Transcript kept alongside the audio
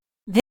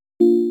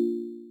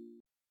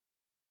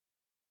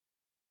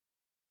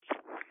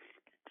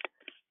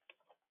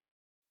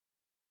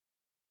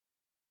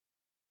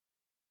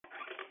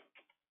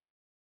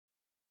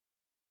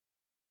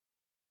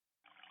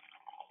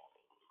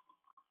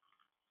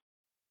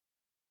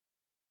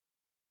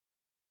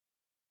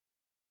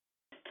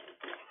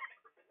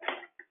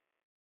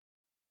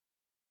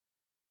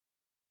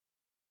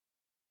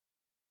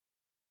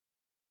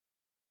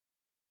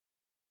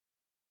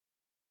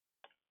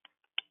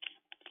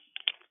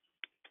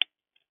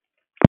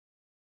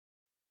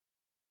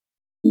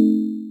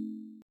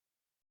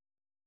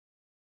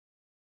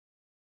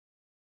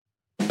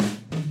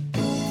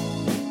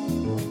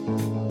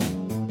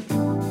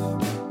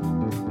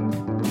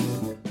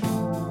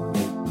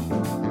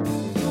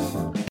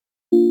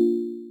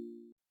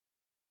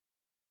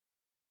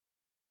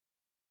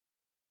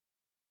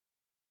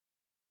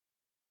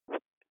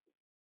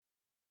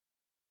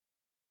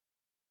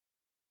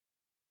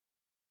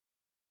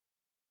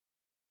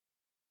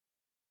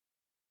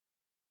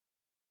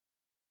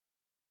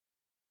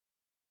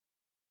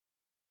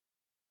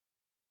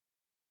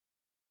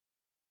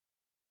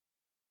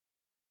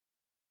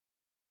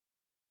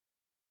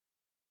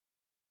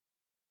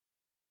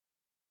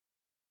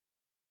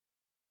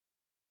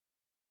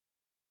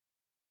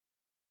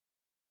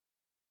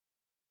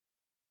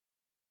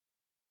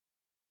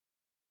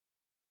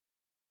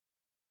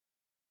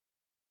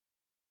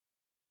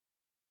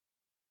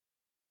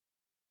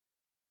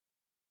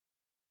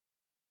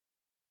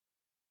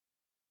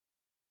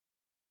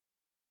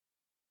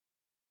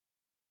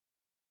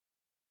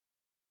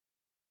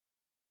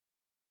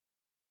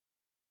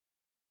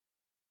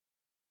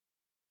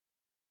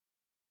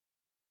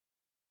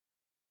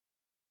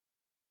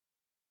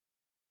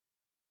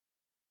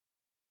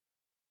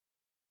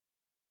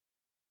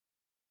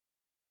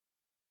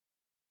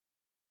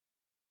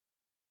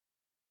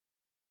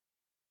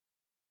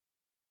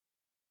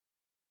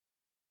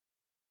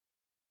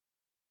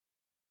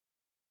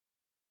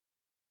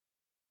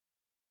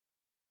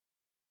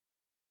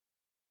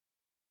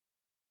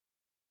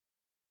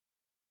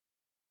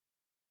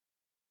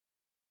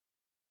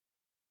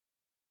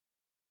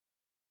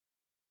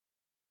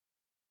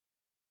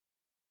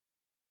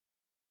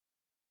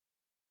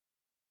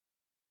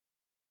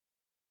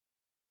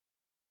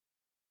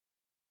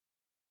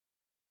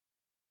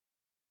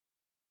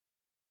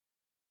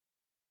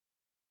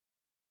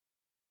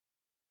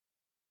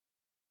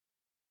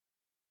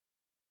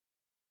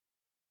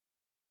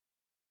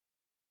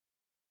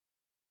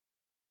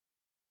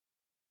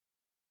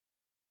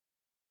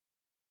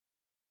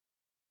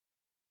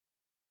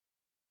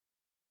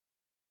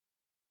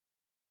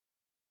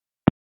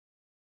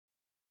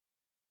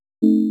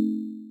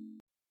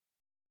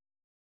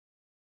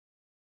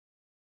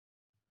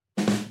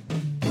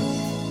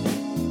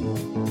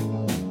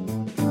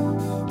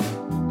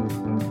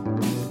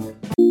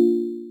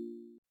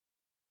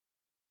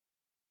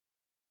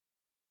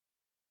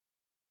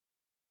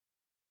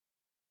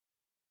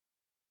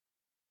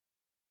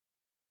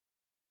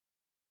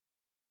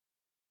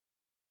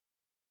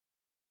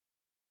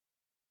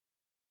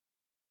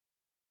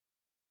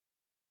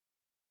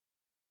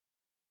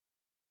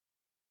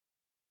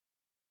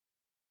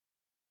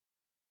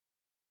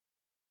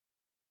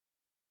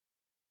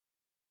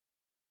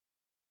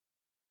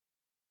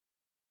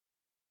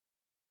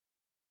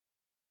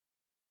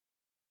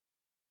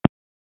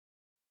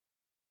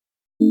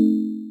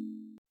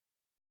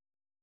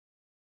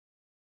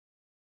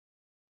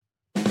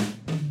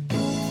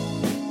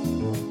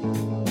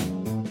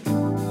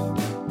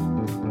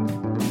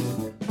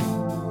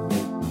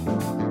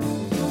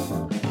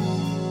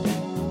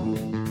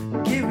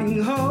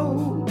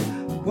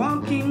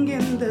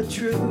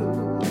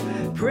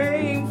truth,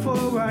 praying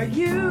for our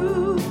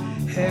youth.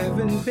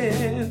 Haven't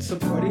been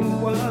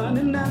supporting one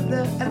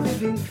another. A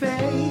living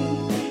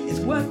faith is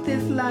what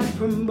this life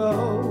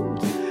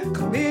promotes.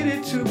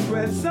 Committed to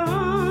press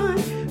on,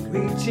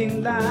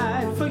 reaching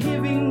life,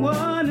 forgiving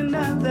one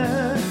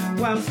another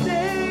while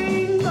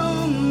staying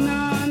on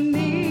our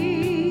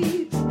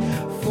knees.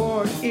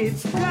 For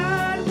it's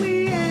God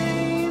we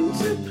aim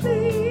to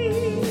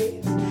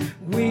please.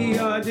 We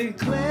are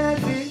declared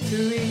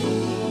victory.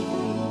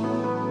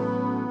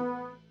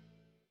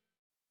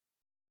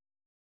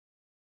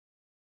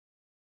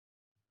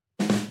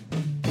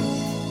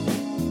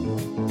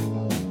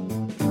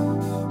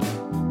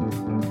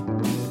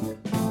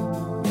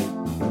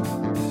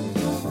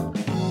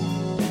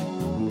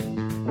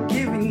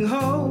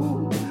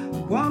 Hope,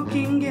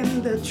 walking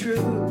in the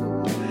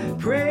truth,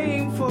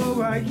 praying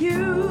for our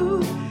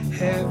youth.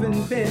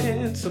 Haven't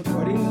been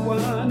supporting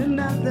one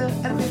another.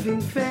 A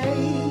living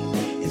faith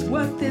is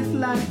what this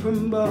life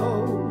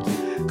promotes.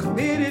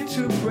 Committed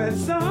to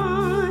press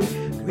on,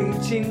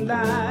 reaching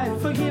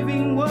life,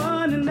 forgiving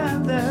one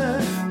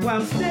another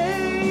while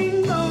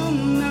staying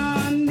on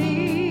our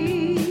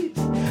knees.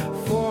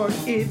 For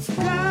it's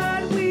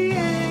God we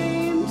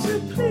aim to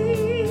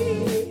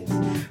please.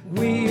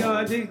 We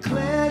are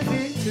declared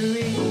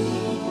victory.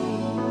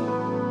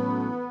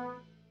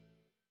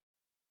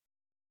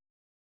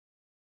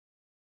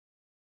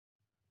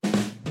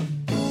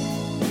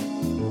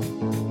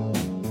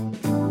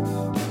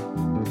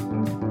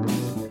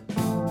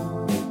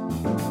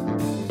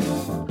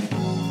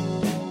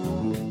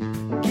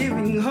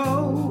 Giving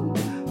hope,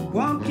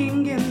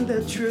 walking in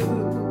the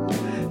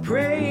truth,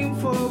 praying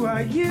for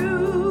our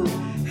youth.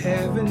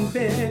 Haven't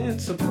been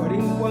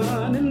supporting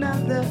one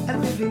another. A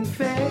living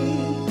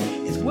faith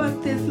is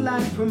what this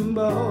life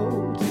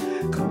promotes.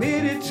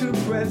 Committed to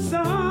press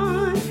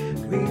on,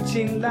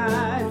 reaching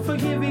life,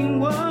 forgiving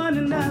one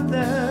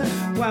another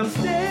while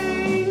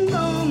staying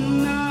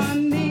on our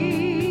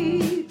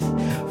knees.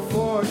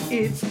 For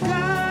it's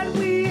God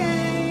we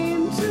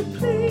aim to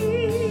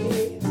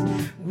please.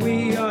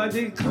 We are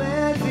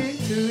declared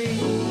victory.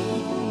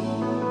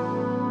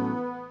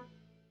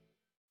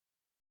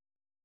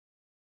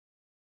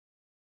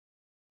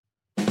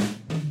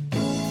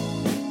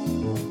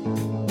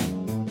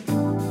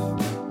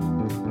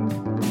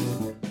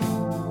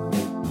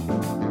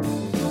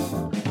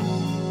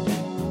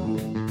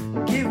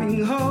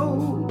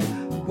 Hope,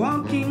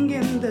 walking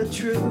in the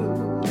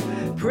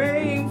truth,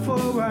 praying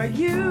for our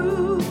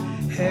youth.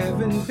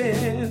 Haven't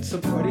been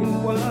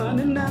supporting one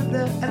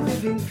another. A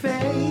living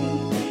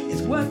faith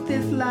is what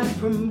this life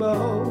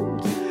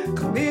promotes.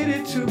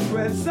 Committed to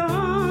press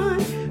on,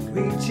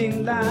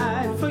 reaching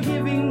life,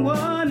 forgiving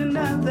one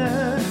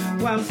another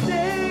while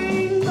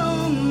staying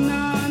on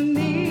our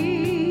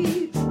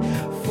knees.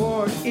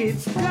 For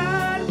it's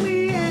God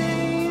we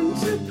aim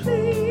to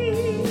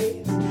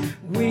please.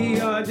 We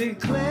are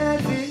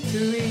declared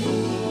victory.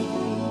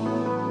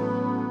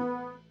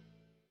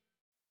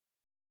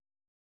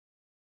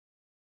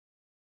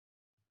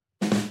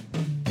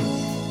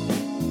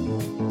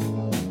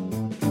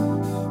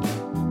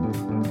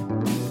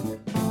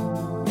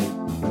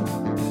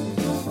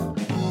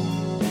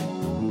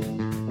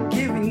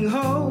 Giving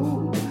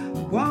hope,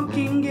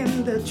 walking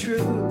in the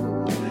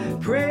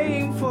truth,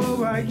 praying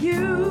for our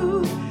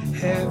youth.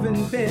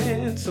 Haven't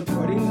been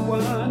supporting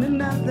one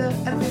another.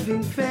 A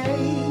living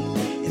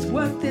faith is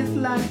what this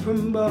life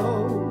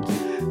promotes.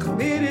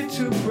 Committed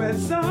to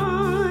press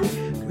on,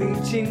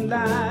 reaching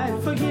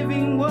life,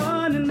 forgiving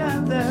one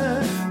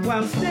another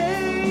while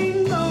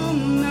staying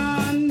on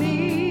our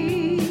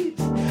knees.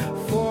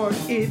 For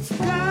it's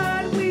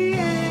God we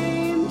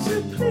aim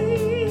to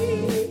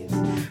please.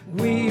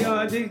 We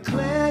are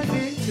declared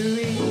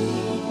victory.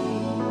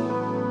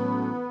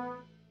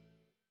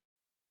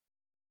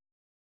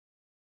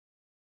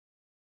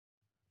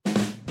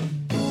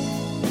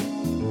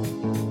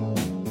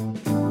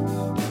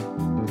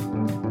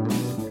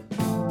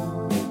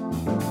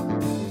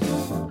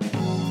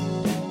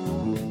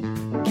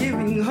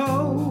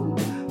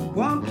 Hope,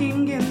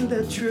 walking in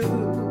the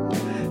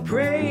truth,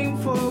 praying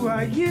for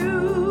our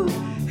youth.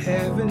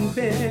 Haven't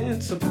been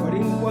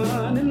supporting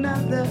one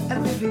another. A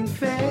living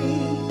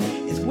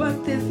faith is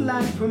what this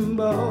life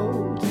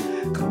promotes.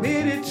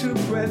 Committed to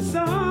press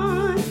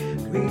on,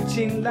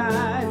 reaching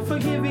life,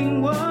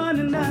 forgiving one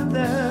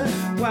another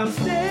while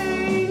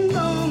staying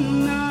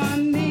on our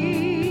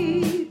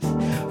knees.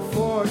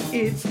 For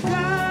it's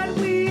God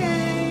we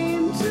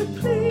aim to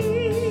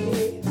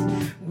please.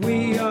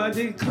 We are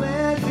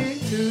declared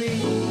victory.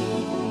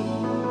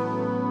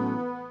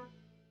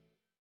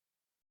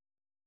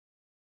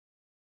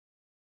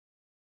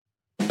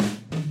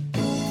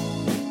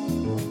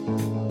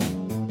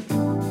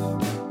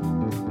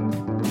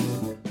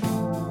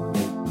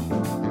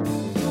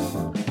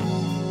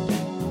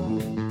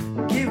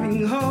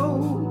 Giving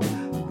hope,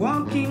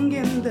 walking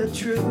in the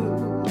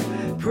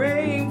truth,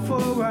 praying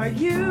for our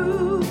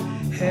youth.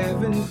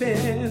 Haven't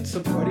been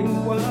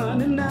supporting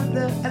one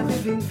another. A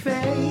living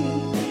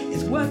faith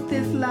is what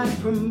this life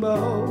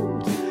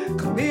promotes.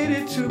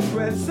 committed to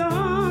press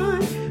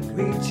on,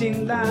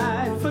 reaching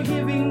light,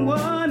 forgiving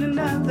one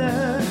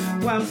another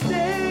while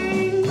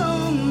staying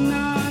on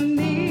our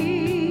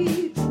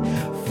knees.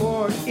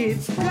 For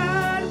it's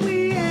God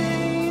we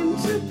aim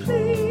to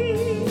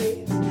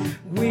please.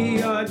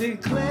 We are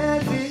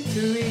declared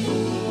victory.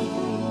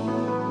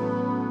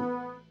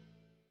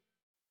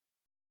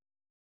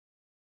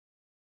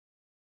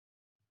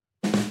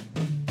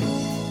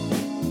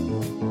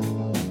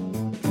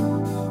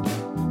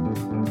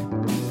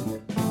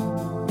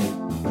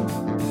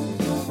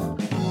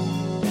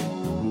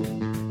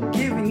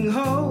 Giving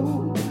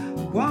hope,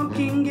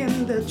 walking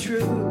in the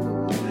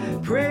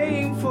truth,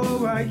 praying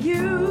for our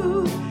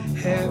youth,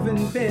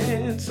 heaven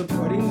bent,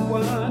 supporting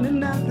one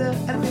another.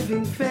 A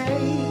living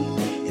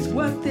faith is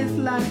what this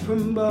life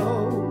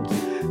promotes.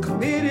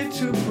 Committed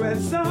to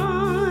press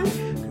on,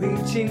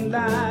 reaching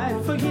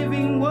light,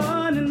 forgiving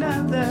one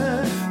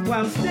another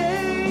while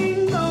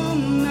staying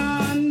on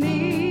our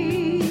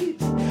knees.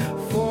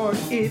 For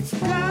it's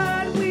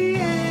God we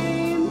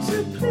aim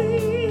to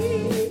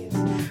please.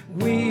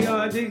 We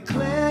are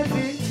declared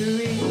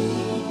victory.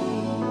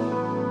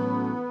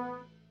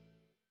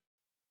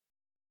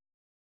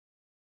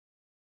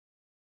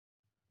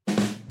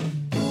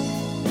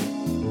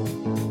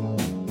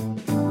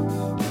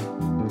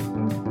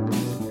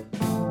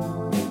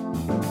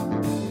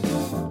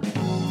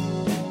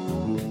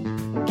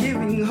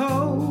 Giving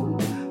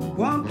hope,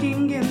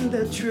 walking in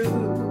the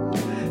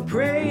truth,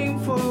 praying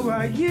for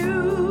our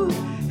youth,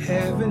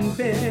 heaven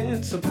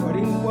bent,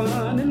 supporting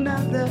one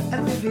another.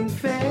 A living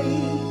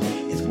faith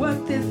is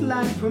what this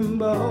life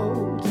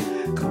promotes.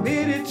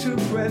 Committed to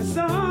press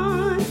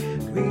on,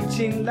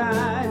 reaching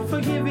light,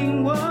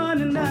 forgiving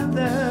one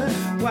another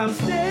while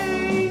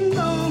staying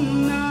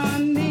on our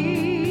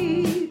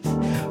knees.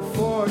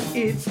 For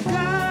it's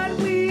God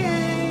we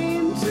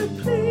aim to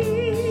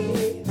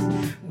please.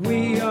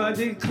 We are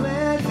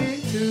declared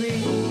victory.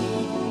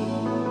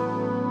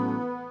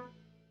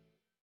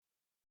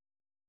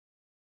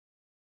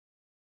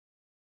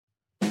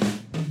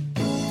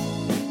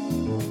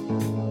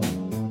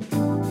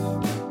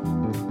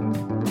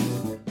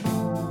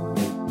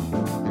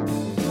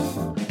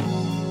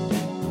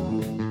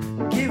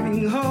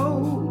 Giving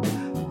hope,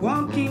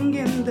 walking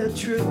in the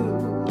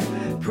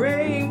truth,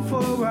 praying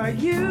for our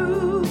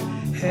youth,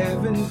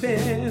 heaven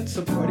bent,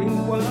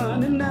 supporting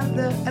one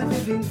another. A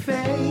living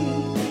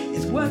faith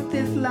is what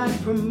this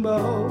life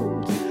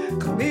promotes.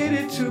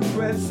 Committed to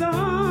press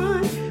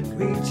on,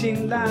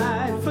 reaching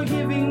light,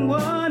 forgiving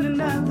one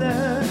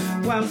another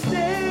while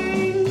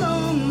staying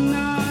on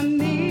our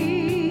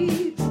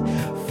knees.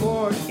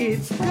 For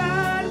it's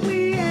God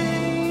we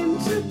aim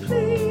to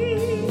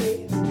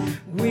please.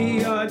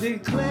 We are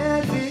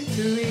declared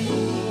victory.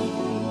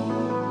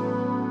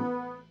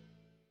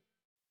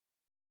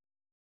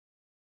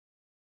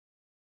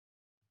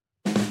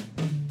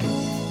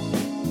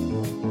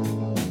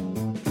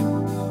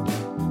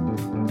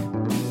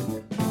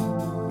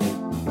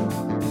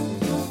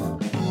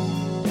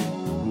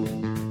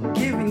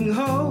 Giving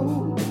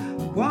hope,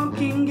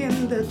 walking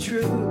in the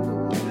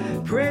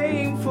truth,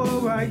 praying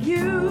for our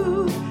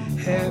youth,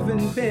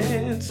 heaven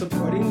bent,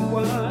 supporting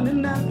one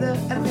another.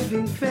 A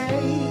living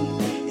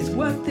faith is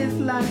what this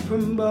life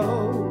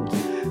promotes.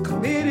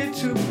 Committed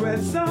to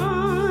press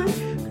on,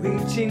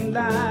 reaching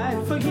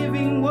light,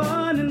 forgiving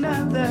one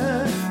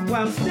another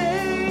while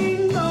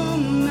staying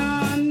on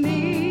our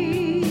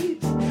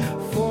knees.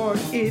 For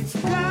it's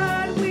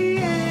God we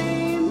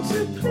aim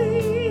to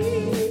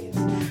please.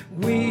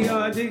 We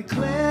are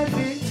declared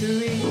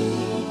victory.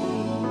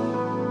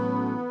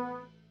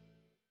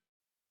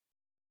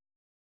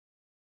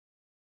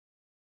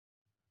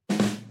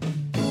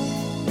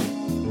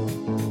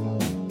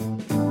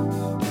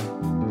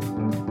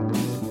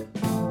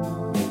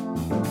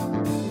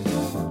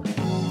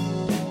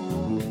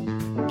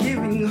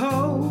 Giving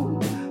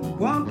hope,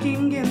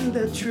 walking in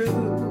the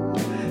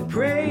truth,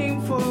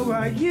 praying for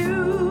our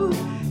youth,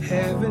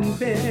 heaven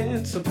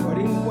bent,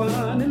 supporting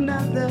one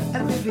another.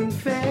 A living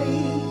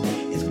faith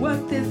is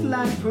what this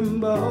life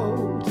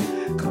promotes.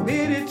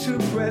 Committed to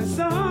press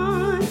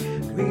on,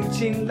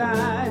 reaching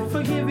light,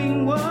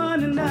 forgiving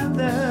one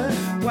another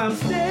while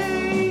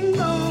staying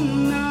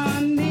on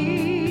our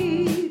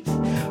knees.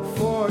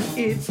 For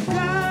it's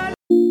God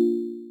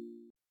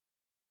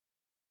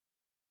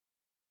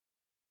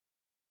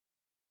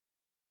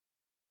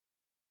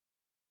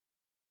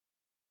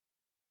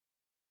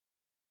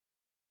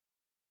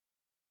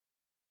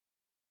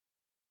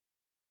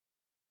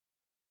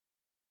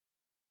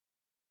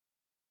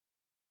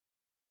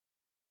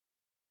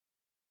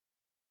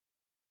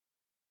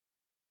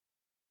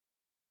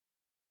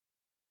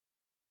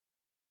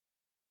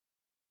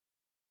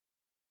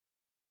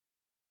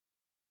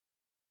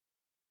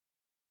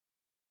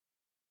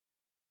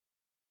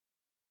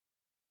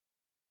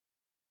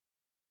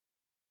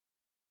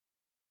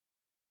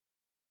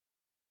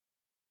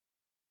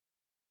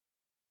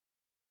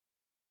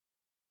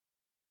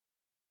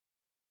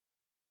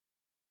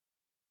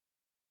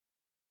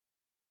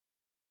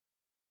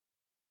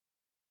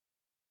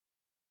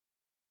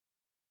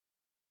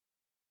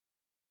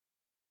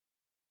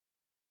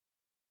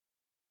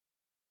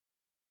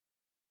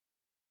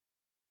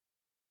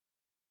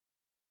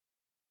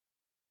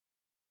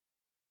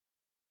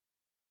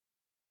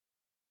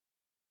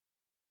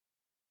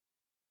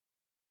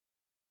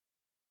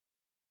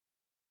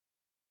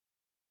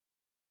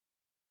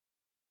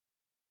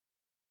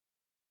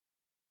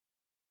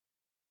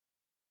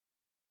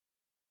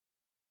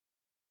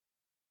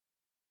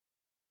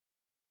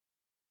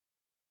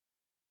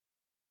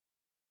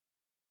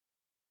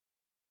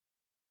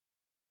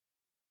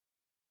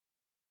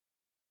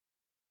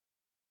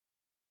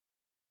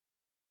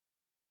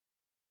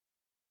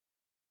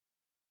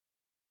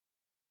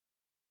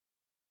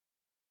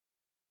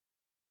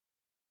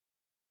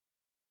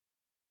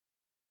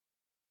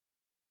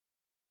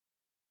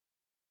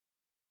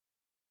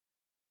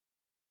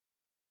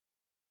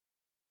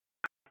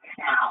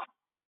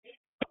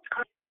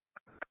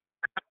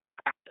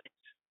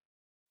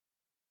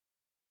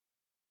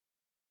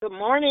Good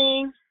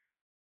morning.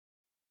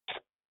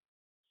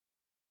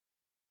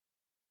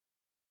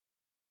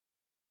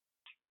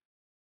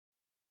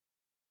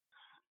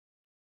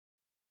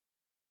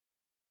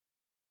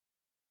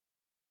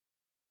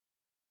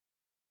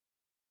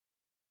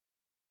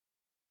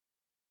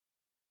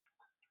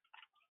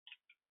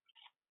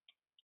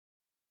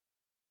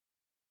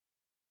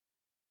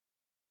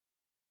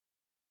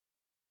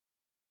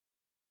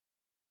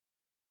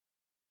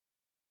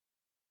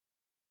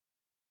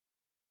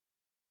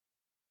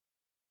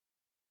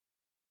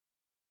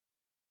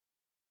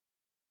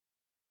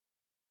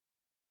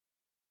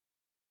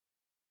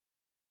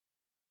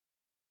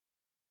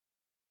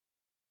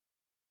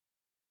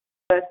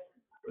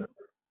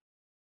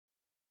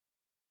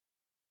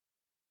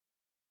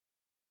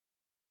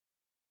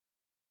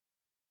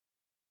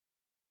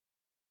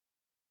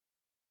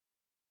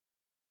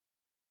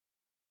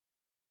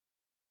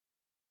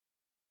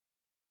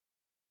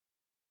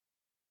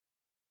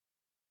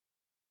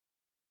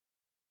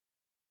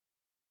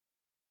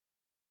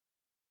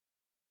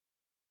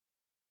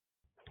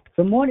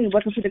 Good morning.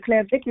 Welcome to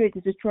Declare Victory.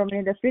 This is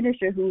Truman, the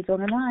finisher, who's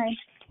on the line.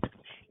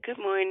 Good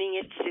morning,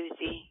 it's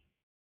Susie.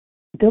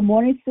 Good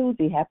morning,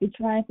 Susie. Happy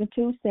Triumphant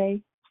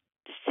Tuesday.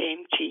 The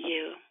same to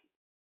you.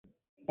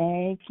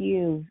 Thank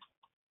you.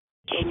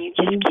 Can you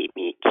keep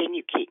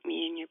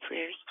me in your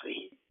prayers,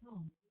 please?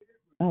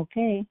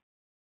 Okay.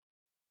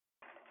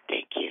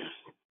 Thank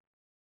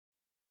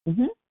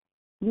you.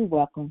 You're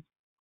welcome.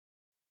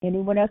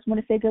 Anyone else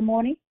want to say good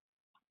morning?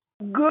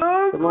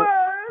 Good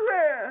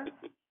morning.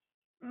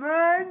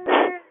 My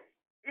name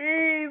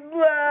is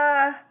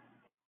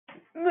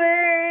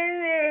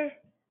Mary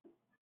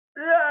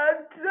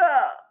Lata.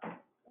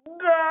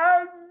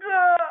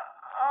 Gaga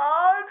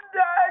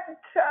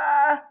Adata.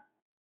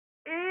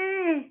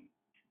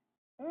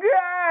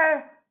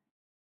 Yeah,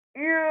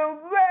 you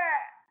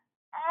bet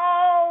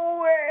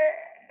always.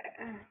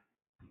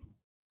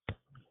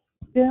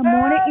 Good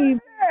morning,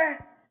 Eve.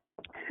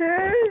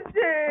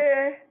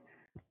 Tuesday.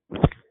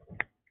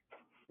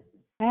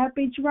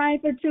 Happy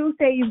Triumphant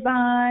Tuesday,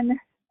 Yvonne.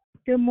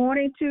 Good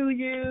morning to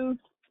you.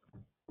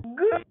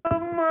 Good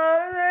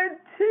morning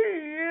to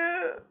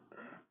you.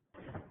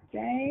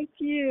 Thank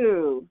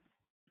you.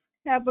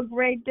 Have a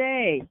great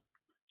day.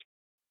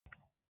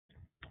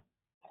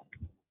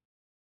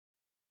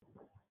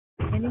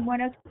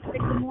 Anyone else want to say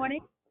good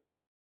morning?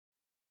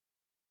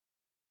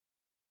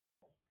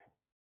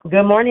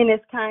 Good morning,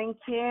 it's Kind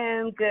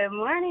Kim. Good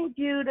morning,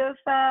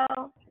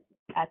 beautiful.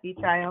 Happy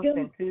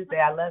Triumphant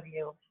Tuesday. I love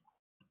you.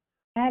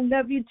 I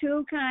love you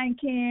too, Kind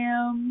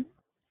Kim.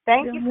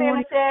 Thank Good you,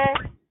 morning.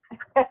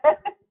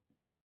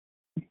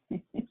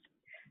 Finisher.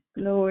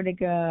 Glory to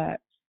God.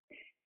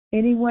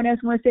 Anyone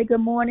else want to say good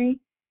morning?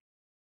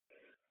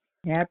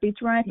 Happy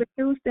Triumphant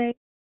Tuesday.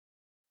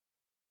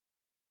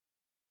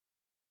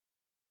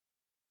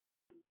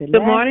 Good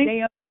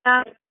morning,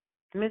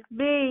 Miss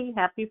B.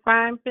 Happy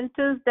Triumphant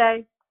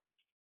Tuesday.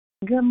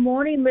 Good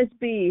morning, Miss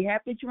B.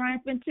 Happy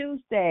Triumphant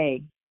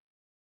Tuesday.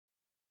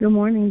 Good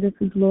morning, this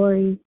is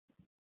Lori.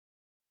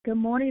 Good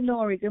morning,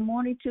 Lori. Good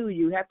morning to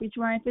you. Happy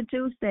Triumphant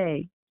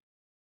Tuesday.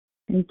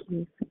 Thank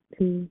you.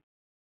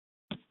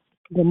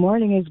 Good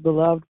morning, it's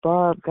beloved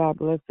Barb. God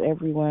bless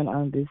everyone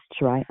on this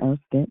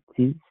Triumphant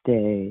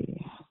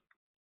Tuesday.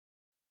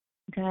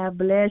 God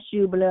bless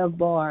you, beloved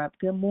Barb.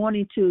 Good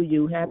morning to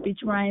you. Happy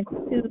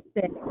Triumphant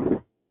Tuesday.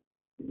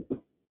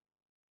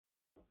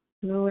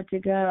 Glory to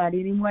God.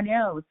 Anyone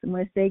else? I'm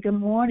going to say good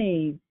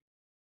morning.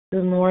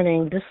 Good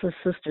morning. This is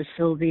Sister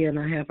Sylvia, and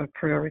I have a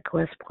prayer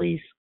request,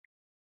 please.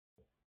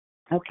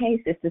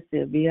 Okay, Sister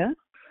Sylvia.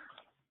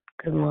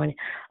 Good morning.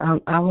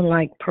 I would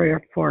like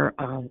prayer for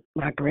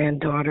my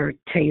granddaughter,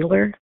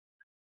 Taylor.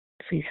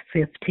 She's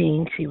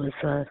 15. She was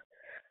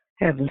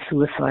having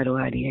suicidal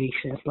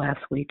ideations last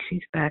week.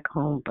 She's back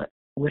home, but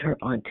with her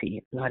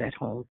auntie, not at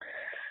home.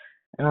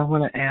 And I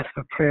want to ask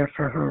for prayer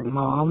for her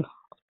mom,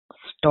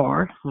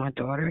 Star, my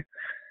daughter,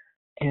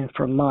 and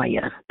for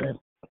Maya.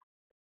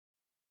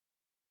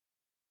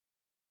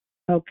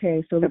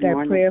 Okay, so we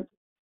got prayer for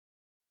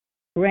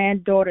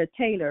granddaughter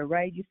Taylor,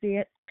 right? You see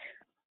it?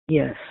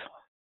 Yes.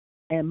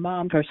 And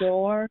mom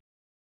Star.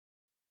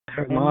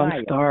 Her mom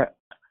Maya. Star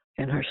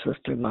and her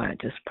sister Maya.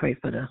 Just pray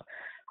for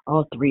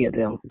all three of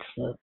them.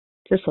 It's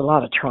just a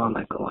lot of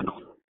trauma going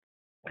on.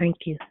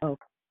 Thank you. Oh,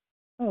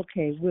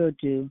 okay, will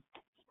do.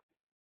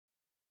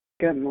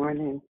 Good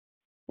morning.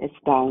 It's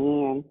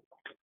Diane.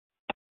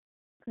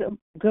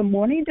 Good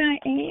morning,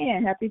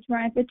 Diane. Happy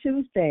Triumphant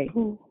Tuesday.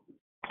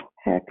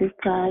 Happy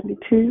Friday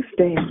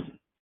Tuesday.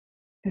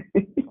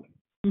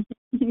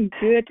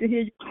 Good to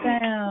hear your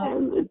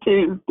sound. Happy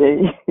Tuesday.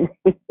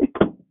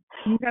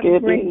 Good to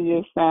great... hear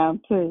your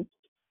sound, too.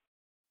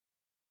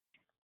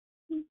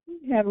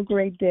 Have a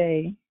great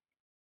day.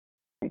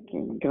 Okay,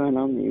 I'm going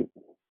on mute.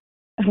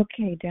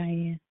 Okay,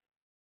 Diane.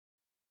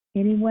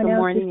 Anyone Good else?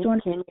 Morning,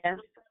 Kenya.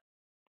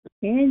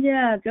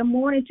 Kenya, good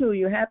morning to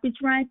you. Happy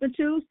Triumphant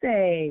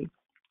Tuesday.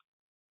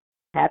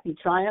 Happy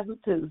Triumphant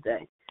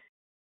Tuesday.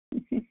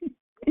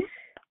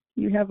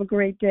 You have a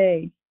great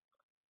day.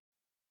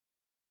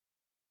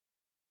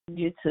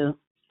 You too.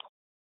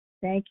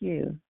 Thank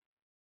you.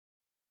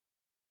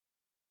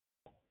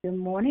 Good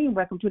morning.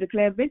 Welcome to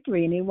Declare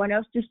Victory. Anyone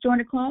else just joined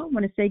the call?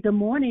 Want to say good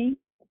morning?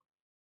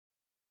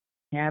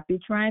 Happy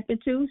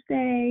Triumphant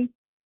Tuesday.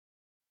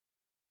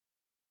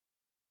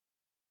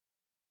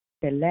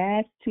 The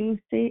last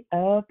Tuesday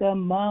of the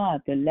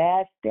month, the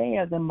last day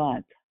of the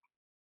month.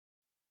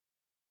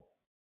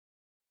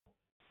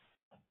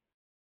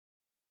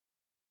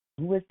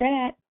 Who was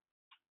that?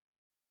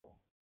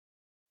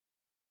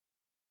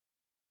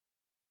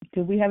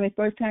 Do we have a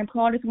first-time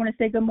caller who want to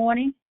say good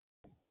morning?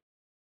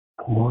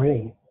 Good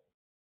morning.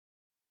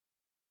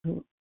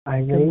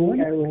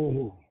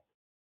 Irene.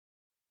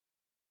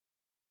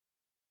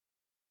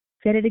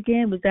 Say it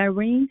again. Was that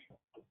Irene?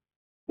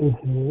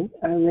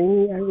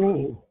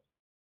 Irene.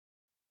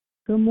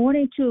 Good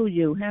morning to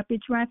you. Happy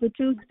Triumphant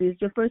Tuesday. Is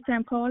your first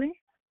time calling?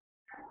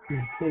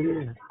 Yes, it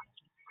is.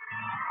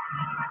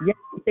 Yes,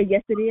 you say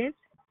yes, it is?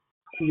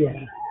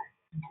 Yeah.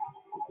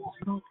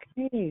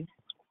 Okay.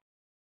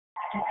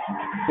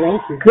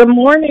 Thank you. Good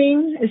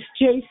morning. It's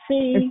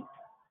JC.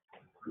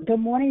 Good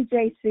morning,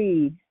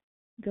 JC.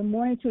 Good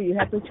morning to you.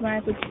 Happy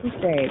Triumphant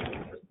Tuesday.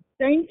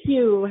 Thank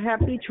you.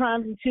 Happy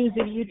Triumphant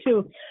Tuesday to you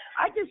too.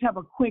 I just have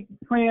a quick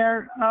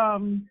prayer,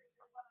 and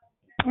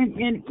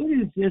it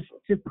is just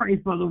to pray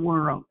for the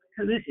world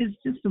because it's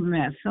just a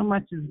mess. So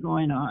much is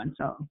going on.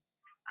 So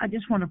I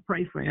just want to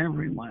pray for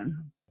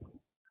everyone.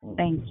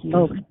 Thank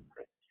you.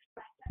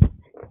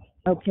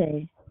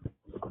 Okay.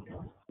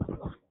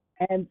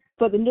 And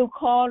for the new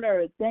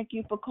caller, thank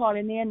you for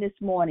calling in this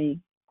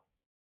morning.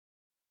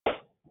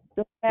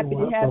 So happy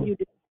to have you.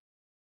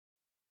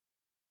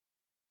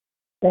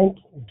 Thank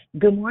you.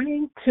 Good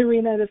morning,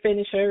 Tarina the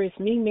Finisher. It's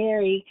me,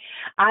 Mary.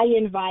 I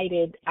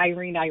invited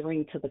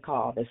Irene to the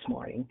call this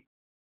morning.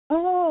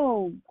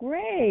 Oh,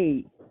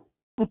 great.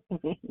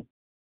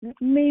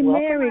 Me, welcome,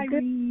 Mary.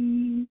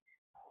 Irene.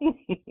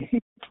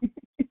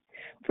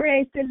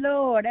 Praise the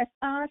Lord. That's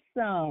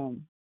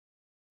awesome.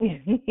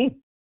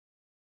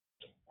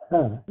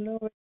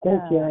 Lord,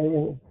 thank you,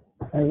 Irene.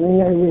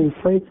 Irene,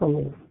 pray for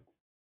me.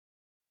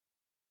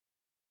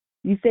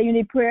 You say you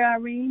need prayer,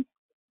 Irene?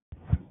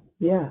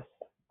 Yes.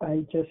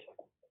 I just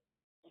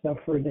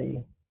suffered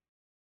a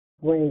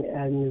brain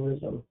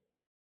aneurysm.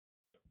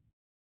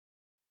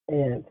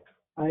 And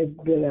I've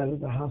been out of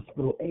the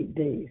hospital 8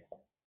 days.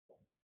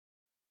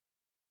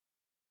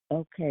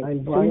 Okay.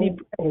 I'm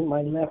blind in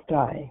my left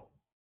eye.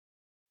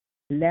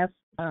 Left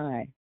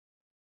eye.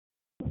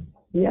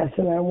 Yes,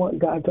 and I want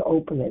God to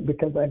open it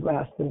because I've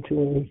asked him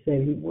to and he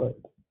said he would.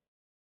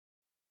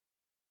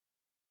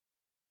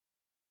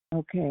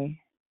 Okay.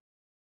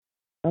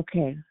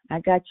 Okay, I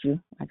got you.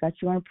 I got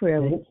you on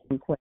prayer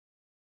request.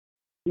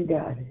 You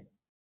got it.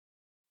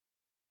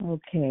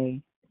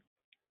 Okay.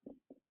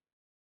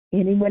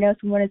 Anyone else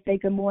want to say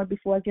good morning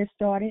before I get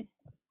started?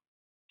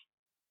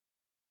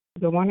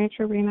 Good morning,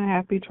 Tarina.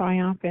 Happy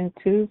Triumphant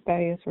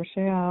Tuesday. It's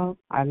Rochelle.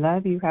 I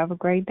love you. Have a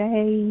great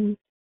day.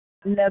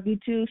 Love you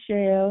too,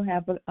 Shell.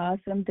 Have an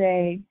awesome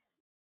day.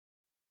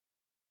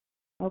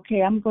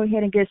 Okay, I'm going to go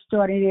ahead and get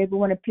started.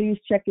 Everyone, please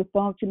check your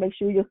phone to make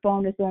sure your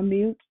phone is on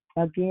mute.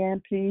 Again,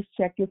 please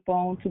check your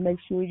phone to make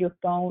sure your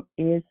phone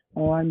is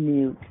on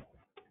mute.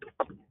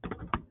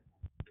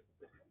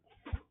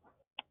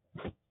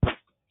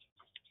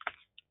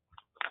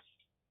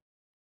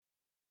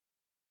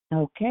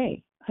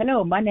 Okay.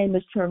 Hello, my name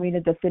is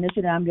Tarina the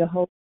Finisher, and I'm your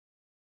host.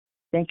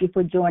 Thank you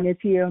for joining us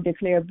here on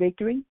Declare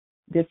Victory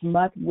this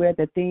month, where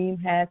the theme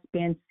has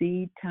been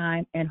seed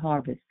time and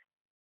harvest.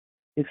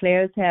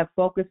 Declarers have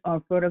focused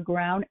on fertile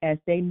ground as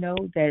they know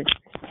that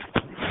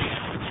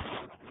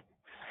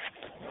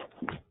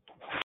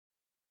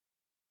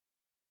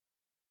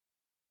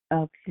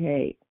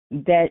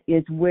that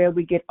is where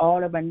we get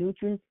all of our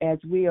nutrients as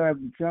we are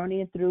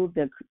journeying through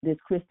this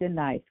Christian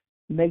life.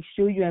 Make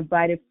sure you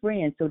invite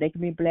friends so they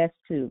can be blessed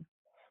too.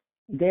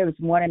 There is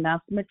one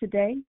announcement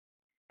today.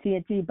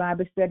 TNT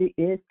Bible Study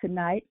is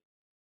tonight.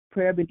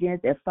 Prayer begins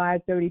at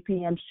 5:30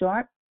 p.m.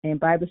 sharp, and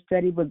Bible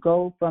study will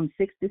go from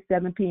 6 to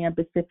 7 p.m.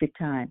 Pacific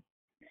time.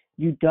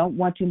 You don't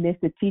want to miss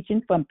the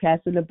teaching from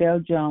Pastor LaBelle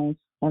Jones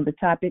on the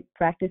topic,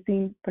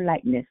 Practicing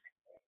Politeness.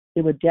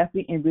 It will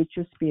definitely enrich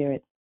your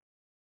spirit.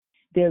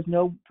 There's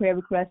no prayer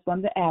request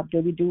from the app,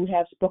 though we do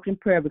have spoken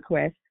prayer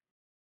requests.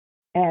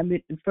 And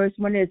the first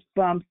one is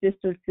from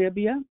Sister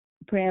Sylvia,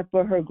 praying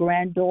for her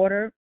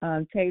granddaughter,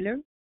 Taylor.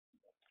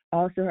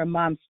 Also her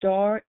mom,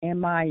 Star,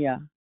 and Maya,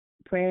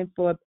 praying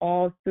for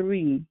all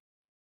three.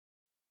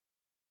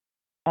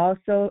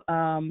 Also,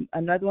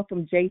 another one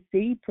from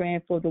JC,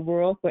 praying for the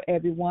world, for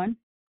everyone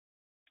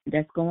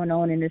that's going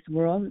on in this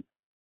world.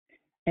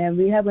 And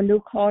we have a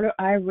new caller,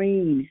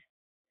 Irene,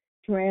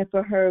 praying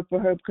for her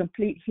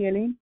complete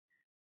healing.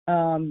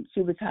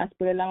 She was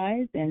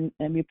hospitalized, and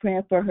we're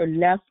praying for her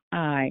left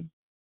eye.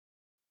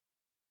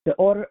 The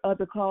order of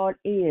the call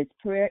is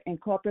prayer and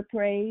corporate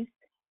praise.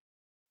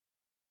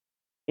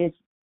 It's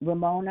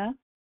Ramona,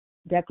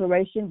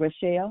 declaration,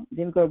 Rochelle.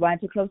 Then we go right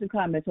to closing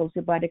comments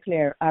hosted by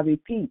Declare. I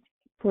repeat,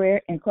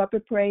 prayer and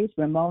corporate praise,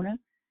 Ramona.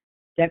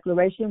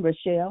 Declaration,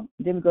 Rochelle.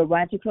 Then we go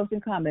right to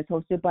closing comments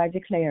hosted by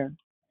Declare.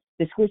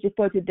 The scripture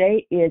for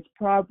today is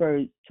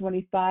Proverbs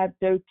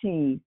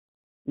 25:13.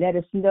 Let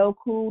a snow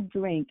cool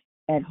drink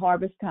at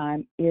harvest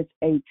time is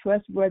a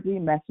trustworthy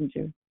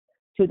messenger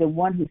to the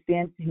one who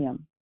sends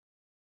him.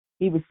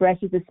 He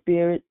refreshes the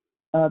spirit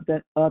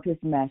of his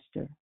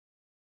master.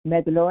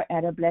 May the Lord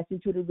add a blessing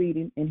to the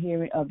reading and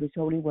hearing of his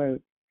holy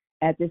word.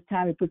 At this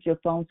time, you put your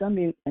phones on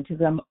mute until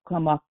they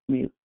come off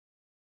mute.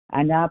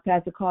 I now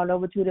pass the call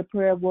over to the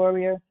prayer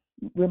warrior,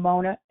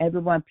 Ramona.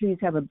 Everyone, please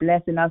have a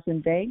blessed and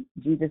awesome day.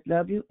 Jesus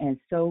loves you, and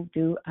so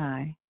do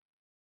I.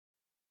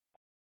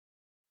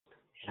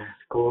 Yes,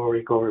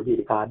 glory be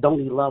to God. Don't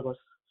he love us?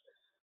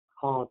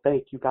 Oh,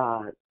 thank you,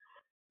 God,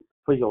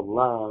 for your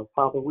love.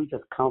 Father, we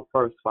just come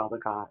first, Father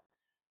God.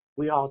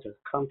 We all just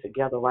come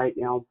together right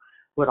now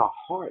with our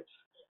hearts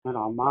and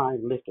our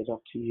minds lifted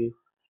up to you.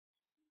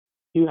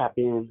 You have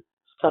been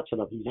such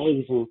an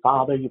amazing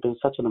Father. You've been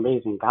such an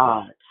amazing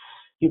God.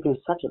 You've been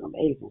such an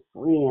amazing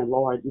friend,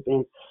 Lord. You've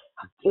been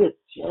a good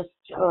just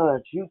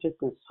judge. You've just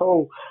been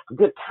so a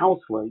good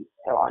counselor,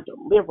 our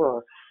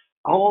deliverer,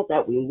 all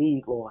that we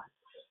need, Lord.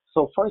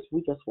 So first,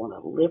 we just want to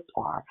lift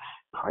our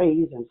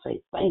praise and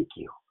say thank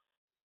you.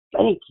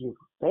 Thank you.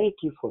 Thank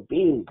you for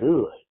being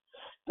good.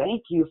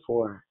 Thank you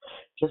for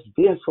just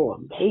being so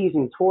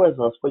amazing towards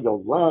us, for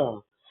your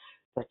love,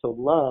 that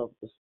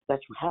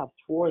you have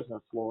towards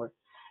us, Lord.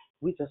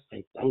 We just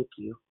say thank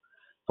you.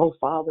 Oh,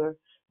 Father,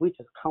 we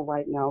just come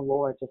right now,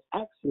 Lord, just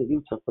asking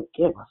you to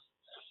forgive us.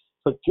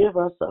 Forgive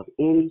us of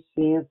any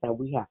sins that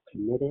we have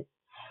committed,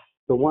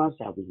 the ones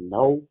that we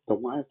know, the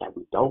ones that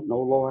we don't know,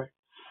 Lord.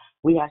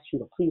 We ask you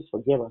to please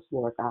forgive us,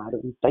 Lord God,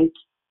 and we thank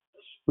you.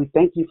 We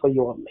thank you for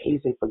your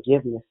amazing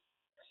forgiveness.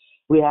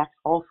 We ask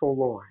also,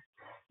 Lord,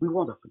 we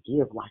want to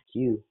forgive like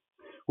you.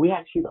 We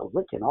ask you to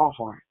look in our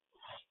heart,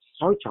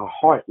 search our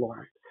heart,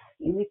 Lord.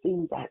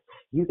 Anything that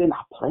you did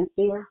not plant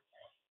there,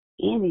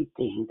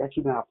 anything that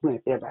you did not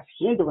plant there that's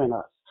hindering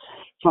us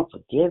from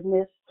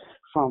forgiveness,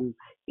 from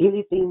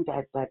anything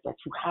that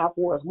you have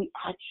for us, we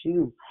ask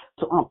you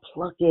to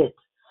unplug it.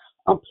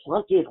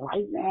 Unplug it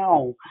right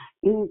now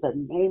in the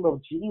name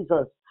of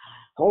Jesus.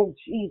 Oh,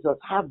 Jesus,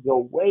 have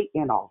your way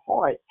in our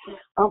heart.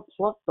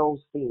 Unplug those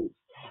things.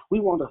 We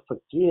want to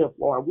forgive,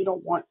 Lord. We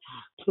don't want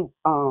to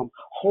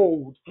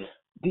hold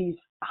these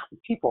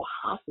people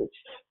hostage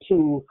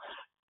to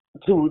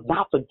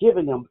not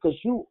forgiving them, because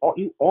you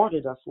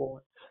ordered us,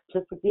 Lord,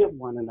 to forgive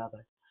one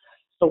another.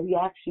 So we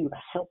ask you to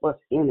help us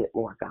in it,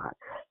 Lord God.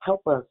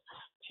 Help us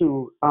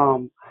to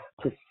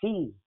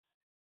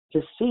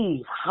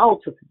see how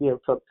to forgive,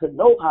 to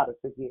know how to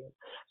forgive.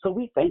 So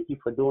we thank you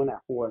for doing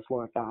that for us,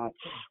 Lord God.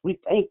 We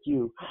thank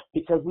you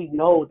because we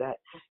know that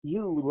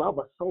you love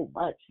us so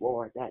much,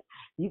 Lord, that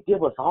you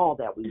give us all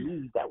that we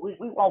need, that we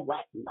won't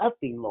lack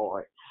nothing,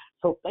 Lord.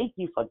 So thank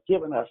you for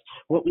giving us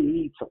what we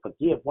need to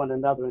forgive one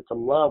another and to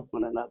love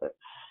one another.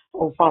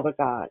 Oh, Father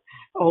God,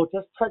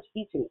 just touch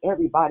each and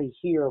everybody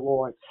here,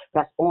 Lord,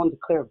 that's on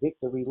Declare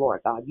Victory,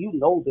 Lord God. You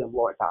know them,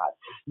 Lord God.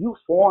 You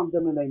formed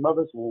them in their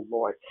mother's womb,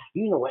 Lord.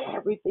 You know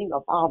everything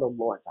about them,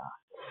 Lord God.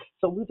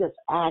 So we just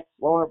ask,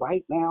 Lord,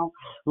 right now,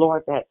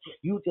 Lord, that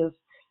you just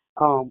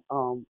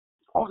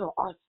order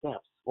our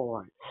steps,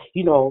 Lord.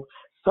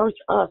 Search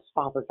us,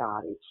 Father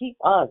God, and keep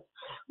us,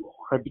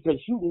 Lord,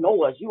 because you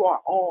know us. You are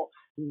all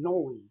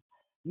knowing.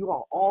 You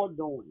are all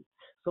knowing.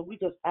 So we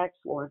just ask,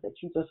 Lord, that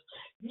you just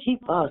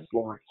keep us,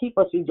 Lord. Keep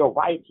us in your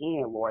right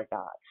hand, Lord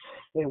God.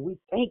 And we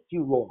thank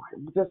you, Lord.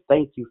 We just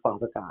thank you,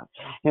 Father God.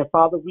 And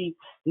Father, we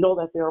know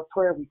that there are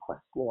prayer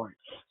requests, Lord.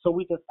 So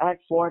we just ask,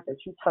 Lord, that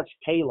you touch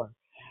Taylor.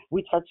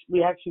 We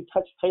actually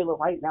touch Taylor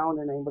right now in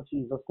the name of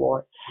Jesus,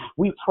 Lord.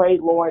 We pray,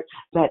 Lord,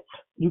 that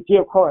you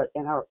give her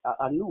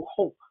a new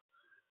hope.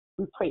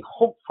 We pray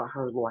hope for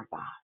her, Lord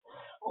God.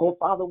 Oh,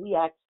 Father, we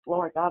ask,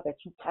 Lord God, that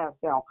you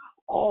cast down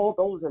all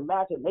those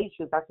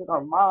imaginations that's in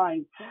her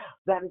mind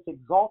that is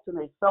exalting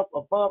itself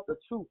above the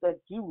truth, that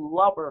you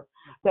love her,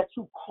 that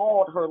you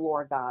called her,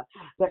 Lord God,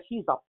 that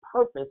she's a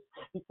purpose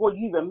before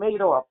you even made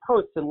her a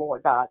person,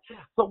 Lord God.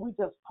 So we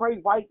just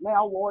pray right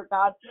now, Lord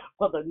God,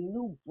 for the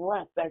new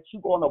breath that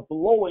you're going to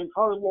blow in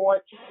her,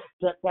 Lord,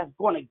 that's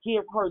going to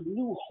give her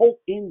new hope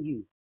in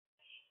you.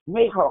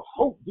 May her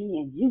hope be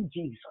in you,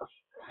 Jesus.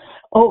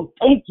 Oh,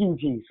 thank you,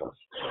 Jesus,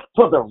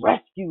 for the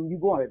rescue you're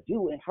going to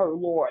do in her,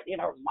 Lord, in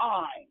her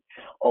mind.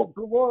 Oh,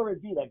 glory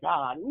be to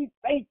God. We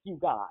thank you,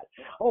 God.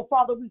 Oh,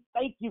 Father, we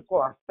thank you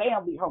for her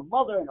family, her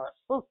mother and her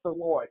sister,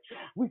 Lord.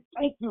 We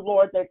thank you,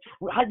 Lord, that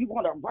how you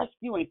want to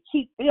rescue and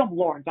keep them,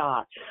 Lord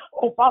God.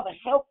 Oh, Father,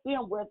 help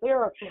them where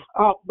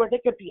they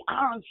could be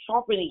iron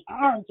sharpening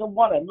iron to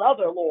one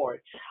another,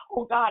 Lord.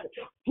 Oh, God,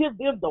 give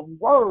them the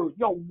word,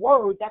 your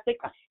word that they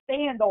can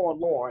stand on,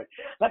 Lord,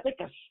 that they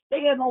can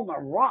stand on the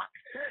rock,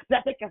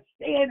 that they can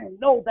stand and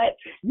know that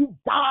you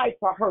died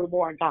for her,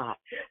 Lord God,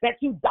 that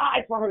you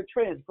died for her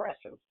transgression,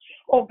 transgressions.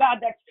 Oh, God,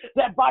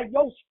 that by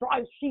your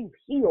stripes she's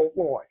healed,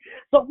 Lord.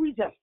 So we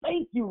just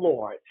thank you,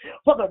 Lord,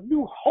 for the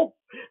new hope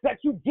that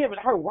you've given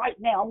her right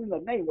now in the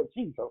name of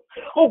Jesus.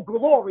 Oh,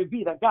 glory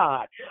be to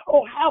God.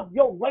 Oh, have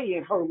your way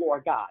in her,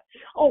 Lord God.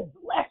 Oh,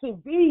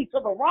 blessed be to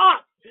the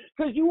rock,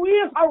 because you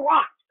is her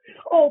rock.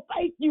 Oh,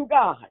 thank you,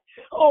 God.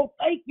 Oh,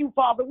 thank you,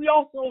 Father. We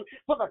also,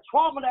 for the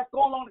trauma that's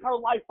going on in her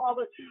life,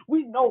 Father,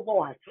 we know,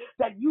 Lord,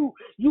 that you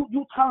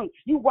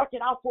work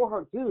it out for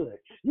her good.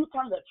 You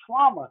turn the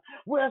trauma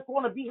where it's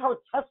going to be her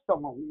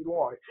testimony,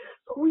 Lord.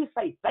 So we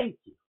say thank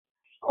you.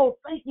 Oh,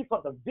 thank you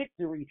for the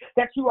victory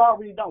that you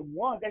already won,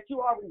 Lord, that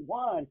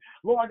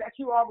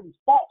you already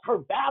fought her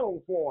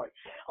battles, Lord.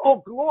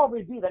 Oh,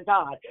 glory be to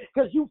God,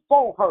 because you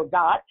for her,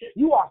 God.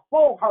 You are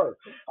for her.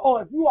 Oh,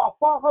 if you are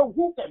for her,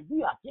 who can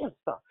be against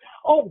her?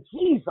 Oh,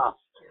 Jesus.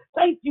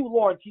 Thank you,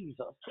 Lord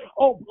Jesus.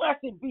 Oh,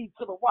 blessed be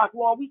to the rock,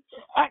 Lord. We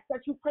ask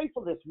that you pray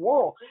for this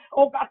world.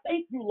 Oh, God,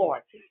 thank you,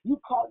 Lord.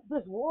 You call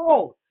this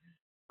world.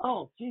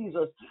 Oh,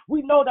 Jesus,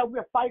 we know that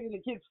we're fighting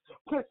against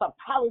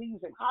principalities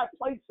and high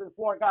places,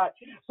 Lord God.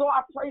 So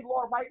I pray,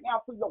 Lord, right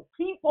now for your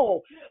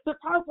people to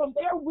turn from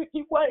their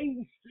wicked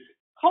ways.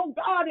 Oh,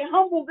 God, and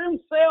humble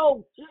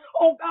themselves.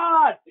 Oh,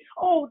 God,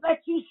 oh,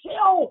 that you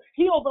shall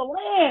heal the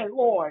land,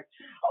 Lord.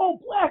 Oh,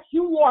 bless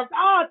you, Lord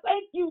God.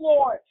 Thank you,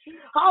 Lord.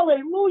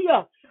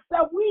 Hallelujah,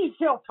 that we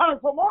shall turn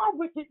from our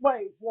wicked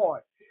ways, Lord.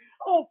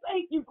 Oh,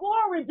 thank you.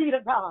 Glory be to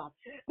God,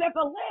 that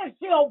the land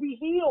shall be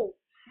healed.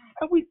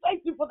 And we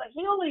thank you for the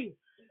healing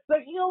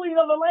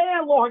of the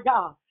land, Lord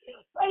God.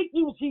 Thank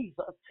you,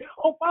 Jesus.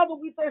 Oh, Father,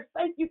 we say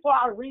thank you for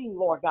Irene,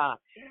 Lord God.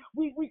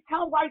 We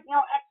come right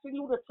now asking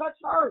you to touch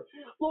her,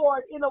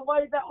 Lord, in a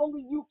way that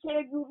only you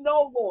can. You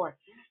know, Lord.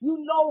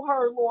 You know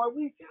her, Lord.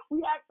 We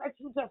ask that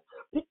you just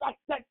pick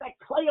that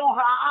clay on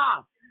her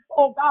eye.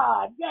 Oh,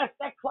 God, yes,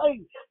 that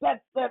clay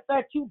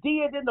that you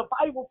did in the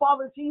Bible,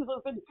 Father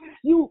Jesus, and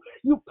you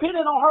put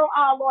it on her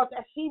eye, Lord,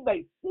 that she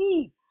may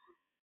see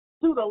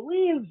through the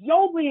lens,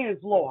 your lens,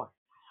 Lord,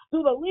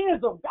 through the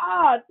lens of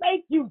God.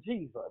 Thank you,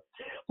 Jesus,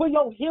 for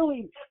your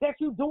healing that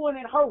you're doing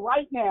in her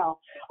right now.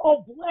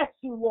 Oh, bless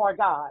you, Lord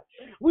God.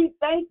 We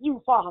thank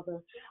you, Father.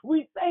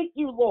 We thank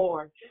you,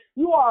 Lord.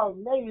 You are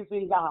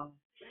amazing, God.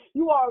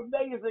 You are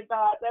amazing,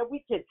 God, that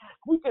we can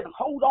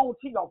hold on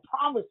to your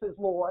promises,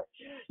 Lord.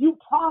 You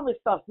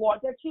promised us, Lord,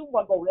 that you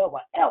weren't going to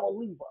ever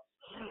leave us.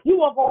 You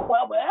weren't going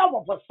to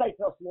ever forsake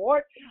us,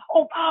 Lord.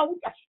 Oh, God, we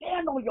can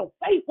stand on your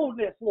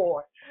faithfulness,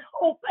 Lord.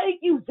 Oh, thank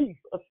you,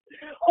 Jesus.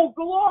 Oh,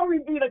 glory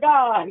be to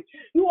God.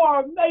 You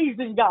are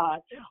amazing, God.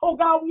 Oh,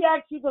 God, we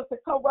ask you just to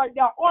come right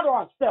now. Order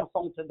our steps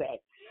on today.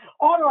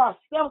 Order our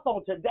steps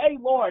on today,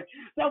 Lord,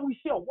 that we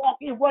shall walk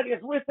in what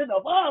is written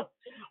of us.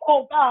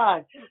 Oh,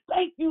 God,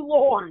 thank you,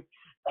 Lord.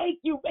 Thank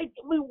you. Make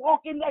me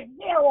walk in that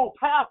narrow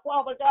path,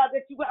 Father God,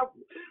 that you have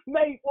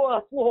made for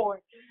us, Lord.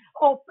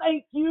 Oh,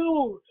 thank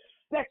you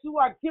that you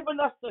are giving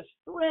us the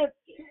strength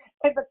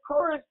and the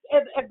courage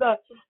and the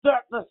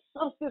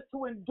substance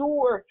to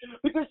endure,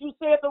 because you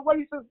said the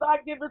race is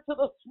not given to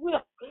the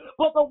swift,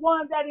 but the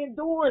one that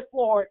endures,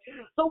 Lord.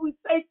 So we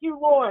thank you,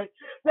 Lord,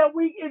 that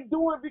we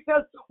endure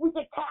because we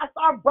can cast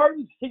our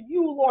burdens to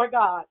you, Lord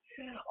God.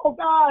 Oh,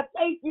 God,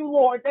 thank you,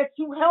 Lord, that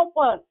you help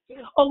us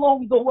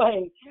along the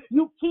way.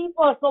 You keep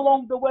us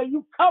along the way.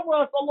 You cover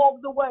us along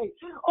the way.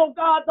 Oh,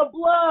 God, the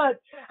blood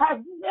has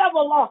never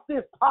lost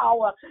its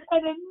power,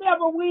 and it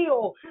never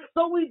will.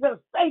 So we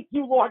just thank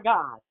you, Lord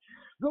God.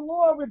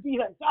 Glory be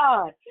to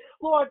God,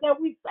 Lord, that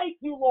we thank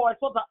you, Lord,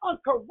 for the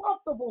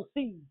uncorruptible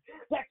seed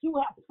that you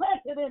have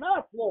planted in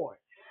us, Lord.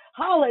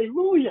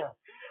 Hallelujah.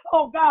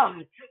 Oh,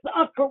 God, the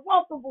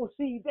uncorruptible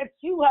seed that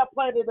you have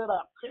planted in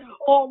us.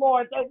 Oh,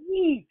 Lord, that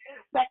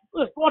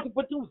is going to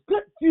produce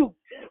good fruit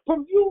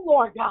from you,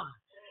 Lord God.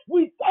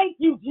 We thank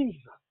you, Jesus.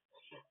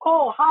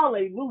 Oh,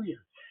 hallelujah.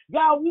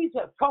 God, we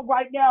just come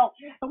right now,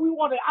 and we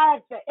want to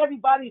ask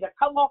everybody to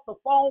come off the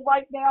phone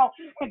right now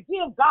and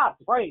give God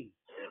praise,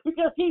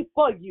 because he's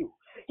for you.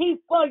 He's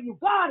for you.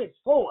 God is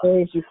for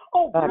us.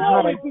 Oh,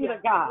 glory be to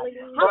God.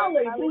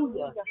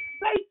 Hallelujah.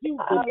 Thank you,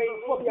 Jesus,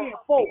 for being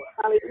for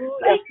us.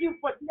 Thank you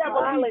for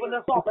never leaving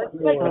us off the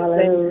stage.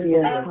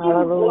 Hallelujah.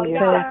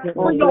 Hallelujah.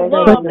 For your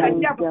love that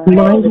never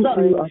fails us.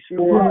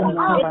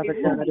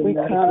 We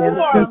come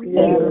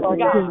to you,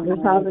 God.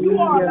 You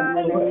are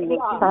amazing,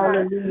 God.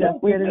 Hallelujah.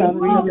 We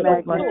come to you,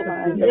 magnify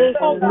you.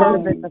 Oh,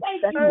 God,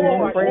 thank you,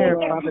 Lord. Prayer,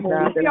 Father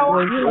God, that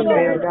brings you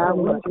there,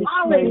 God.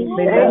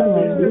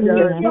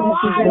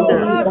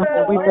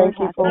 We thank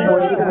you for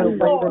working in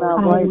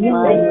our right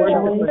mind,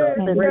 working with us.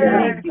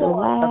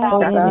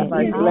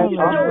 We bless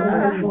all the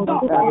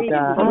God.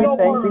 We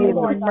thank you in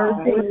the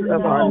mercy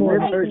of our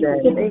liver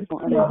that makes the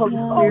Holy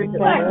Spirit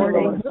this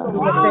morning.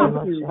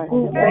 Thank you.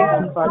 Thank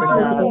you, Father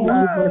God.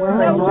 Thank you for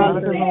traveling grace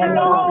and mercy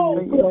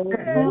to those who are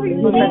on the highway.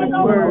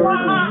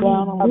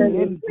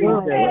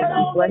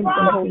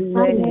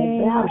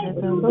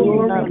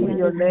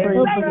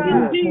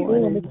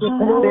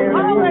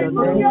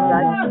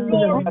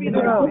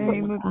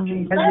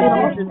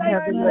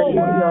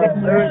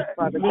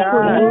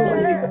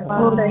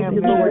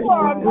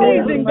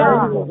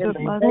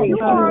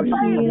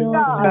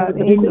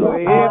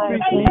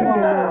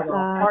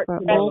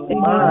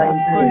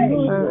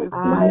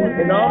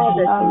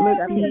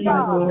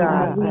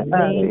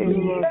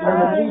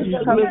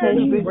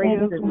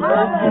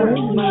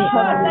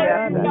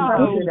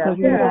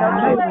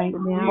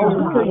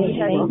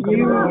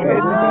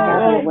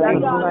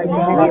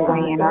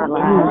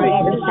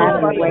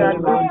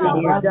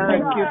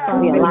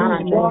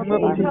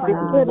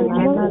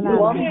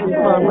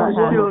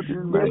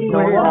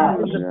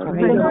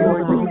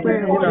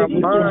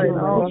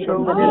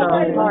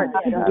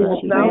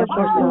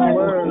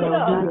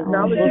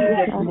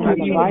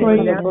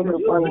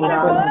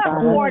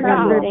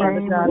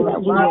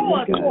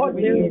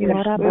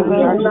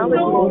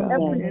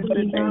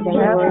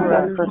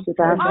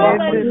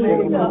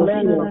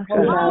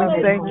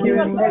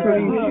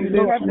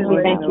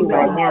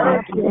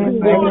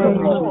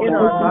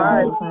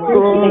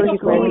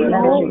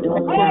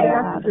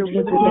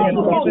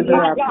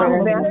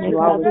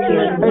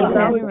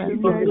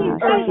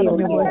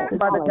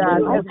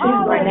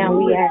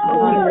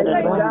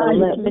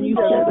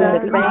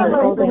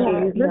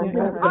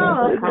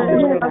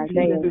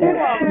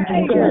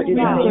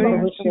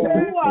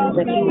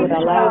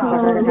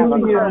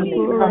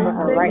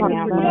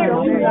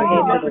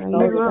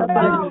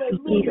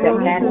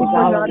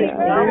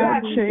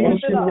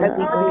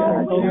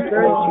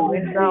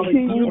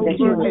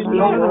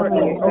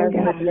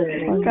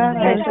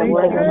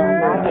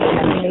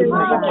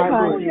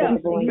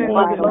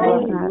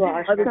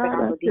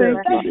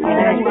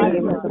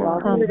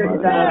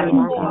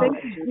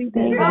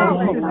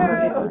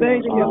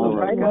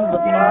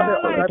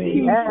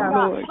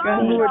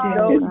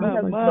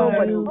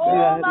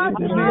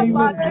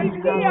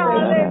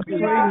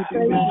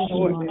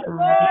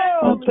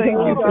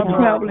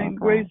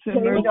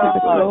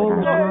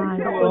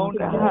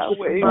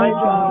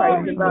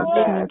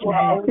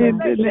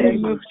 In the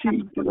name of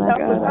Jesus,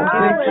 God, I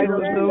thank you for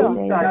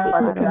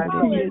those who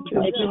continue to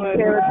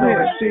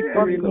declare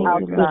victory,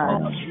 Lord God.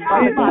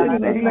 In the name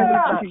of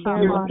Jesus,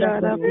 God, I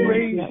praise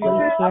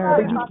you,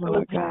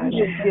 Lord God.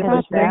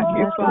 I thank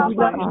you, Father, in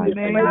the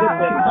name of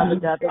Jesus.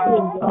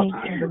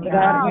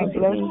 God, we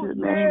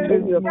bless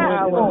your name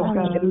this morning,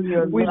 Lord God.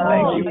 We thank you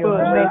for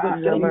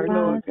another day,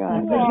 Lord God.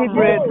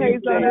 Bread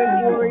we never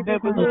ceases.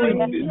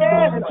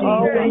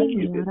 Oh, thank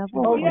you.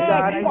 Oh,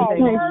 God, I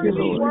thank you,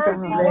 Lord God.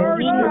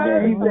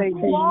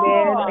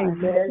 Amen,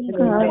 amen,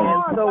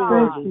 amen. So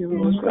worthy, so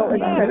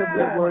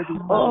incredibly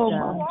worthy. Oh,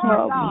 my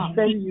God.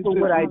 Thank you for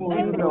what I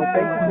do know.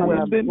 Thank you for what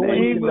I'm going to know.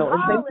 And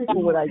thank you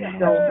for what I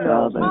don't know.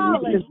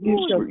 Just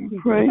give your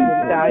praise and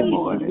guide me.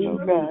 Oh,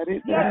 God.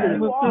 In the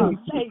name of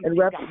Jesus. And revelation and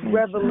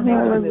revelation.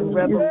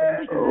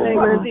 Thank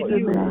you,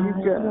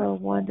 God. You're a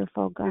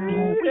wonderful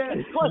God.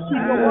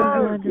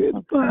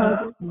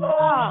 Wonderful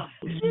God.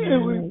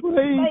 And we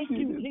praise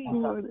you this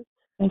morning.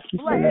 Thank you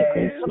for your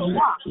grace and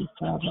mercy,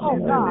 Father. Oh,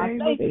 God,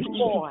 thank you,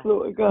 Lord.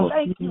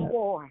 Thank you,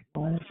 Lord.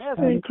 As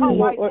we come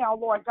right now,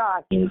 Lord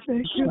God,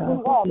 giving you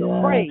all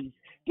the praise,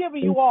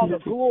 giving you all the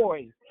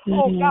glory.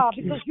 Oh, God,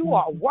 because you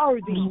are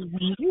worthy.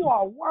 You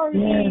are worthy.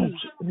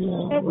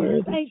 And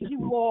we thank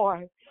you,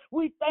 Lord.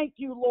 We thank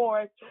you,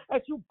 Lord,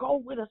 as you go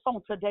with us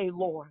on today,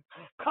 Lord.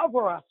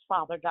 Cover us,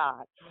 Father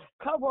God.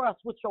 Cover us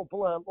with your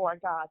blood,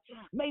 Lord God.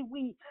 May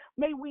we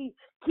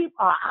keep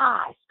our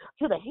eyes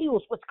to the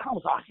hills which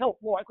comes our help,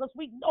 Lord, because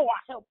we know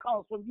our help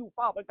comes from you,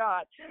 Father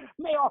God.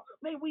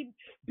 May we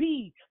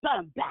be the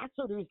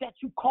ambassadors that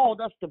you called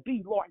us to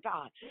be, Lord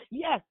God.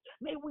 Yes,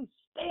 may we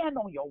stand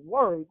on your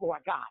word,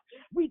 Lord God.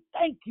 We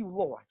thank you,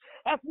 Lord.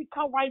 As we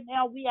come right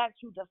now, we ask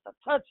you just to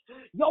touch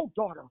your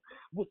daughter,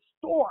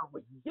 restore,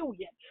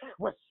 resilient,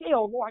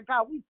 Rochelle, Lord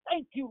God. We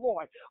thank you,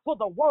 Lord, for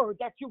the word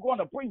that you're going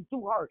to bring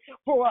through her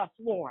for us,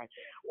 Lord.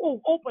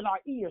 Oh, open our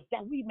ears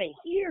that we may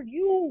hear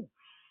you.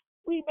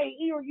 We may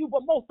hear you,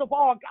 but most of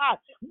all, God,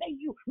 may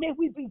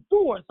we be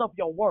doers of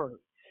your word.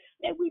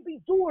 May we be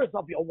doers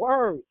of your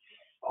word.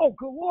 Oh,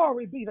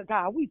 glory be to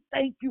God. We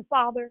thank you,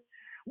 Father.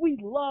 We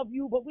love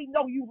you, but we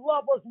know you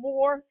love us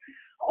more.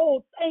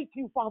 Oh, thank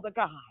you, Father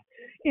God.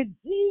 In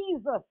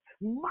Jesus'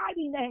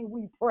 mighty name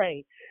we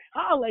pray.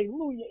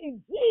 Hallelujah.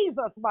 In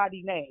Jesus'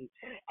 mighty name.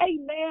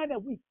 Amen.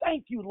 And we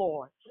thank you,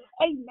 Lord.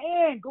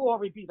 Amen.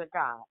 Glory be to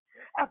God.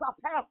 As I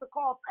pass the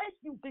call, thank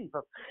you,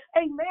 Jesus.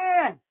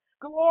 Amen.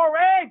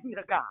 Glory be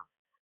to God.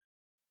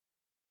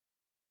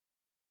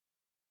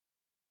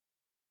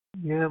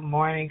 Good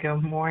morning.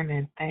 Good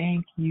morning.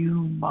 Thank you,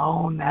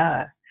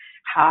 Mona.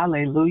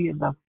 Hallelujah.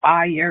 The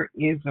fire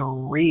is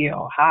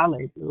real.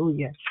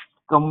 Hallelujah.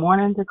 Good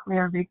morning,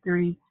 Declare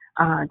Victory.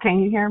 Can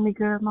you hear me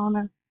good,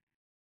 Mona?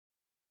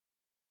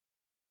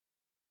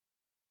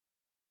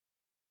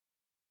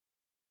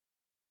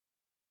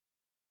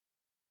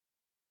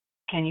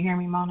 Can you hear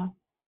me, Mona?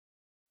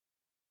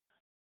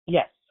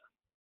 Yes.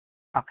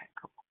 Okay,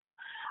 cool.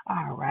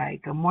 All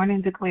right. Good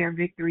morning, Declare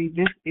Victory.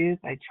 This is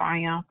a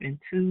Triumphant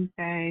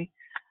Tuesday.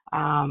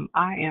 I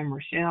am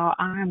Rochelle.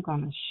 I'm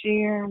going to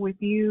share with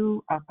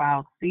you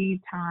about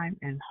seed time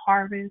and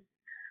harvest.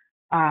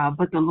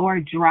 But the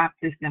Lord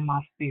dropped this in my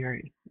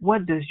spirit.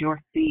 What does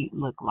your seed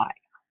look like?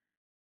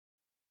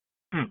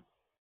 I'm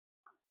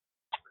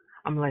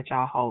going to let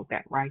y'all hold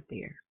that right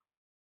there.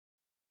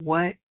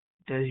 What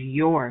does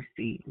your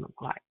seed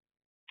look like?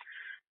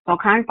 So,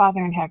 kind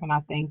Father in heaven,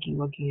 I thank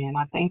you again.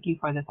 I thank you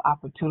for this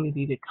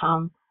opportunity to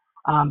come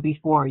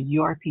before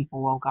your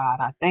people, oh God.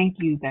 I thank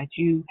you that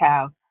you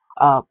have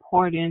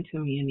poured into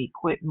me and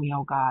equipped me,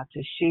 oh God,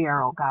 to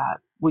share, oh God,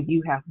 what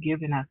you have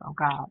given us, oh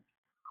God.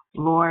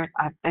 Lord,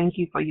 I thank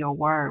you for your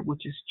word,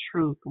 which is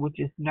truth, which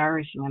is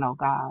nourishment, oh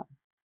God.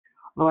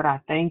 Lord, I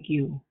thank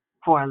you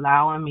for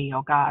allowing me,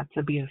 oh God,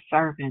 to be a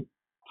servant,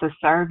 to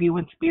serve you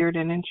in spirit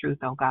and in truth,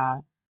 oh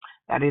God.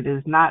 That it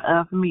is not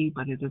of me,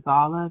 but it is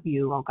all of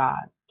you, oh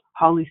God.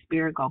 Holy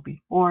Spirit, go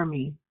before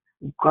me.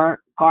 Guard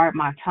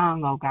my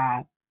tongue, oh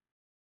God.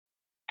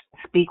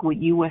 Speak what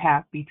you would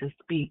have me to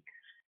speak.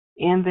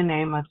 In the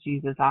name of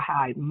Jesus, I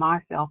hide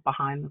myself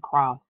behind the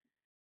cross.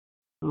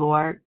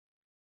 Lord,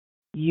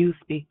 you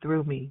speak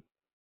through me.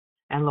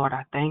 And Lord,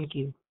 I thank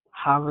you.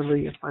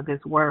 Hallelujah. For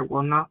this word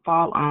will not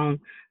fall on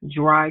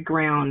dry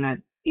ground, that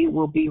it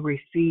will be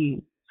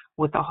received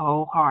with a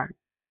whole heart.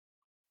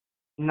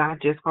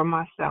 Not just for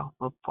myself,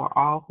 but for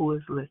all who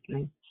is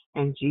listening.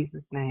 In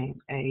Jesus'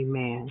 name,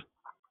 amen.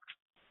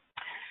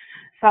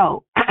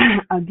 So,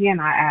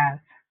 again, I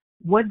ask,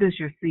 what does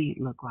your seed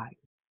look like?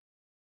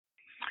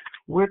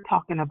 We're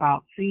talking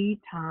about seed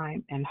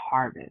time and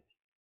harvest.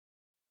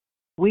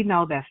 We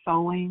know that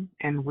sowing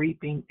and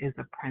reaping is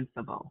a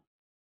principle.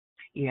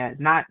 Yeah,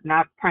 not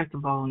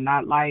principle,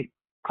 not like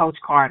Coach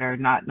Carter,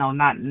 not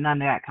none of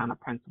that kind of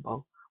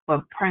principle,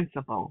 but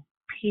principle.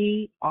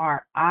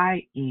 PRINCIPLE.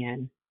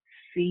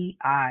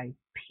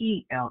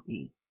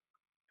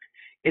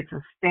 It's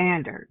a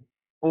standard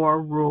or a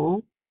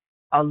rule,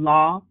 a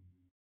law,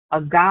 a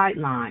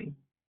guideline,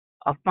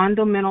 a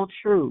fundamental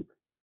truth,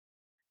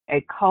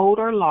 a code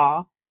or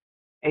law,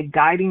 a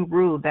guiding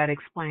rule that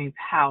explains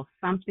how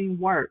something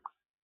works,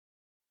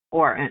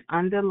 or an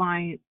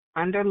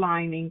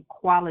underlining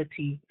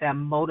quality that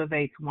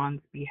motivates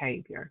one's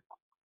behavior.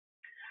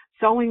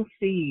 Sowing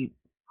seeds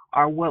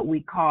are what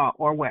we call,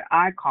 or what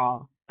I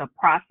call, the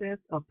process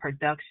of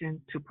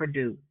production to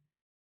produce.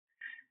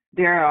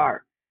 There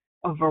are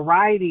a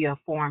variety of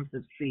forms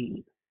of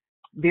seeds.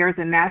 There's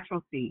a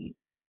natural seed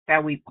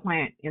that we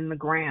plant in the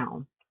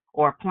ground,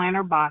 or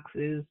planter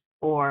boxes,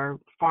 or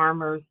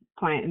farmers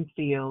plant in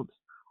fields,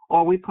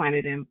 or we plant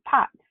it in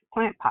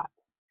plant pots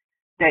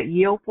that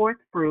yield forth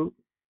fruit,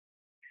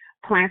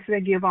 plants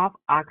that give off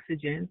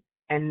oxygen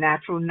and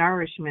natural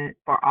nourishment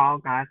for all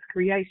God's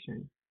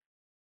creation.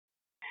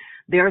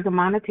 There is a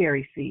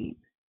monetary seed,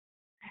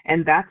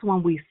 and that's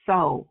when we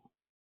sow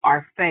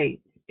our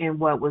faith in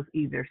what was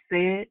either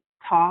said,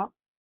 taught,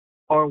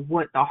 or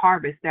what the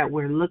harvest that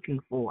we're looking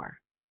for.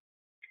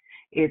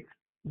 It's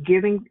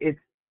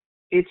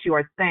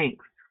your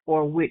thanks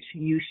for which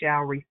you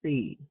shall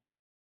receive.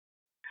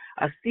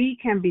 A seed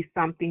can be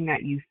something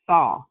that you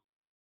saw,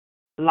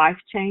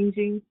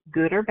 life-changing,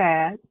 good or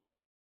bad,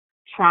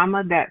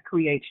 trauma that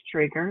creates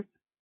triggers,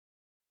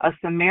 a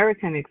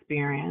Samaritan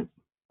experience,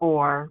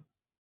 or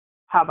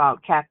how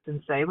about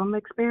Captain Salem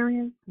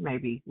experience?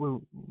 Maybe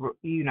we'll,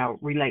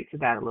 relate to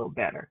that a little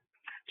better.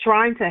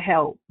 Trying to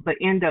help, but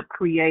end up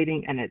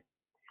creating an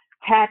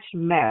attached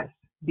mess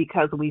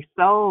because we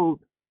sowed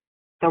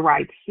the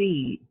right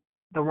seed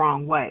the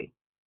wrong way.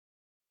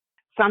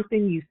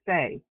 Something you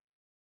say,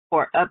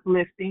 or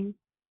uplifting,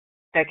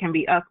 that can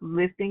be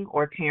uplifting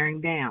or tearing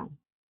down.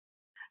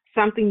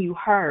 Something you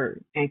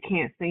heard and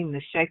can't seem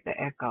to shake the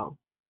echo.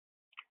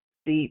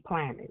 Seed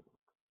planted.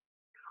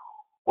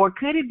 Or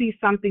could it be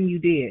something you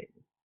did?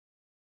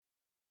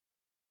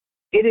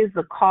 It is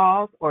the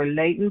cause or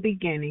latent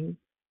beginning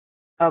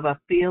of a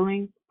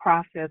feeling,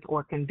 process,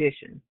 or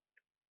condition.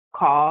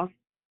 Cause,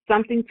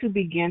 something to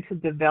begin to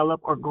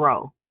develop or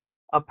grow.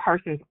 A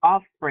person's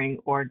offspring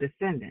or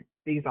descendant.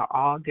 These are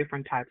all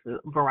different types of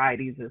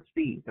varieties of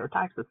seeds or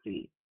types of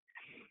seeds.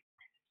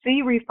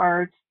 Seed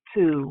refers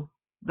to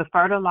the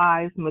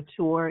fertilized,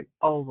 matured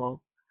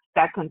oval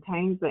that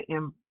contains the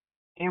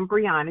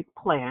embryonic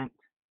plant,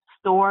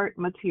 stored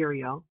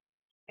material,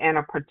 and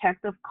a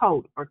protective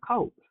coat or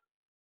coat.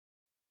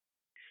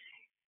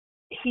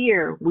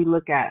 Here we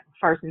look at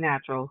first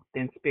natural,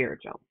 then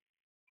spiritual.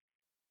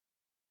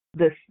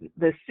 The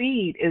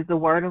seed is the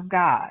word of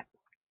God,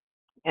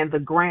 and the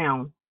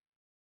ground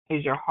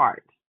is your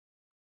heart.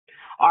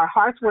 Our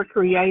hearts were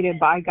created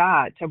by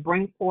God to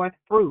bring forth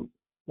fruit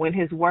when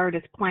his word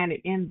is planted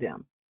in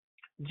them.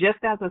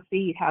 Just as a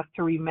seed has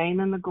to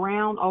remain in the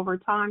ground over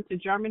time to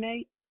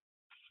germinate,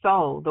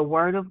 so the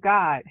word of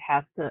God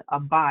has to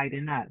abide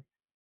in us.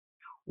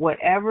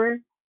 Whatever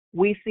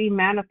we see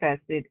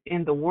manifested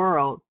in the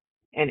world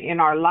and in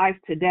our life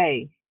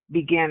today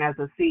began as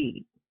a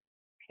seed.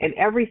 And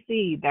every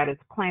seed that is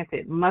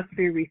planted must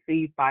be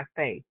received by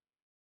faith.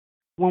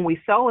 When we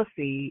sow a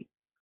seed,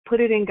 put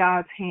it in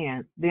God's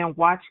hands, then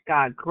watch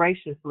God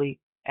graciously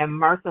and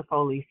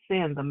mercifully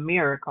send the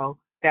miracle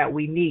that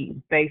we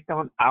need based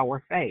on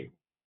our faith.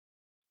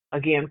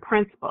 Again,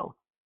 principle,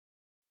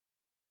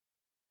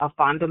 a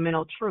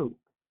fundamental truth.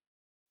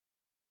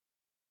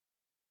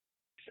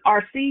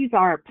 Our seeds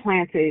are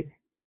planted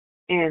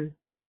in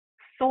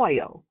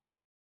soil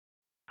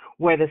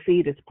where the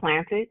seed is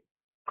planted,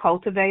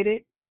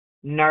 cultivated,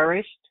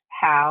 nourished,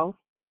 housed,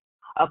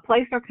 a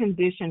place or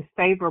condition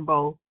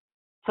favorable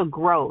to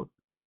growth,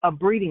 a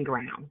breeding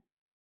ground.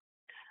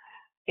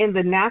 In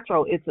the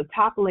natural, it's a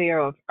top layer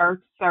of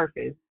Earth's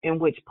surface in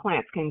which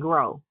plants can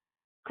grow,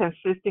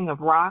 consisting of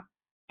rock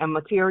and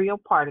material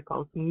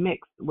particles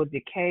mixed with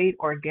decayed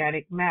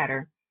organic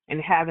matter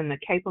and having the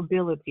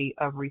capability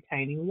of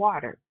retaining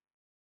water.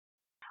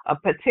 A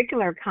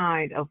particular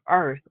kind of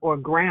earth or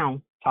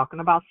ground, talking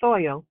about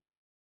soil,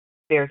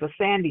 there's a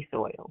sandy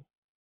soil.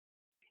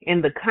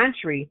 In the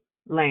country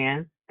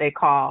land, they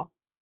call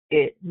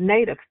it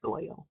native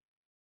soil.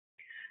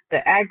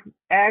 The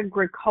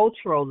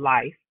agricultural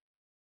life,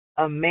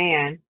 a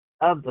man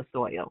of the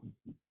soil.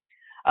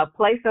 A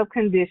place of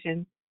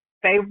condition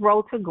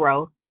favorable to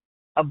growth,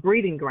 a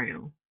breeding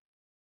ground.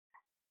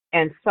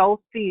 And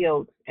sow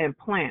fields and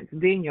plants,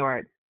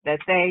 vineyards, that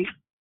they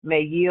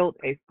may yield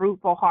a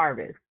fruitful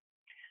harvest.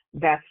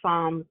 That's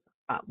Psalms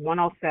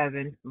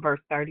 107, verse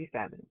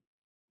 37.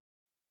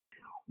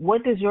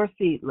 What does your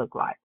seed look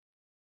like?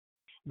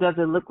 Does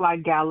it look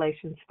like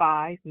Galatians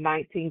 5,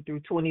 19 through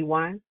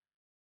 21?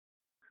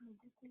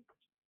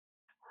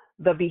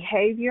 The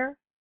behavior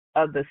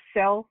of the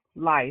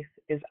self-life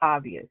is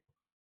obvious.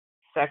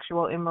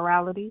 Sexual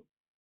immorality,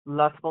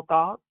 lustful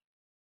thoughts,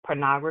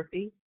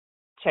 pornography,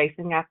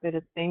 chasing after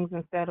the things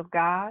instead of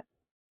God,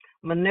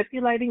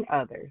 manipulating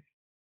others,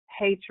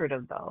 hatred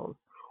of those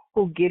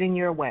who get in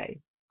your way,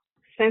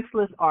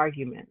 senseless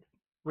arguments,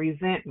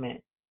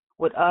 resentment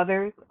with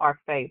others are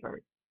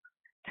favored,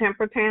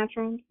 temper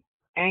tantrums,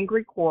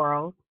 angry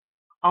quarrels,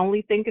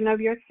 only thinking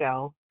of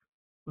yourself,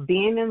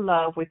 being in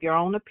love with your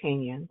own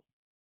opinions,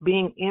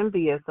 being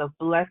envious of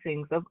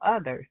blessings of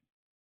others,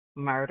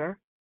 murder,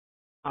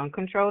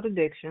 uncontrolled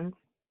addictions,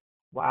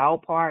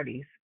 wild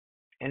parties,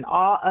 and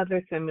all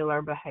other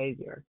similar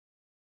behavior.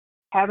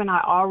 Haven't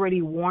I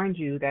already warned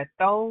you that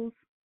those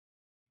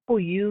who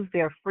use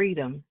their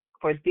freedom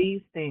for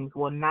these things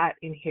will not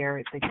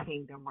inherit the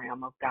kingdom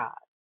realm of God?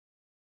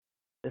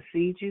 The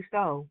seed you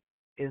sow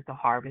is the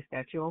harvest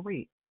that you'll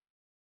reap.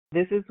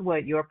 This is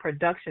what your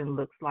production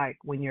looks like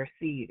when your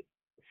seeds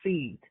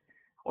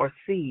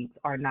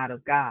are not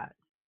of God.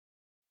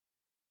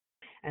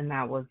 And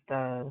that was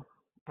the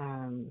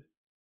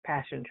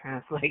Passion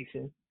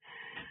Translation.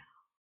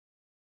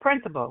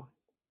 Principle.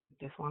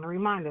 Just want to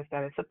remind us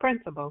that it's a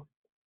principle.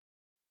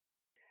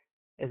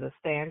 Is a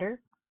standard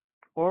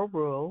or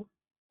rule,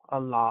 a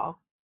law,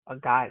 a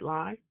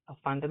guideline, a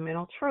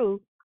fundamental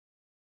truth,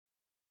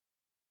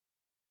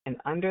 an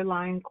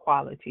underlying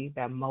quality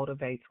that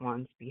motivates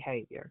one's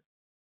behavior.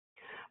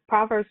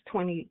 Proverbs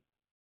 20,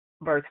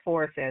 verse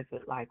 4 says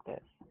it like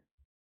this.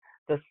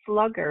 The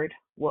sluggard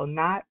will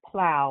not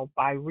plow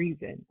by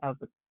reason of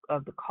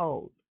the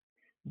cold.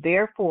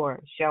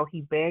 Therefore shall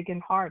he beg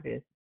and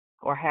harvest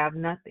or have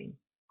nothing.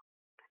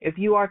 If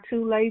you are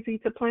too lazy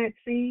to plant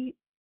seed,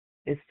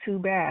 it's too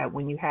bad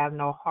when you have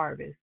no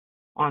harvest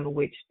on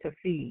which to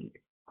feed.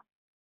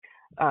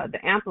 The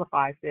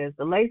Amplified says,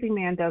 the lazy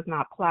man does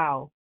not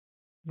plow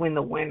when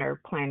the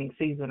winter planting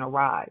season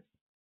arrives.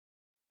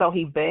 So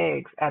he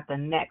begs at the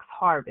next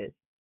harvest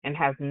and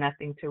has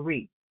nothing to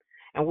reap.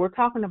 And we're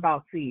talking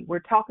about seed. We're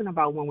talking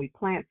about when we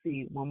plant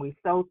seed, when we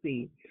sow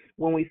seed,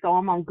 when we sow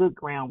them on good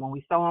ground, when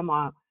we sow them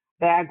on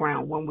bad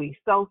ground, when we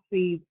sow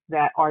seeds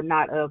that are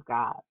not of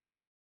God,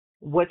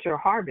 what your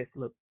harvest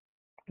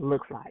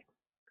looks like.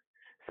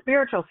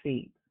 Spiritual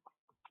seeds.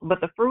 But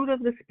the fruit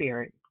of the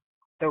Spirit,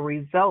 the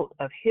result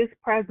of His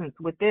presence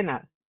within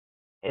us,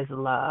 is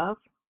love,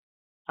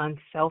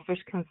 unselfish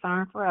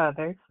concern for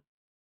others,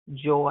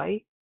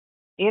 joy,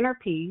 inner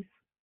peace,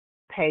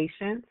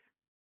 patience,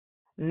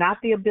 not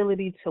the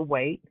ability to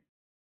wait,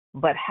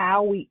 but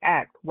how we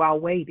act while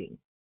waiting.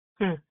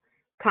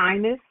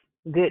 Kindness,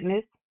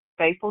 goodness,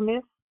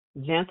 faithfulness,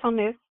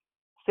 gentleness,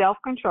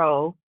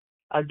 self-control.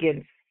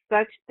 Against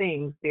such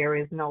things there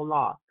is no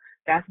law.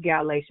 That's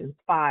Galatians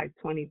 5,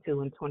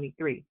 22 and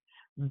 23.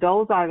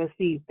 Those are the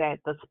seeds,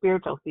 the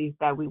spiritual seeds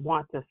that we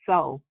want to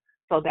sow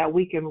so that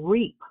we can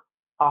reap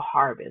a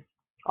harvest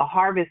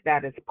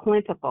that is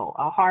plentiful,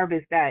 a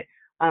harvest that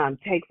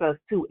takes us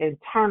to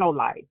eternal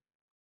life.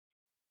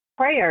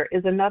 Prayer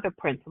is another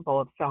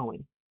principle of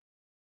sowing.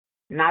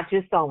 Not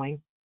just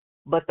sowing,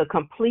 but the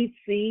complete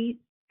seed,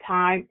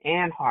 time,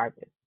 and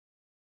harvest.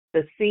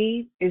 The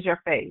seed is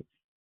your faith.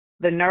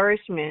 The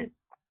nourishment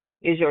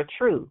is your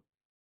truth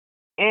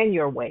and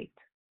your weight.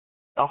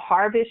 The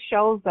harvest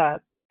shows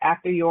up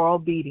after your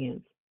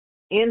obedience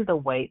in the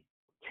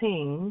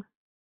waiting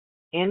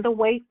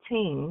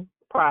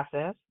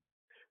process.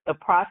 the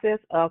process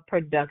of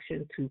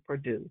production to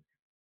produce,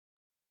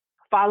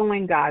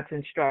 following God's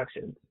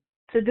instructions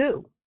to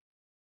do,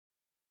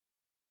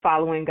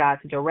 following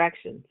God's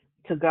directions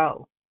to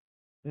go,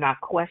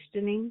 not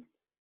questioning,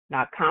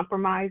 not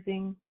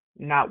compromising,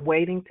 not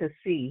waiting to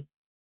see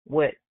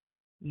what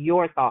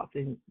your thoughts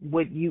and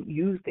what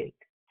you think.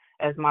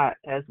 As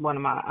one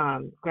of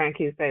my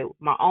grandkids say,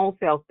 my own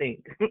self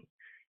think.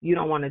 You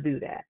don't want to do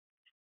that.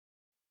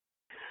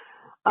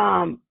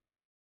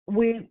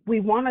 We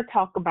want to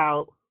talk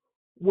about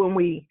when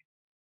we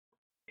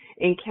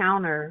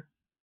encounter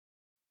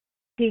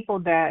people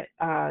that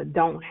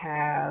don't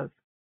have.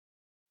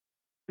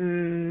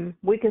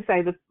 We can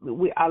say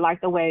I like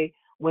the way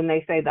when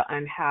they say the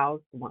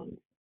unhoused ones.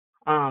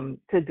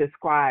 To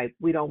describe,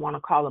 we don't want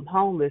to call them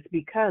homeless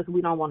because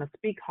we don't want to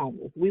speak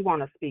homeless. We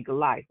want to speak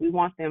life. We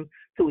want them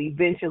to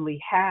eventually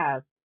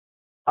have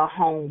a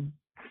home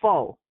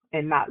full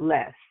and not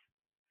less.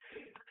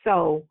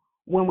 So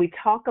when we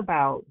talk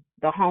about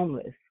the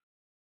homeless,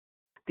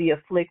 the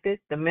afflicted,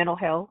 the mental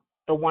health,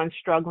 the ones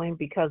struggling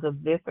because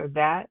of this or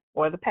that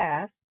or the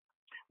past,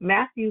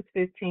 Matthew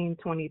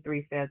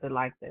 15:23 says it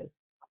like this.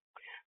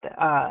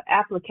 The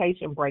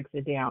application breaks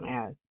it down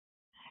as,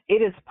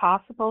 it is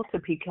possible to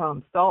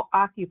become so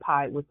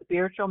occupied with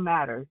spiritual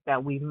matters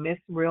that we miss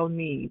real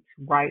needs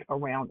right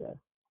around us.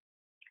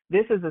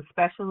 This is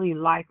especially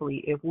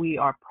likely if we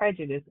are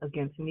prejudiced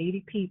against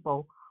needy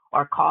people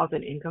or cause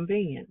an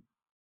inconvenience.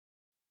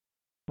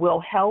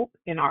 We'll help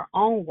in our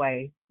own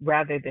way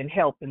rather than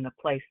help in the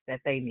place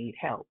that they need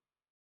help,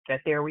 that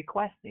they're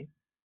requesting.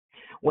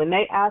 When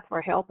they ask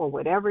for help or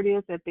whatever it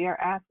is that they're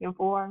asking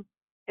for,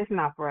 it's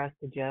not for us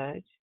to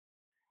judge.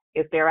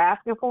 If they're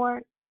asking for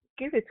it,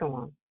 give it to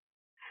them.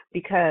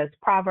 Because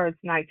Proverbs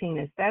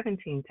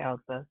 19:17 tells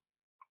us,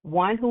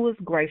 one who is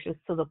gracious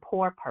to the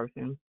poor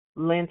person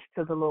lends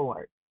to the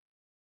Lord,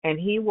 and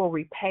he will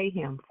repay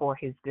him for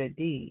his good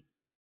deed.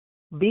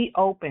 Be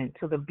open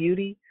to the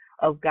beauty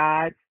of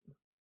God's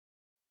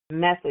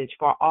message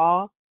for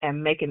all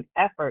and make an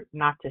effort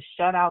not to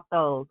shut out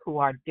those who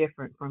are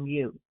different from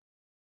you.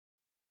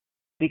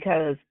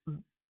 Because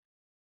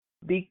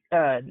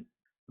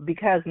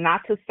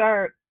not to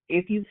serve,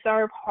 if you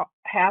serve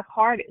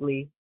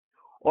half-heartedly,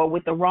 or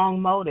with the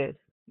wrong motives,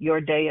 your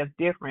day of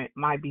different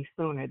might be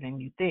sooner than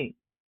you think.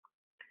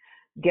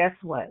 Guess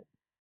what?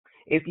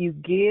 If you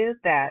give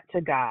that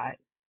to God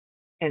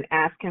and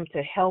ask him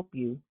to help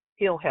you,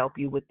 he'll help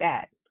you with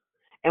that.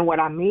 And what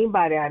I mean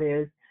by that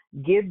is,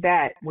 give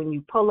that when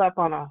you pull up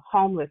on a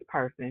homeless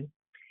person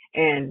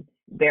and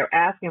they're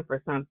asking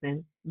for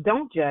something,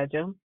 don't judge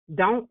them.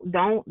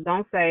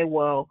 Don't say,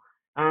 well,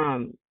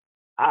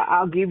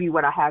 I'll give you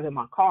what I have in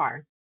my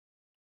car.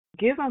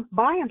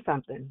 Buy him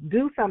something,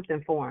 do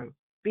something for him,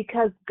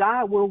 because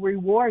God will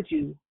reward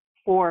you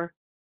for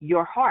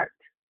your heart.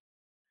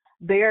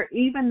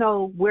 Even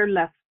though we're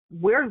less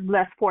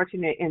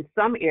fortunate in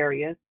some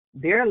areas,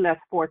 they're less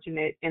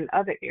fortunate in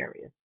other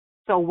areas.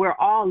 So we're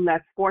all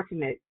less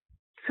fortunate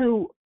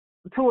to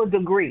a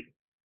degree,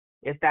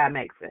 if that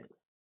makes sense.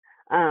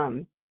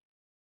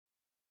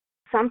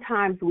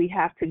 Sometimes we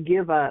have to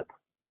give up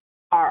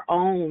our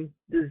own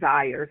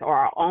desires or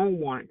our own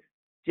wants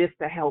just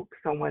to help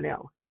someone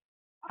else.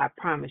 I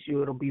promise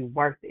you it'll be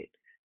worth it.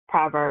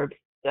 Proverbs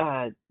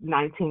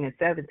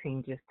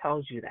 19:17 just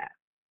tells you that.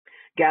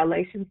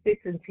 Galatians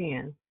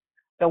 6:10.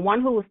 The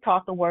one who was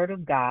taught the word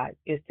of God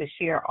is to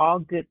share all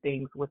good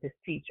things with his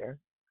teacher,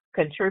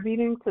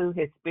 contributing to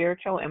his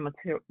spiritual and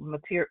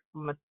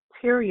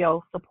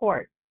material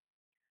support.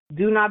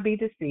 Do not be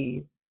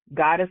deceived.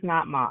 God is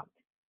not mocked.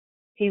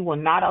 He will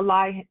not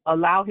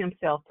allow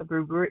himself to be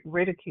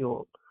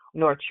ridiculed,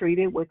 nor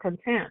treated with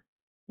contempt,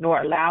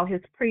 nor allow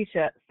his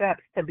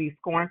precepts to be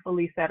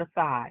scornfully set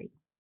aside.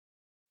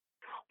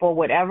 For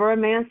whatever a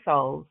man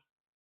sows,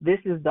 this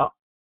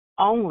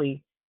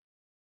only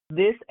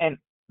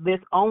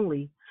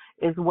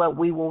is what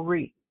we will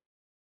reap.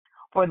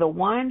 For the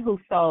one who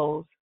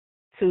sows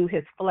to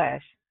his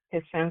flesh,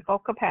 his sinful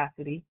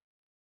capacity,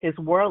 his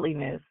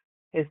worldliness,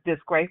 his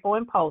disgraceful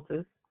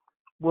impulses,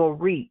 will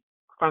reap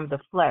from the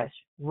flesh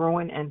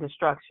ruin and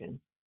destruction.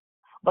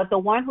 But the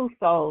one who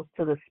sows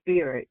to the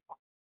Spirit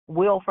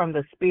will from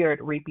the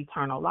Spirit reap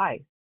eternal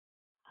life.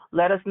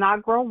 Let us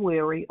not grow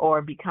weary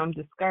or become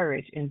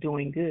discouraged in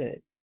doing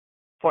good,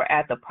 for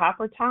at the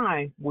proper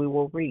time we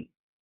will reap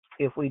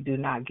if we do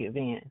not give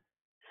in.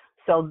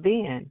 So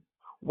then,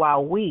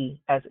 while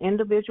we as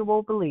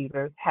individual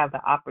believers have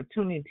the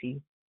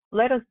opportunity,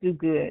 let us do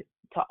good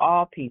to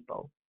all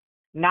people,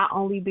 not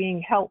only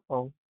being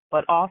helpful,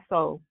 but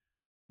also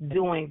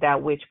doing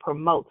that which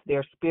promotes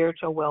their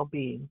spiritual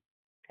well-being,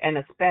 and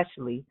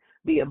especially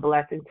be a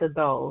blessing to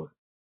those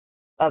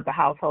of the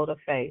household of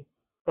faith,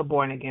 the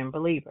born-again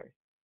believers.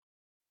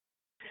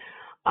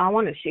 I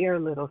want to share a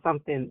little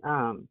something,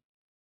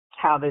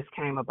 how this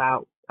came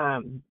about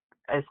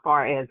as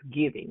far as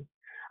giving.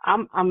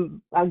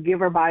 I'm a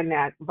giver by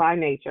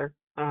nature.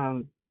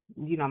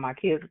 My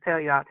kids will tell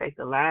you I'll take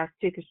the last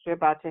chicken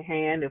strip out your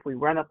hand. If we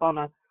run up on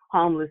a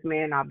homeless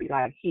man, I'll be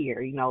like,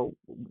 here,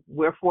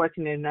 we're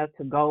fortunate enough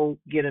to go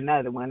get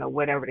another one or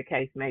whatever the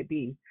case may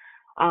be.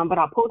 But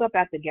I pulled up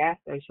at the gas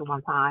station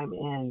one time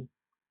and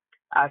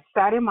I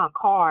sat in my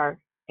car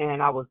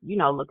and I was,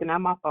 looking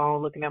at my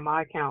phone, looking at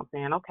my account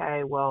saying,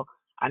 okay, well,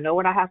 I know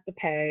what I have to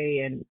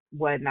pay and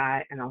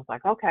whatnot. And I was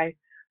like, okay.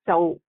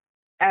 So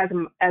as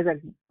I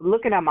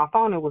looking at my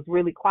phone, it was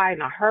really quiet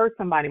and I heard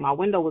somebody, my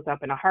window was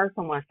up and I heard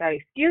someone say,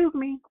 excuse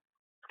me.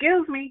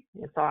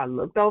 And so I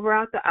looked over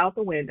out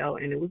the window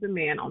and it was a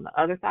man on the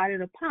other side of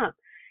the pump.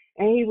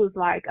 And he was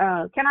like,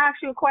 can I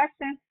ask you a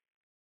question?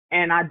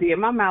 And I did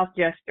my mouth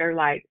gesture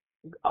like,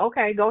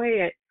 okay, go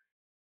ahead.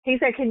 He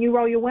said, can you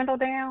roll your window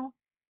down?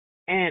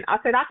 And I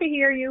said, I can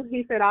hear you.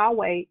 He said, I'll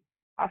wait.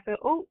 I said,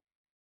 oh,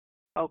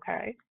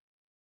 okay.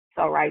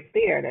 So right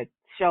there, that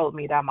showed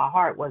me that my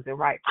heart wasn't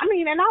right. I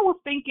mean, and I was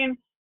thinking,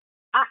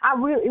 I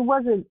really, it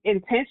wasn't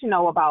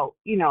intentional about,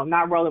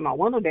 not rolling my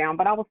window down,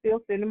 but I was still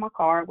sitting in my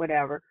car,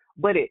 whatever.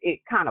 But it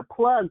kind of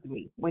plugged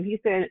me. When he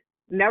said,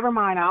 never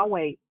mind, I'll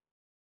wait.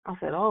 I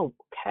said, oh,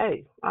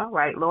 okay. All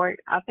right,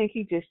 Lord. I think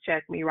he just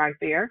checked me right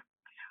there.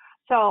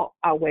 So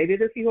I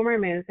waited a few more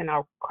minutes and I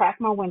cracked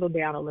my window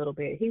down a little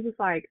bit. He was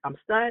like, I'm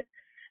stuck.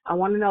 I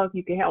want to know if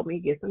you can help me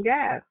get some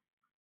gas.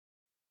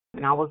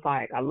 And I was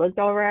like, I looked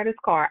over at his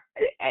car,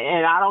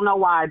 and I don't know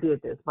why I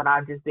did this, but I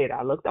just did.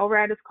 I looked over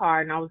at his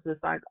car, and I was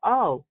just like,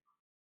 oh,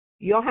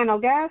 you don't have no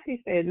gas?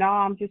 He said, no,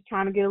 I'm just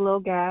trying to get a little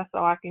gas so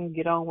I can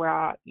get on where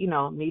I,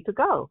 need to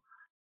go.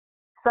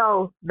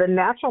 So the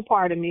natural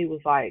part of me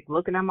was like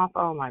looking at my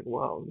phone like,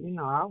 well,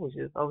 I was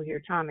just over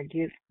here trying to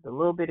get the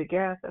little bit of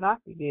gas that I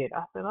could get.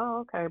 I said,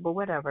 oh, okay, but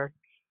whatever.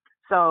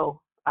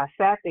 So I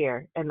sat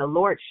there, and the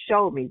Lord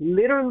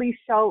literally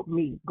showed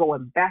me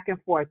going back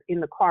and forth in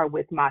the car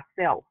with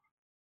myself,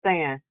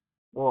 saying,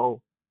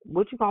 well,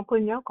 what you gonna put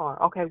in your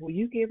car? Okay, well,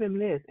 you give him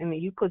this, and then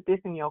you put this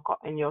in your car,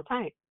 in your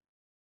tank.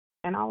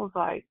 And I was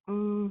like,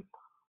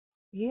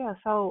 yeah,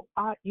 so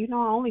I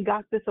only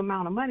got this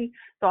amount of money.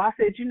 So I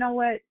said, you know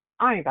what?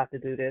 I ain't got to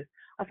do this.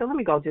 I said, let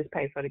me go just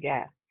pay for the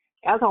gas.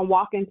 As I'm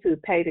walking to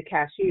pay the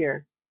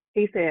cashier,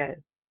 he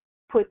said,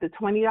 put the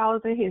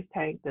 $20 in his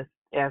tank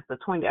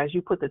as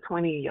you put the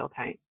 20 in your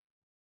tank.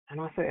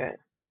 And I said,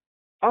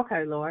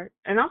 okay, Lord.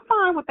 And I'm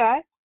fine with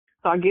that.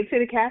 So I get to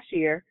the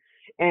cashier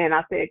and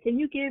I said, can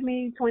you give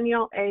me 20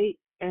 on 8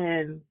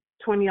 and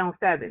 20 on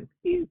 7?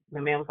 The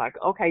man was like,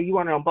 okay, you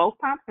want it on both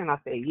pumps? And I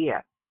said,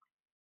 yeah.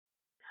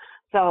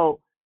 So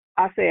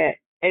I said,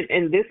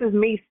 and this is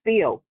me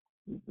still,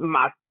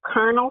 my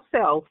carnal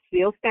self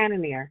still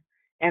standing there.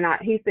 And I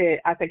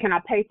said, can I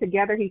pay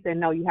together? He said,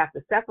 no, you have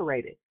to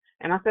separate it.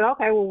 And I said,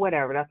 okay, well,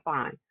 whatever, that's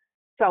fine.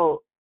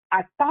 So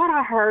I thought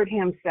I heard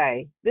him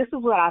say, this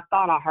is what I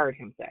thought I heard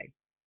him say,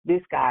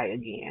 this guy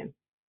again.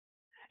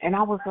 And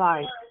I was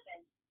like,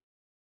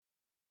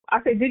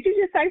 I said, did you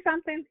just say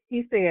something?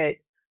 He said,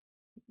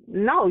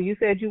 no, you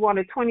said you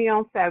wanted 20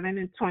 on 7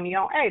 and 20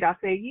 on 8. I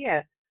said,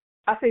 yeah.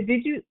 I said,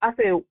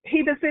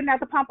 he been sitting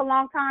at the pump a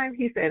long time?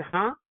 He said,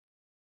 huh?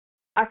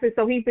 I said,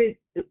 so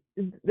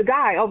the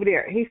guy over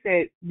there, he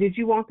said, did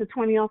you want the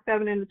 20 on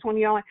 7 and the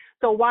 20 on 8?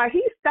 So while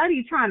he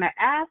studied trying to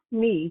ask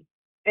me,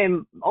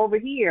 and over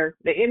here,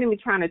 the enemy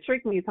trying to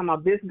trick me, talking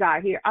about this guy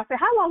here. I said,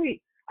 how long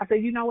I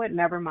said, you know what?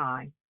 Never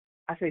mind.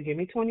 I said, give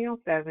me 20 on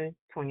 7,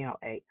 20 on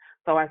 8.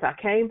 So as I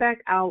came back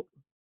out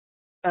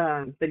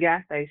the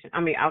gas station,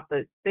 out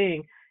the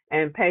thing,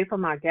 and paid for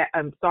my gas,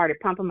 started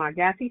pumping my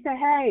gas, he said,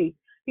 hey.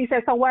 He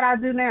said, so what I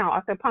do now?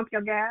 I said, pump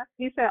your gas?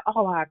 He said,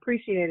 oh, I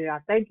appreciate it. I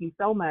thank you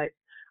so much.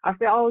 I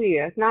said, oh,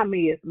 yeah, it's not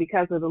me. It's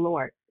because of the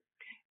Lord.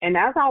 And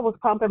as I was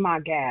pumping my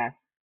gas,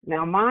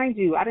 now, mind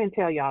you, I didn't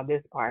tell y'all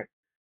this part,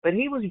 but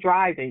he was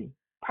driving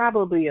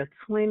probably a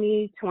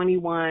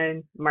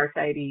 2021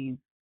 Mercedes,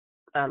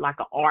 like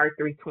a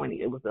R320.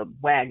 It was a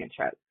wagon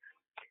truck.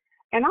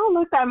 And I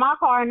looked at my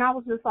car and I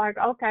was just like,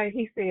 okay.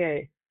 He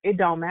said, it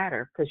don't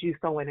matter because you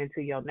sowing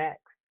into your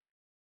next.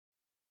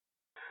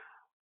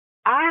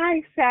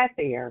 I sat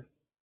there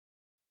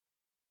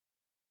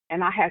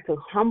and I had to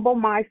humble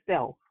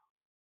myself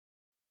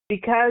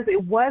because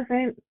it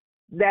wasn't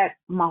that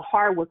my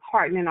heart was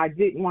hardened and I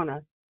didn't want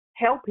to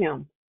help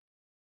him,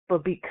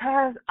 but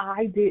because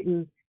I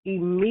didn't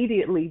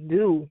immediately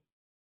do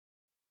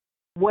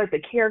what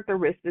the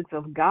characteristics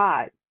of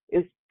God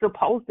is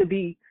supposed to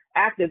be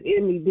active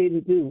in me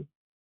didn't do,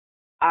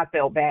 I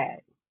felt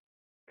bad.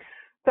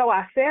 So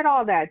I said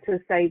all that to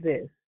say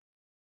this.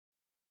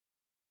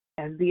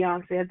 As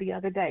Dion said the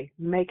other day,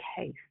 make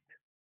haste.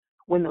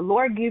 When the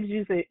Lord gives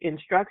you the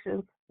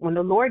instructions, when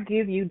the Lord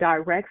gives you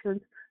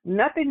directions,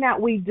 nothing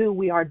that we do,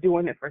 we are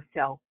doing it for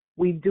self.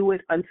 We do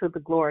it unto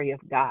the glory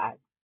of God.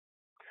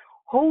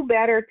 Who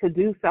better to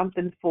do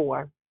something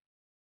for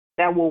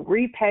that will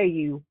repay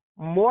you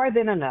more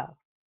than enough?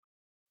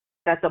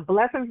 That the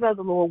blessings of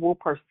the Lord will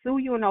pursue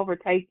you and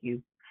overtake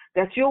you.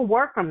 That you'll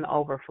work from the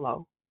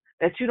overflow.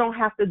 That you don't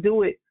have to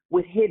do it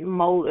with hidden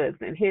motives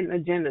and hidden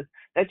agendas,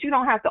 that you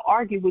don't have to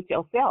argue with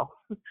yourself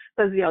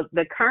because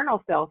the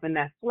carnal self and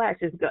that flesh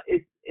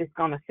is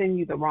going to send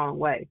you the wrong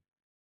way.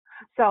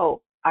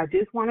 So I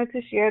just wanted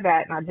to share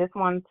that, and I just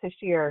wanted to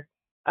share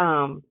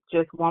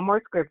just one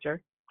more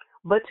scripture.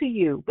 But to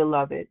you,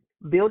 beloved,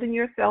 building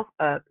yourself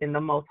up in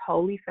the most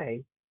holy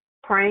faith,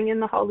 praying in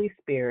the Holy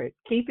Spirit,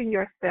 keeping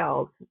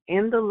yourselves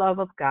in the love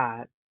of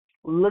God,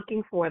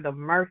 looking for the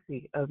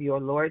mercy of your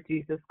Lord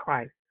Jesus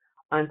Christ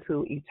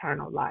unto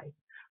eternal life.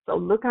 So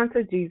look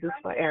unto Jesus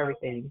for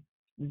everything.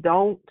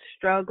 Don't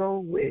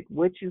struggle with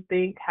what you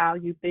think, how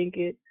you think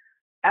it.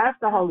 Ask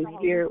the Holy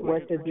Spirit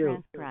what to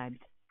do.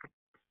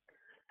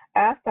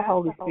 Ask the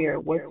Holy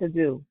Spirit what to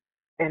do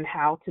and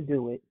how to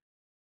do it.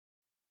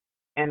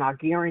 And I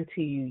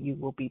guarantee you, you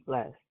will be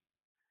blessed.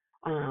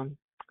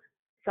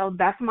 So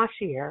that's my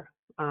share.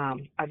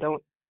 I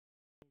don't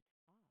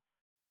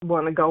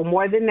want to go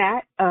more than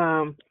that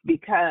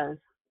because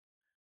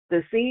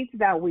the seeds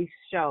that we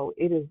sow,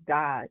 it is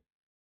God.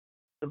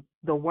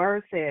 The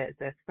word says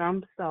that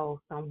some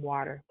sow, some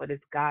water, but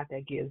it's God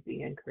that gives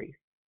the increase.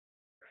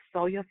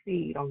 Sow your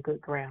seed on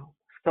good ground.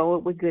 Sow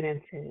it with good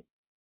intent.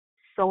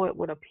 Sow it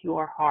with a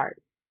pure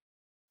heart.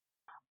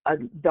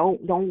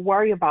 Don't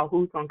worry about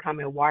who's gonna come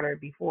and water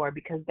it before,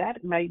 because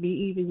that may be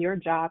even your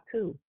job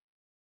too.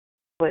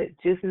 But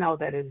just know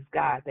that it's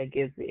God that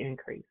gives the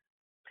increase.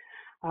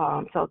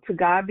 So to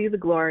God be the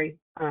glory.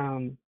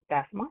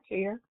 That's my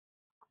share.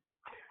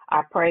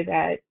 I pray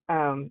that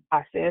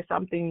I said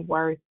something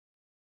worth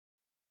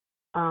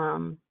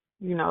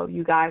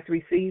you guys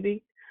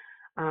receiving,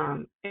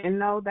 and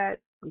know that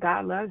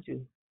God loves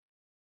you.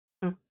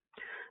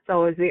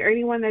 So is there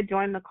anyone that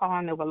joined the call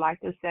and that would like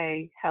to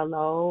say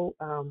hello?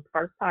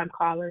 First time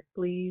callers,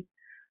 please.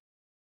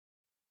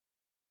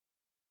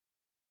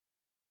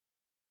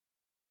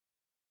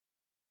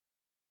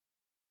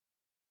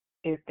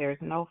 If there's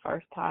no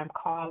first time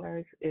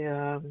callers,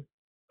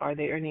 are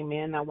there any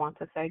men that want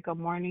to say good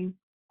morning?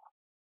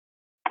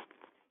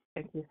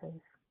 Thank you, sis.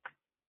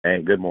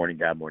 And good morning,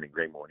 God morning,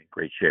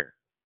 great share.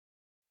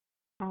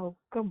 Oh,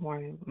 good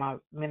morning, my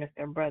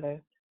minister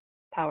brother.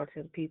 Power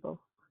to the people.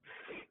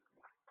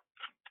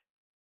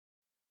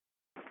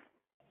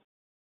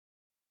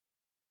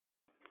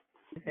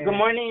 Good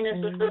morning, this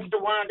is Sister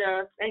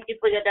Wanda. Thank you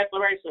for your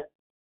declaration.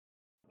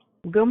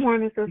 Good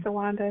morning, Sister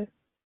Wanda.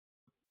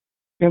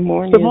 Good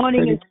morning. Good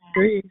morning.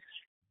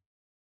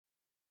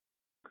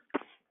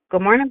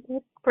 Good morning,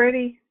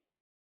 Pretty.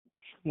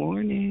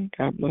 Morning.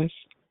 God bless.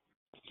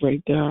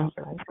 Great job.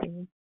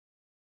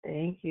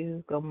 Thank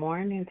you. Good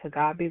morning. To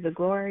God be the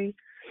glory.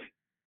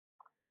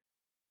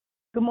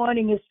 Good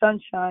morning, it's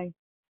Sunshine.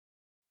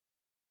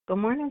 Good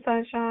morning,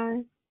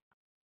 Sunshine.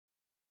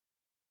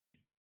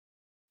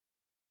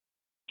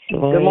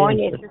 Good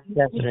morning.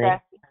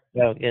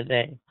 Good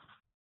day.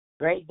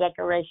 Great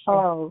decoration.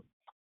 Oh,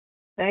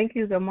 thank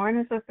you. Good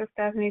morning, Sister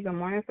Stephanie. Good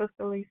morning,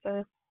 Sister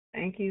Lisa.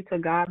 Thank you. To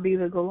God be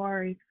the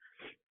glory.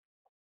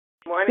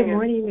 Good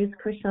morning, Ms.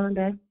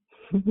 Krishanda.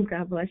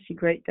 God bless you.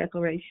 Great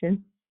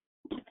declaration.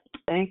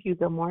 Thank you.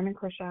 Good morning,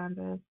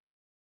 Krishanda.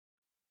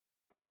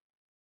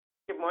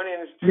 Good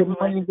morning. Good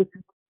morning.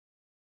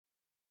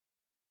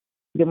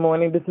 Good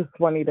morning. This is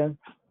Juanita.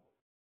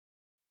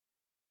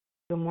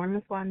 Good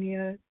morning,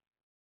 Juanita.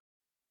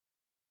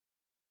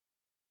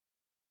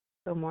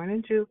 Good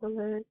morning,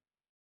 Jubilee.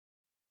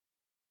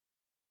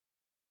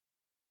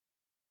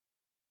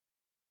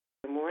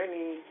 Good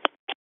morning.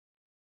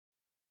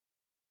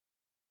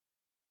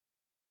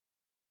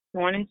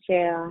 Morning,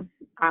 Shell.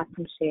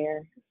 Awesome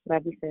share.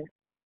 Love you, sis.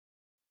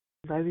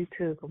 Love you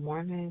too. Good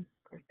morning,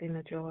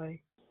 Christina Joy.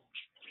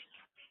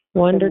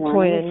 Wonder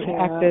Twin,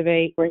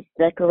 activate. Great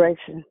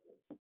decoration.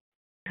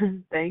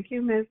 Thank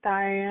you, Miss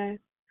Diane.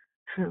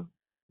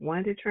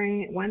 Wonder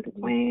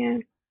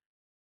Twin.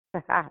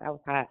 That was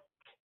hot.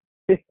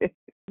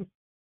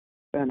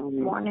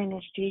 Morning,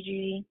 it's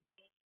Gigi.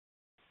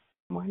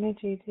 Morning,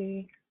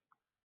 Gigi.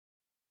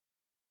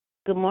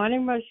 Good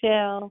morning,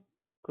 Rochelle.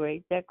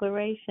 Great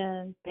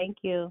declaration. Thank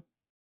you.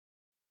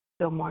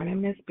 Good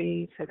morning, Miss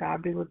B. To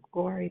God be the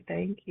glory.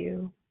 Thank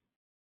you.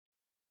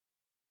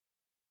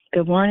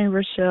 Good morning,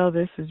 Rochelle.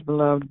 This is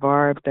beloved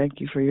Barb. Thank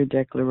you for your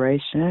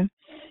declaration.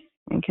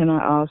 And can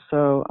I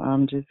also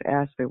just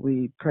ask that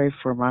we pray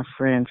for my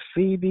friend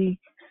Phoebe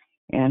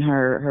and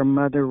her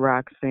mother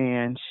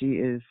Roxanne.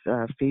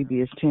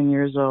 Phoebe is 10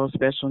 years old,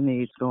 special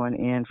needs, going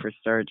in for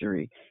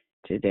surgery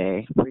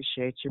today.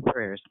 Appreciate your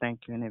prayers.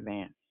 Thank you in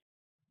advance.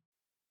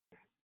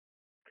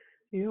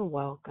 You're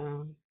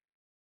welcome.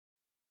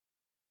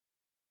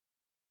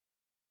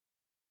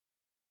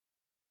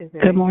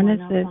 Good morning,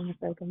 sis.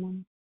 Good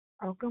morning.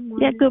 Oh, good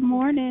morning. Yeah, good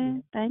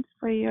morning. Thanks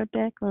for your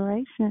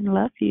declaration.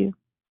 Love you.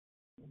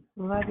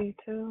 Love you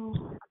too.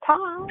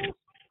 Tom.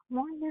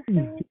 Morning,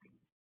 sis.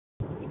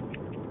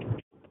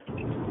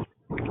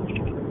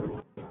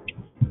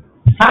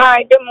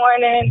 Hi, good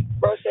morning,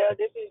 Rochelle.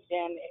 This is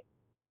Janet.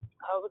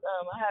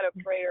 I had a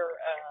prayer,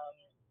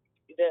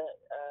 the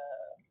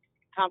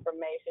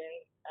confirmation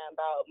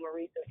about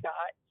Marisa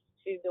Scott.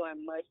 She's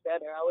doing much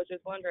better. I was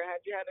just wondering,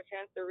 had you had a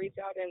chance to reach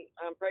out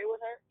and pray with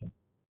her?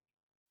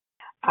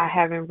 I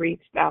haven't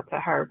reached out to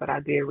her, but I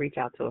did reach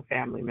out to a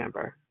family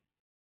member.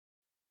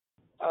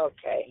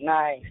 Okay,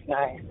 nice.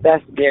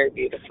 That's very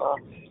beautiful.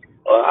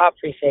 Well, I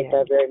appreciate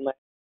that very much.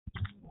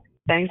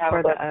 Thanks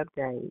for the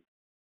update.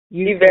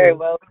 You're very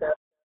welcome.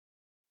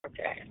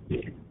 Okay.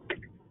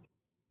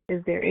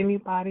 Is there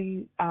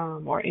anybody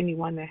or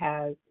anyone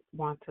that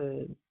want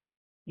to,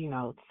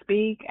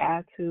 speak,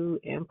 add to,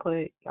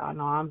 input? Y'all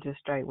know I'm just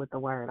straight with the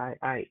word.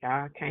 I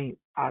can't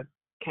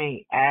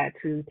add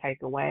to,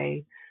 take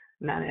away,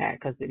 none of that,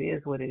 because it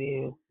is what it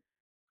is.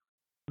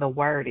 The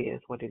word is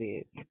what it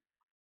is.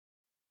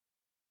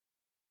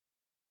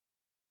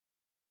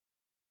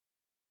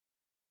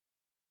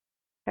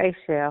 Hey,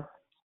 Shell.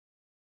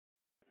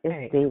 It's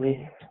Hey,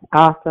 Stevie.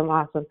 Awesome.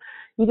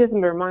 You just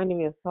been reminding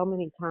me of so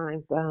many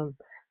times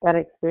that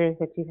experience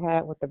that you've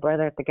had with the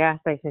brother at the gas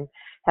station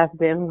has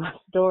been my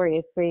story.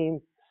 It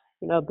seems,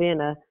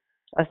 being a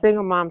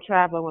single mom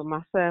traveling with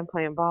my son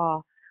playing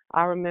ball,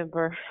 I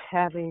remember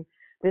having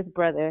this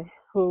brother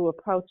who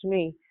approached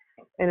me.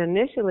 And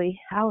initially,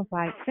 I was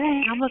like,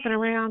 dang, I'm looking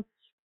around.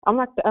 I'm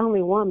like the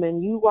only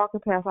woman. You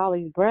walking past all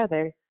these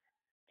brothers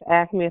to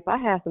ask me if I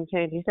had some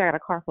change. You said I got a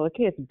car full of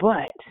kids.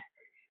 But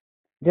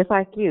just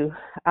like you,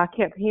 I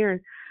kept hearing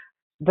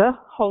the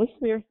Holy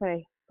Spirit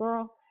say,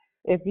 girl,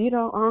 I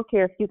don't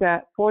care if you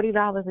got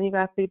 $40 and you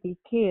got 50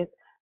 kids,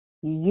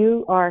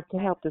 you are to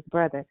help this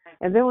brother.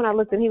 And then when I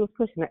looked and he was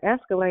pushing the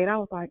Escalade, I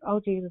was like, oh,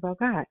 Jesus, oh,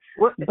 God.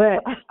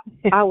 But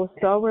I was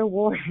so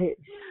rewarded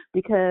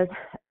because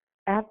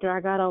after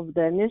I got over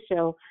the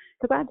initial,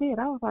 because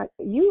I was like,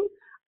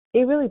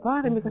 it really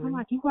bothered me because I'm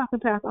like, you walking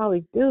past all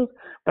these dudes.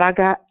 But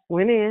I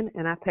went in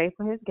and I paid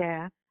for his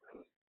gas.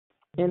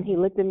 And he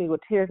looked at me with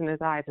tears in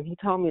his eyes, and he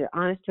told me the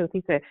honest truth.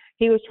 He said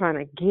he was trying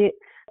to get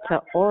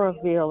to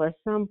Oroville or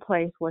some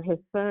place where his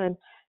son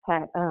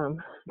had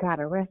got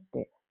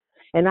arrested.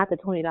 And not the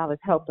 $20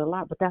 helped a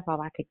lot, but that's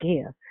all I could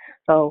give.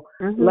 So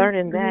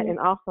learning that, and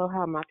also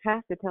how my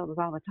pastor tells us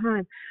all the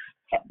time,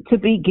 to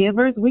be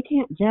givers, we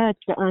can't judge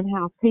the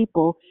unhoused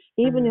people.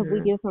 Even if we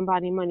give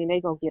somebody money,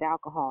 they go get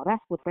alcohol. That's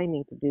what they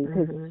need to do,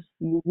 because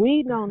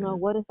we don't know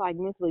what it's like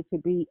mentally to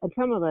be,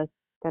 some of us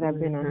that have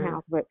been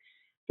unhoused, but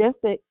just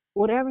that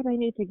whatever they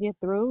need to get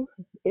through,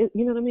 you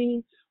know what I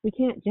mean? We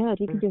can't judge.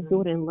 We can just do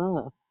it in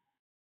love,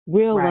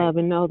 real love,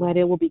 and know that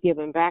it will be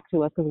given back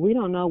to us, because we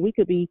don't know. We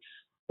could be,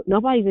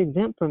 nobody's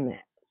exempt from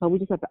that. So we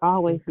just have to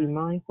always be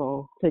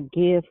mindful to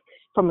give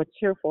from a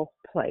cheerful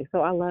place.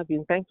 So I love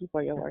you. Thank you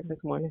for your work this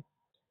morning.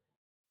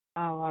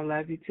 Oh, I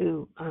love you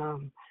too.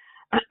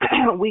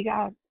 We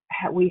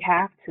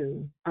have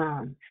to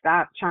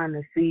stop trying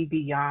to see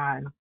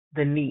beyond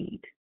the need.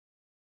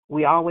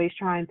 We always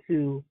trying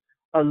to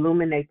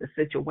illuminate the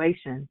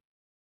situation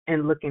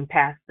and looking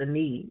past the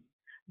need.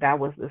 That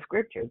was the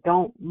scripture.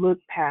 Don't look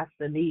past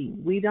the need.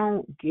 We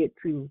don't get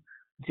to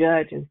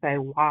judge and say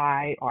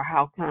why or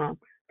how come.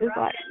 It's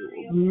like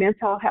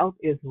mental health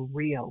is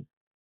real.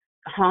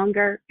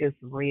 Hunger is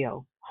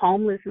real.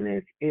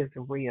 Homelessness is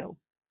real.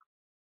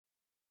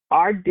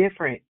 Our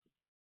different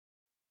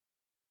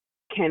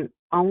can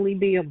only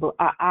be an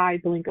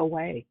eye blink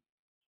away.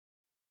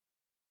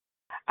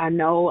 I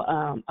know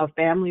a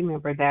family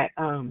member that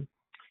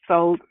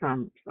sowed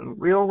some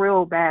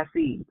real bad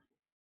seeds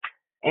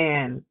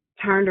and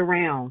turned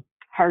around.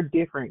 Her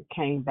different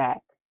came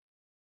back.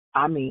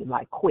 I mean,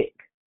 like quick.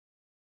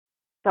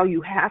 So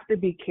you have to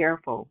be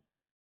careful,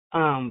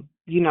 sowing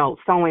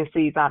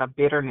seeds out of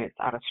bitterness,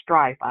 out of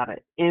strife, out of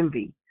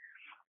envy.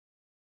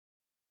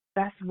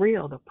 That's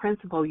real. The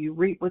principle, you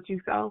reap what you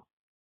sow,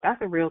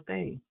 that's a real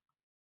thing.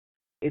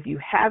 If you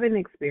haven't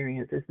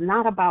experienced, it's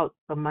not about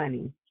the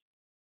money.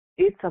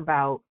 It's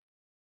about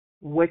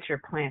what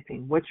you're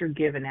planting, what you're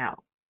giving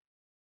out.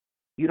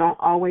 You don't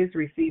always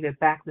receive it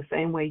back the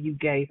same way you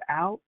gave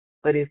out,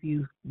 but if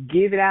you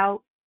give it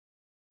out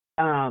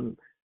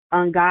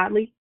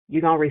ungodly,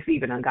 you're going to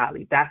receive it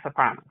ungodly. That's a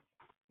promise.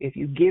 If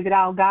you give it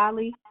out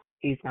godly,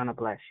 he's going to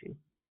bless you.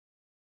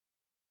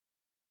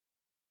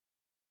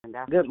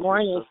 Good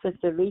morning,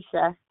 Sister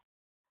Lisa.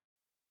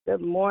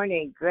 Good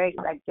morning. Great,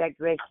 like that,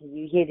 Grace.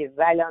 You hit it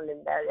right on the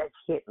nail. That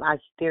hit my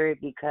spirit,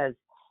 because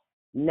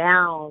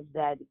now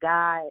that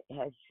God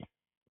has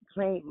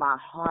cleaned my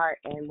heart,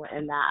 and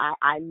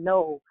I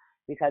know,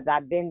 because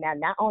I've been there,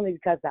 not only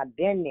because I've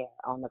been there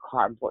on the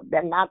cardboard,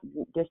 but not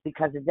just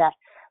because of that,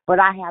 but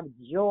I have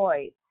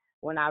joy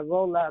when I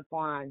roll up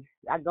on,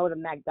 I go to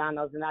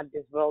McDonald's and I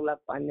just roll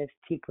up on this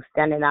people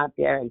standing out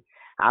there, and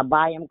I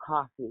buy them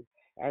coffee.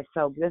 And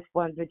so this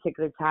one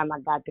particular time I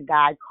got the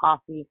guy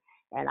coffee,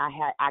 and I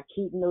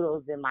keep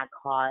noodles in my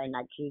car, and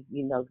I keep,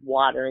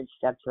 water and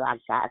stuff. So I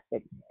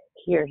said,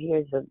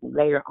 here's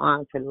later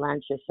on for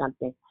lunch or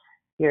something.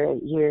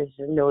 Here's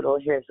a noodle,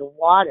 here's a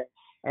water.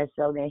 And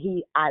so then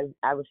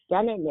I was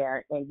standing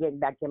there and getting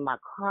back in my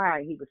car,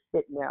 and he was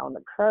sitting there on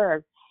the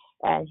curb,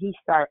 and he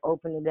started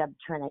opening it up,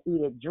 trying to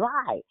eat it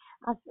dry.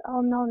 I said,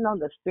 oh, no.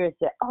 The Spirit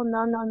said, oh,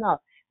 no.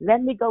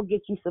 Let me go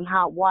get you some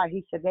hot water.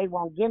 He said, they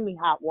won't give me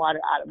hot water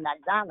out of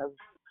McDonald's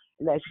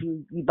unless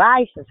you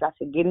buy some. So I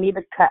said, give me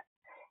the cup.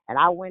 And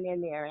I went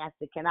in there and I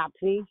said, can I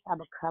please have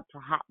a cup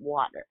of hot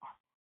water?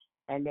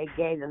 And they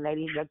gave the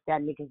lady looked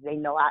at me because they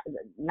know I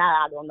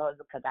don't know it's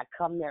because I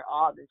come there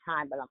all the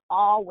time, but I'm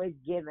always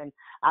giving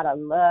out of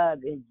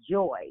love and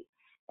joy.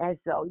 And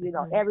so,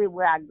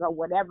 everywhere I go,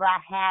 whatever I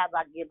have,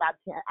 I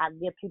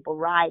give people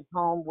rides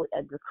home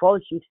at the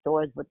grocery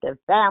stores with their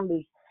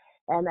families.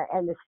 And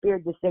the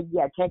Spirit just said,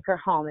 yeah, take her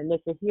home. And they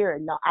said, here,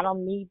 no, I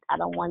don't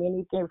want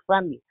anything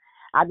from you.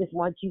 I just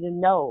want you to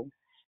know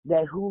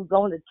that who's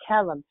going to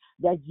tell them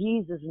that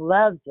Jesus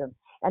loves them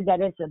and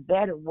that it's a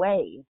better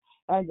way.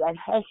 And that,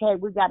 hey,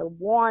 we got to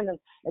warn them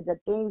that the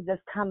things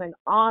that's coming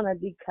on them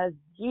because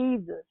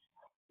Jesus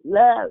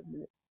loves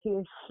them.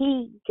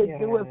 He can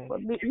do it for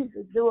me. He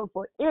can do it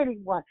for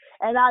anyone.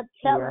 And I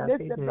tell him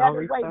this is a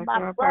better way.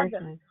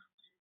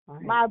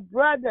 My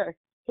brother,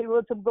 he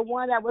was the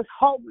one that was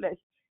homeless.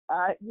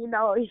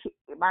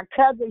 My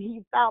cousin,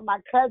 he found my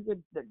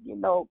cousin,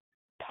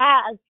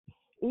 passed.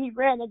 He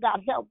ran and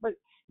got help. But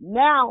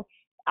now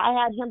I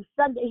had him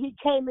Sunday. He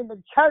came in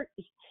the church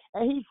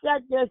and he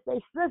sat there and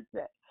said,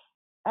 sister,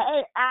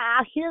 hey,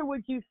 I hear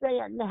what you're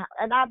saying now.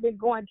 And I've been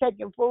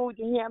taking food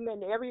to him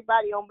and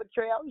everybody on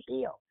Betrayal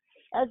Hill.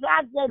 And so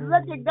I said,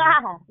 look at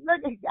God.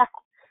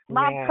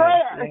 My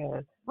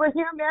prayer for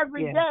him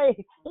every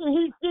day.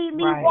 He see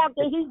me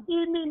walking. He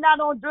see me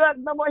not on drugs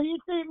no more. He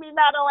see me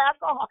not on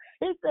alcohol.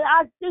 He said,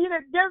 I see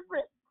the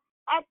difference.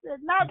 I said,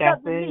 not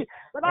just me,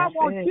 but I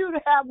want you to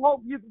have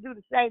hope you can do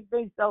the same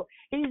thing. So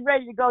he's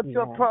ready to go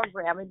to a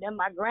program. And then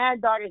my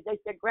granddaughters, they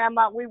said,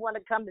 Grandma, we want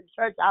to come to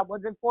church. I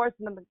wasn't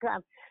forcing them to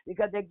come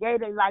because they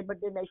gave their life,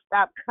 but then they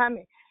stopped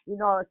coming.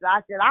 So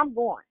I said, I'm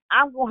going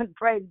to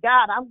praise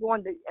God. I'm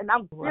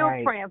still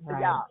praying for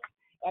y'all.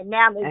 And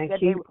now they said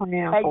keep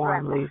praying for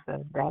him,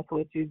 Lisa. That's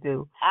what you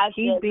do.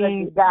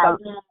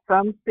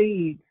 Some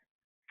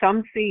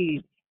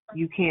seeds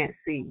you can't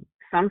see.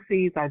 Some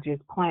seeds are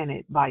just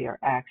planted by your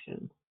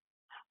actions.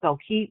 So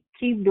keep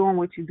doing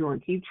what you're doing.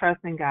 Keep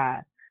trusting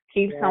God.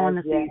 Keep sowing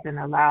the seeds and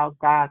allow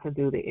God to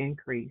do the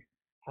increase.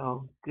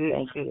 So good.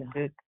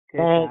 Good.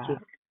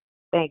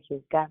 Thank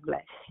you. God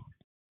bless.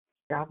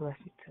 God bless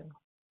you too.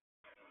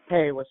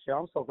 Hey,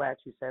 Rochelle, I'm so glad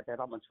you said that.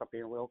 I'm gonna jump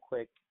in real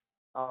quick.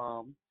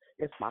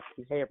 It's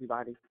Moxie. Hey,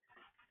 everybody.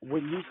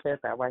 When you said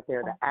that right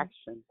there, the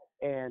action,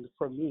 and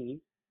for me,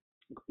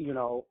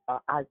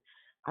 I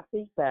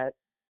think that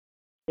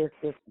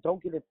if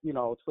don't get it,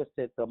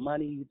 twisted. The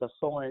money, the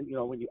sewing,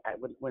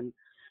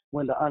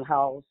 when the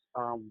unhoused,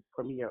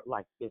 for me,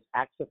 like is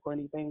active for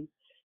anything,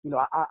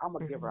 I'm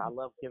a giver. I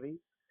love giving.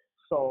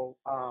 So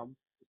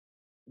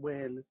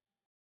when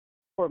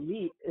for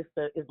me,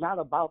 it's not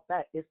about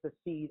that. It's the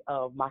seed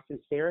of my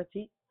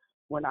sincerity.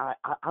 When I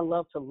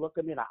love to look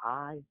them in the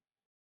eye,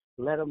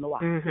 let them know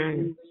I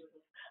see.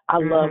 I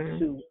love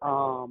to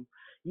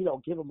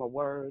give them a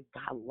word.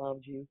 God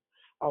loves you.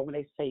 Or when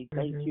they say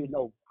thank you,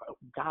 no,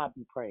 God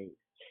be praised.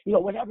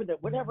 Whatever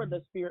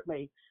the Spirit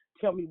may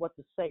tell me what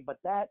to say, but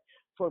that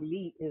for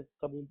me is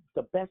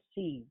the best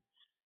seed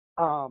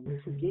to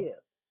give.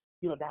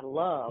 That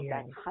love,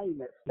 that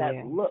kindness,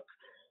 that look,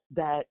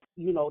 that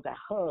that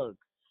hug,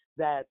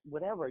 that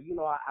whatever.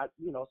 I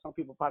some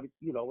people probably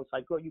it's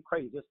like, girl, you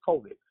crazy, it's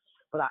COVID,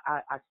 but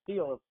I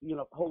still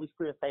Holy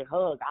Spirit say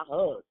hug, I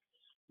hug.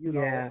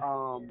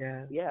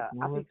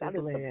 I think that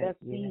is the best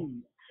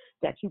seed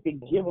that you can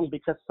give them,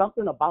 because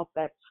something about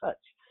that touch,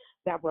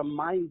 that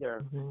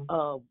reminder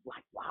of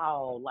like,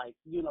 wow, like,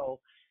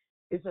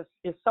 it's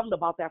something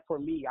about that for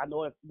me. I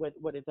know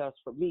what it does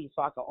for me,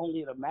 so I can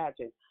only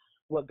imagine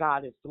what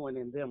God is doing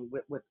in them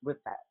with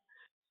that.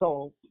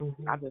 So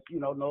I just,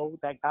 know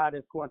that God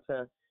is going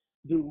to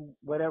do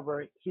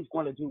whatever he's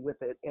going to do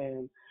with it.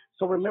 And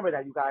so remember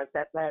that, you guys,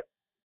 that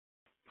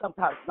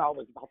sometimes it's not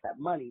always about that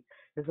money.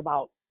 It's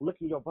about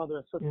looking your brother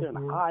and sister in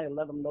the eye and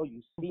let them know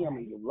you see them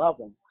and you love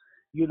them,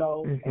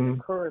 and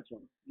encourage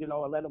them,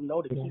 and let them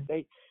know to keep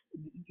they,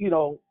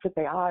 put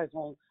their eyes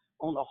on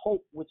the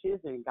hope which is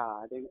in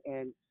God,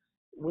 and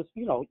which,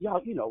 y'all,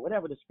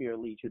 whatever the Spirit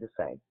leads you to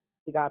say.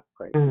 To God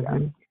praise.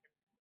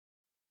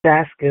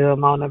 That's good,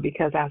 Mona,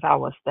 because as I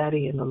was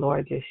studying, the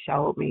Lord just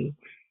showed me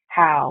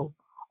how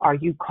are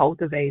you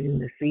cultivating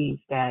the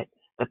seeds that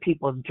the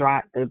people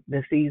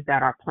the seeds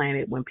that are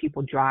planted when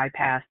people drive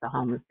past the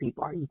homeless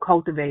people. Are you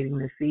cultivating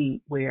the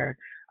seed where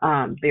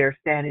they're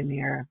standing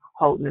there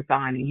holding the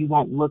sign and you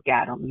won't look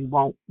at them, you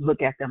won't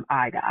look at them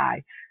eye to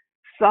eye?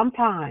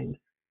 Sometimes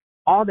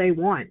all they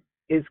want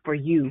is for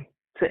you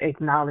to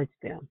acknowledge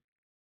them.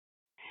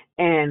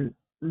 And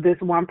this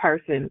one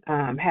person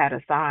had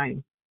a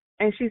sign,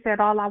 and she said,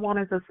 all I want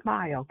is a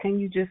smile. Can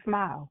you just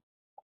smile?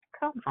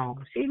 Come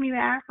on. She didn't even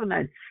ask for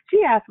nothing.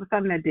 She asked for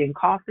something that didn't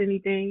cost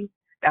anything,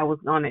 that was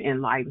going to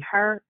enlighten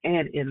her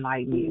and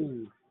enlighten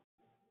you.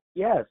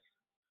 Yes.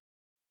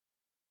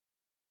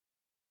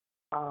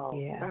 Oh,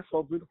 that's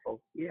so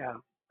beautiful. Yeah.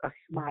 A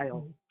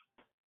smile.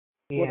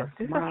 Yeah.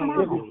 Just a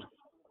smile.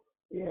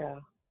 Yeah.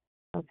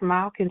 A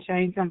smile can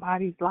change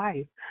somebody's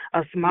life.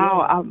 A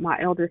smile, my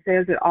elder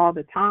says it all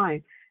the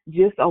time,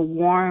 just a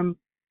warm,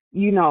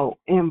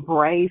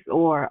 embrace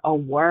or a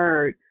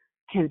word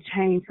can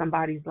change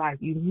somebody's life.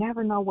 You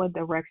never know what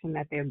direction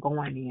that they're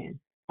going in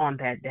on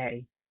that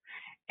day.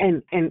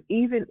 And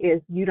even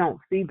if you don't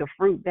see the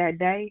fruit that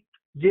day,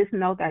 just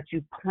know that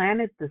you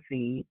planted the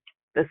seed,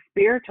 the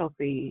spiritual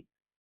seed,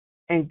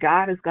 and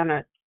God is going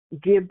to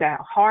give that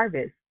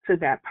harvest to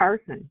that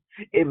person.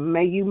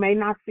 You may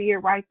not see it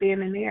right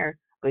then and there,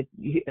 but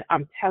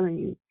I'm telling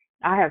you,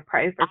 I have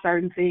prayed for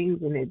certain things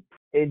and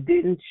it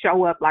didn't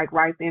show up like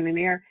right then and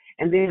there.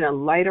 And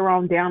then later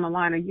on down the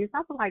line of years, I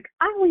was like,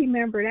 I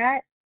remember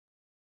that.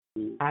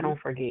 I don't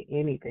forget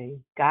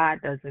anything. God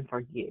doesn't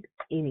forget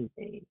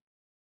anything.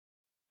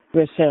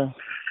 Rochelle,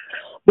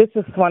 this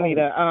is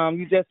Juanita.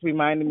 You just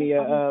reminded me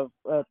of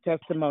a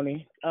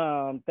testimony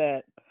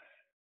that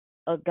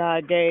a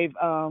guy gave.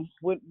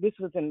 This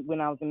was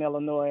when I was in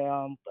Illinois,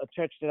 a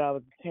church that I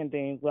was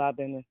attending. Well, I've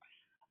been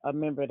a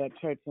member of that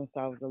church since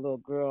I was a little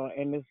girl.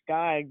 And this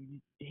guy,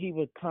 he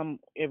would come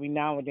every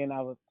now and then.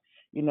 I would,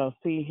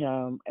 see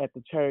him at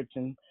the church.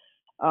 And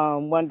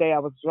one day I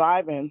was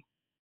driving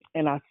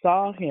and I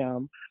saw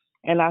him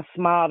and I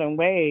smiled and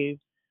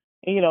waved,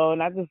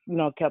 and I just,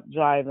 kept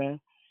driving.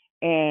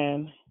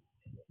 And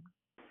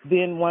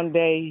then one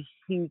day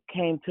he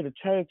came to the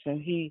church and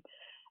he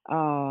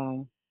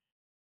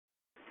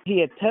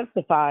had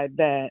testified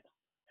that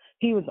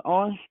he was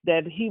on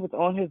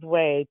his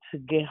way to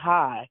get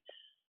high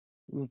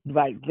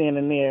right then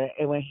and there.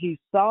 And when he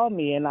saw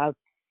me and I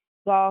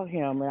saw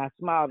him and I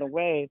smiled and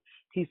waved,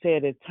 he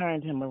said it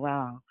turned him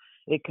around.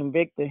 It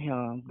convicted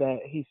him that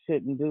he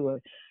shouldn't do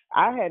it.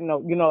 I had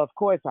of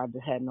course I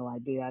had no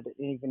idea. I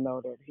didn't even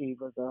know that he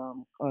was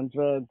on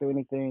drugs or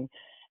anything.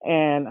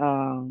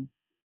 And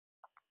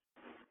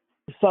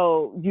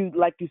so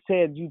like you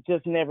said, you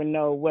just never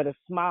know what a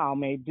smile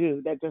may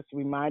do. That just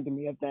reminded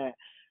me of that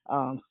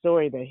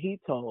story that he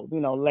told,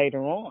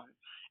 later on.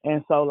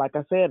 And so, like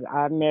I said,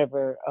 I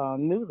never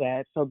knew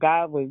that. So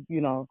God would,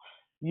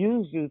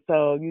 use you.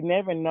 So you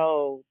never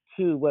know,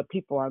 too, what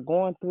people are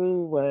going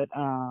through, what,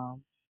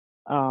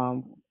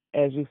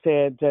 as you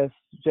said, just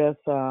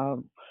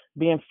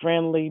being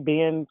friendly,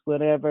 being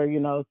whatever,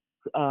 your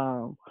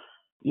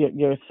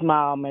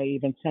smile may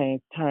even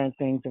turn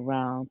things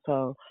around.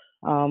 So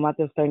I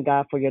just thank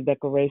God for your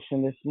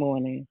declaration this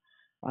morning.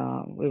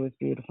 It was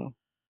beautiful.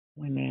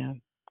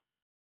 Amen.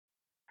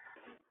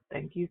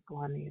 Thank you,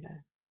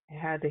 Juanita. It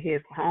had to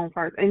hit home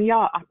first. And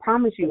y'all, I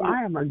promise you,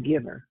 I am a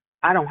giver.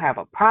 I don't have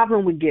a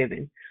problem with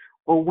giving.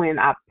 But when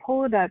I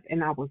pulled up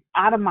and I was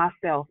out of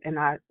myself and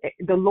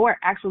the Lord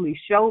actually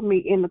showed me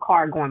in the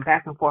car going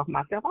back and forth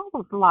myself, I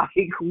was like,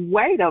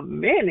 wait a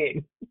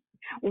minute.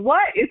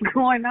 What is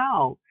going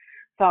on?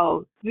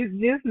 So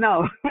just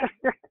know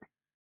it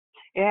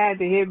had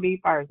to hit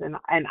me first. And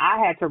I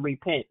had to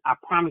repent. I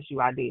promise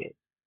you I did.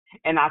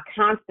 And I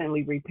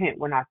constantly repent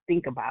when I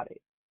think about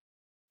it.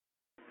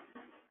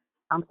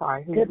 I'm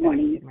sorry. Good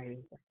morning.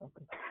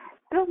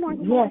 Good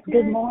morning. Yes,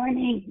 good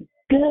morning.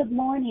 Good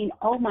morning.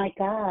 Oh, my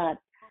God.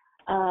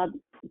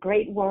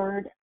 Great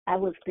word. I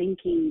was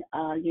thinking,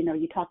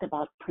 you talked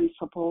about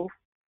principles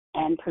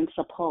and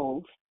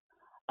principles,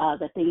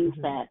 the things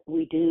that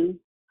we do.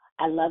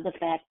 I love the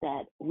fact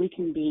that we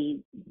can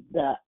be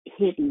the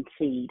hidden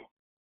seed.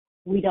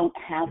 We don't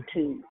have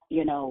to,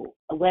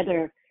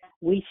 whether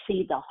we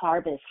see the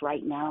harvest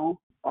right now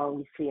or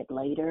we see it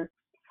later.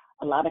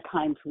 A lot of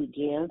times we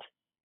give.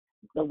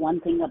 The one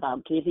thing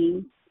about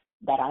giving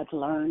that I've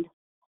learned,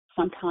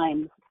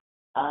 sometimes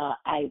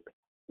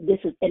this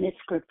is, and it's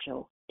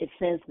scriptural. It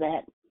says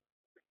that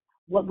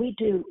what we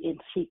do in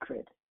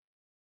secret,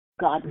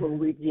 God will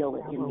reveal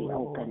it in the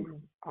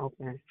open.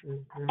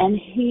 And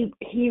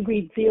he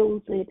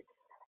reveals it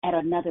at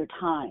another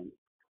time.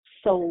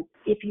 So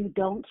if you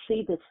don't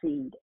see the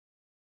seed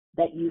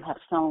that you have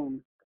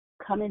sown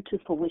come into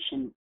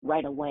fruition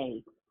right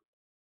away,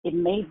 it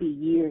may be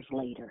years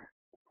later.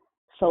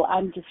 So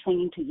I'm just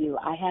saying to you,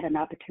 I had an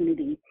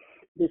opportunity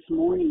this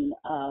morning,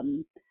 I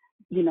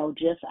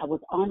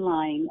was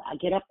online.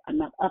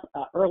 I'm up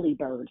early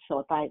bird. So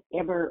if I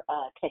ever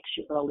text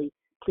you early,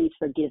 please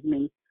forgive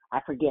me.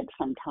 I forget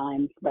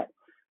sometimes, but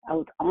I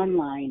was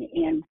online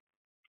and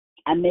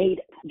I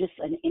made just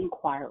an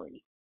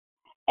inquiry,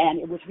 and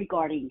it was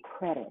regarding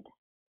credit.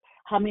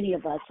 How many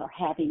of us are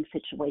having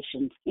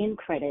situations in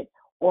credit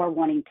or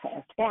wanting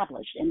to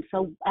establish? And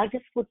so I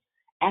just was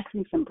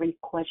asking some brief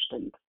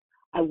questions.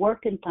 I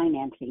worked in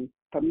financing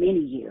for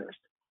many years,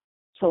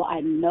 so I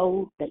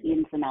know the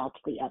ins and outs,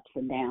 the ups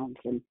and downs,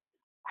 and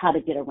how to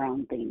get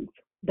around things.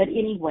 But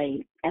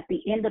anyway, at the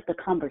end of the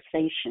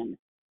conversation,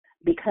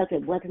 because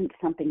it wasn't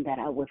something that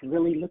I was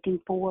really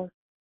looking for,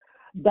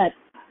 but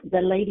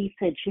the lady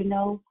said,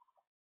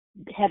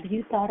 have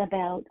you thought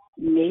about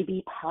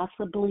maybe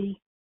possibly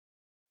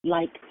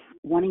like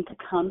wanting to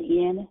come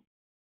in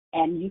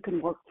and you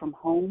can work from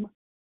home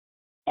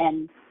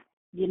and,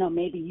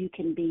 maybe you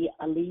can be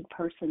a lead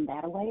person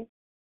that way?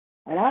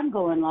 And I'm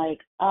going like,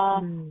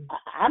 I'm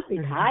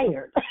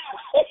retired.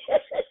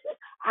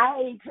 I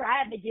ain't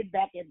trying to get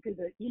back into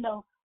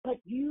but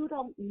you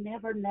don't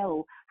never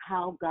know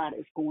how God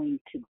is going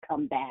to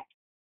come back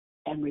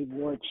and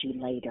reward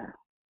you later.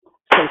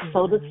 So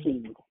sow the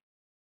seed,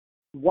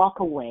 walk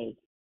away,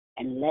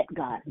 and let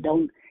God.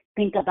 Don't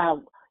think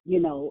about,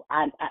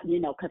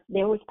 Because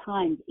there was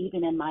times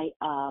even in my,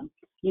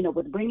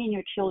 with bringing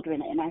your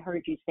children, and I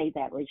heard you say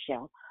that,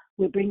 Rachel,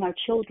 we bring our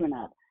children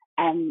up,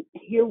 and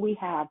here we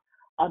have,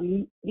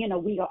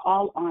 we are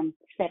all on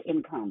set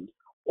incomes,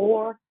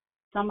 or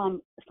some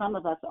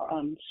of us are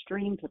on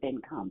streams of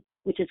income,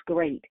 which is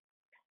great.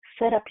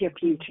 Set up your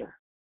future.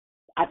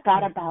 I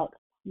thought about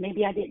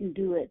maybe I didn't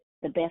do it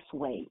the best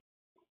way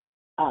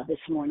this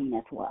morning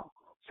as well.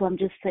 So I'm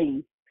just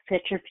saying,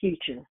 set your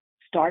future,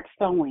 start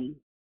sowing,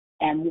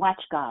 and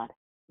watch God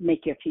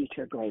make your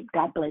future great.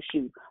 God bless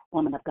you,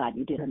 woman of God.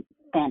 You did a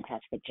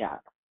fantastic job.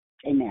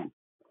 Amen.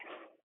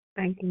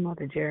 Thank you,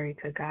 Mother Jerry.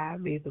 To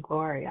God be the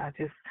glory. I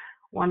just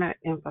want to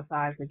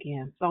emphasize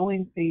again,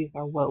 sowing seeds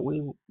are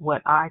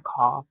what I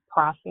call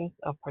process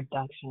of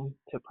production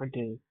to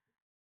produce.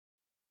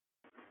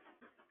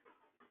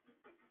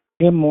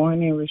 Good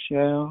morning,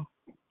 Rochelle.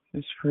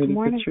 It's Pretty Good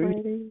morning,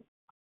 Patrice. Freddie.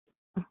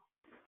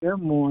 Good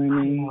morning.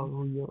 I know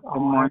who you Good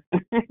morning.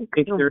 are.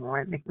 Good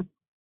morning.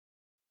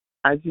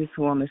 I just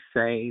want to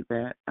say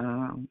that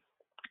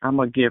I'm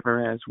a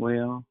giver as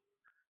well,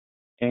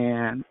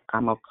 and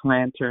I'm a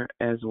planter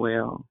as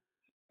well.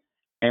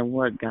 And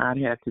what God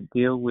had to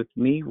deal with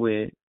me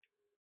with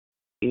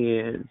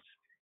is,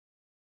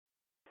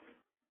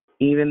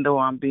 even though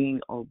I'm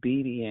being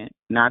obedient,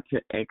 not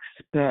to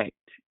expect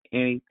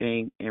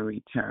anything in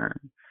return,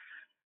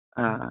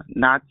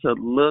 not to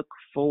look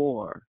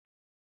for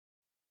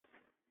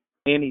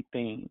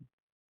anything.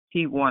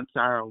 He wants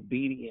our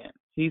obedience.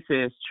 He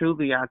says,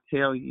 truly I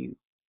tell you,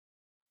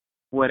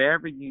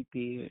 whatever you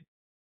did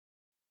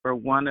for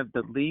one of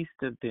the least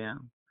of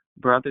them,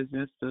 brothers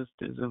and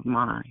sisters of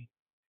mine,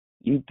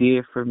 you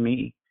did for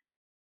me.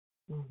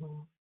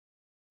 Mm-hmm.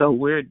 So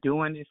we're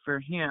doing it for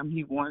him.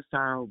 He wants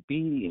our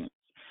obedience.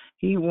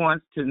 He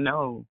wants to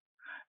know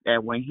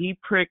that when he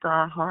prick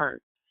our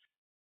heart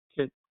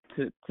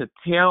to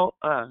tell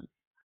us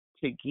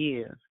to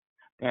give,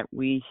 that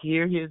we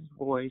hear his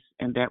voice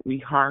and that we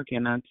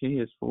hearken unto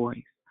his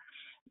voice.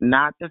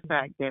 Not the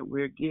fact that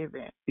we're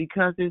giving,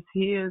 because it's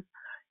his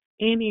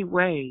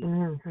anyway.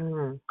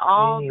 Mm-hmm.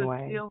 All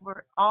the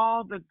silver,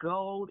 all the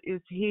gold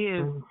is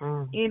his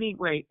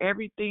anyway.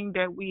 Everything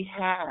that we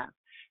have,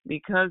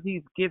 because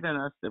he's given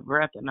us the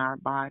breath in our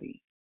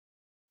body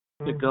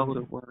to go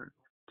to work,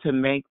 to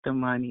make the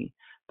money,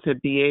 to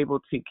be able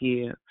to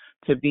give,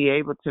 to be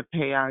able to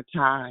pay our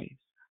tithes.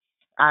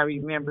 I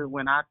remember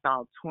when I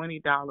thought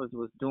 $20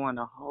 was doing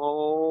a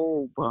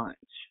whole bunch.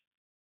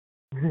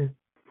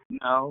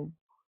 No,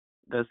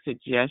 the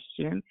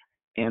suggestion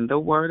in the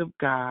Word of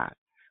God,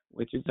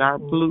 which is our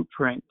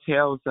blueprint,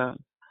 tells us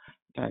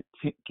that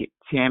get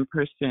 10%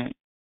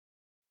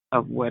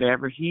 of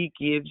whatever he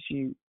gives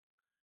you,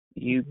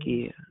 you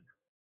give.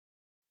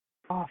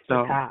 Off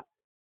the top.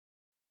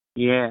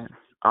 Yes,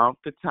 off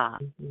the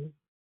top.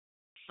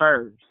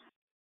 First.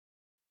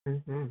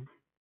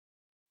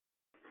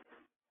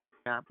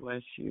 God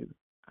bless you.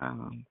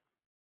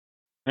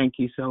 Thank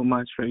you so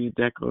much for your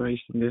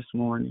declaration this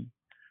morning.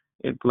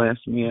 It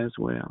blessed me as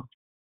well.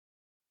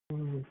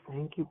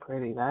 Thank you,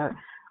 Pretty. That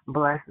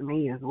blessed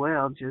me as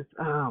well. Just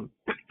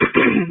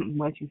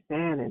what you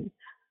said, and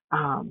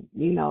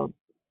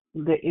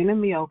the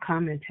enemy will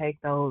come and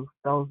take those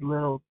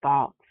little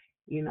thoughts.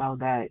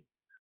 That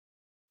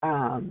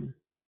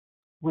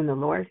when the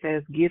Lord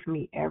says, "Give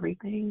me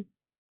everything,"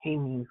 He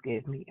means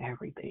give me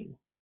everything.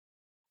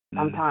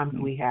 Sometimes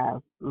we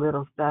have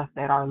little stuff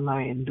that are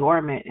lying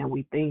dormant, and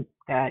we think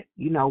that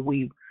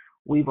we've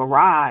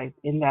arrived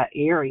in that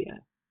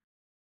area.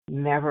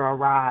 Never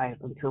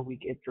arrive until we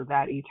get to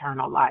that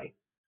eternal life.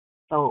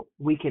 So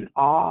we can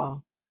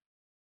all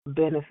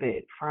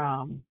benefit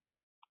from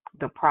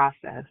the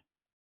process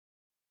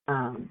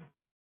of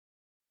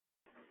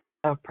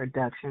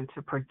production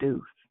to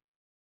produce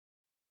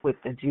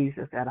with the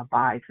Jesus that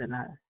abides in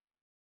us.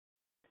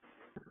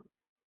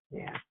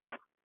 Yeah.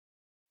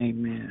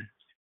 Amen.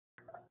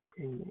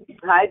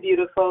 Hi,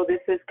 beautiful.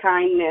 This is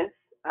Kindness.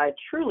 I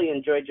truly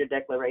enjoyed your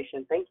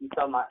declaration. Thank you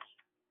so much.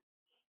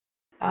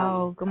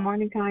 Oh, good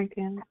morning,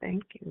 Kindness.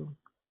 Thank you.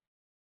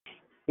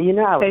 I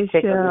was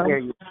tickled to hear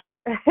you.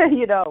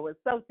 I was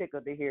so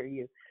tickled to hear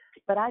you.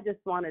 But I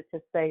just wanted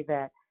to say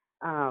that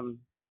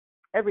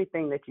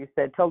everything that you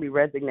said totally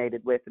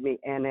resonated with me,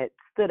 and it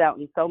stood out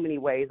in so many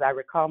ways. I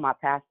recall my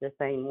pastor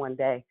saying one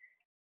day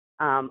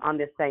on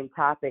this same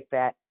topic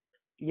that,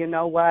 you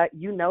know what,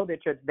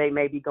 that they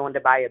may be going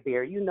to buy a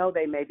beer.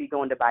 They may be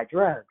going to buy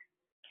drugs.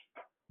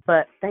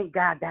 But thank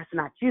God that's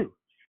not you.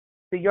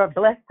 So you're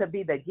blessed to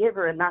be the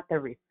giver and not the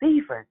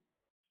receiver.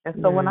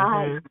 And so when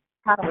I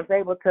kind of was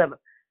able to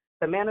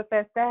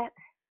manifest that,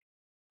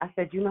 I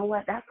said, you know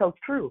what, that's so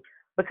true.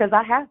 Because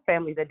I have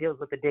family that deals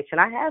with addiction.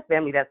 I have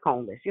family that's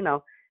homeless,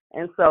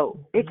 And so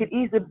it could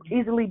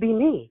easily be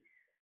me.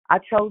 I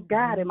chose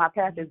God and my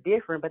path is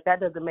different, but that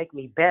doesn't make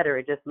me better.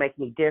 It just makes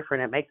me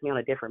different. It makes me on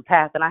a different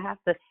path. And I have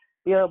to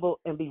be able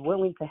and be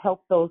willing to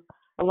help those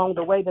along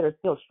the way that are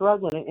still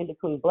struggling and in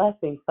between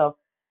blessings. So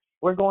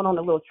we're going on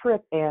a little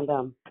trip, and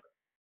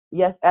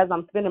yes, as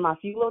I'm spending my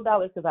few little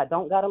dollars, because I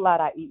don't got a lot,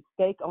 I eat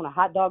steak on a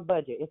hot dog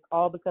budget. It's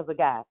all because of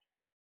God.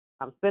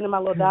 I'm spending my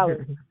little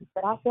dollars,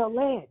 but I felt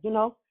led, you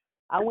know.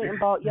 I went and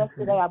bought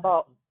yesterday, I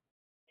bought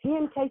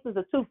 10 cases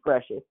of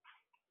toothbrushes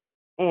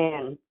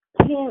and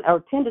 10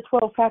 to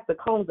 12 packs of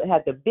combs that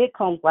had the big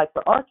combs like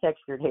for our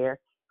textured hair.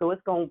 So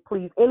it's going to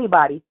please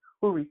anybody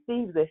who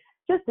receives it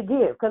just to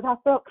give, because I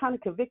felt kind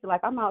of convicted,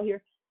 like I'm out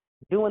here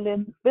doing this,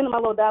 spending my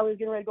little dollars,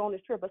 getting ready to go on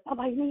this trip, but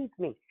somebody needs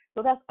me.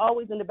 So that's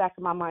always in the back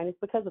of my mind. It's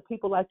because of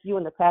people like you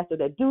and the pastor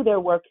that do their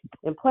work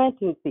in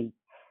planting seeds.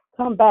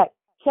 Come back,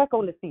 check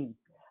on the seeds,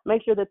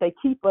 make sure that they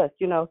keep us,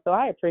 you know. So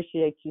I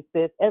appreciate you,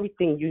 sis,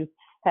 everything you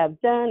have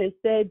done and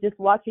said, just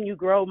watching you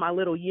grow my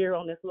little year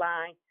on this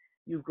line.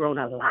 You've grown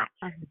a lot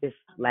this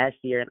last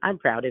year, and I'm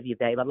proud of you,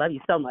 babe. I love you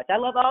so much. I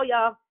love all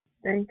y'all.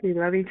 Thank you.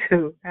 Love you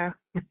too. Have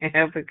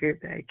a good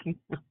day.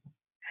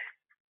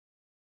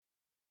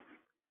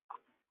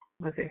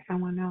 Was there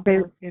someone else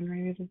that was getting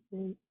ready to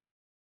speak?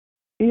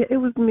 Yeah, it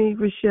was me,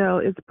 Rochelle.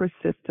 It's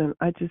persistent.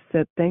 I just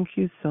said thank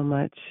you so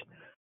much.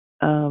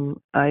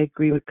 I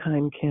agree with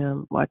Kind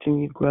Kim, watching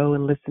you grow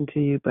and listen to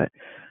you, but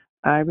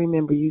I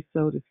remember you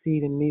sowed a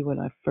seed in me when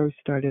I first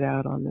started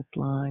out on this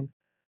line.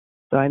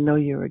 So I know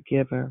you're a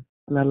giver,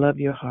 and I love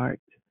your heart.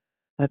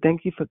 I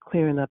thank you for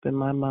clearing up in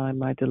my mind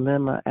my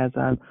dilemma as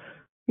I'm,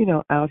 you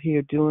know, out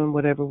here doing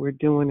whatever we're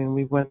doing, and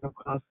we run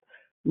across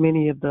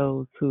many of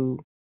those who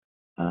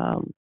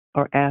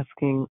are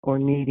asking or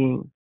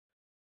needing.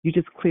 You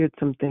just cleared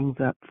some things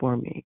up for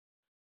me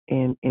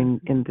in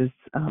this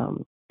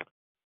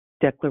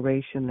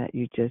declaration that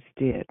you just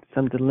did.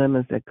 Some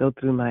dilemmas that go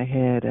through my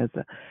head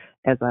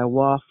as I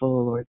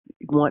waffle or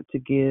want to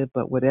give,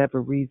 but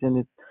whatever reason,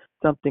 it's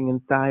something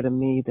inside of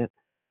me that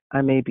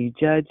I may be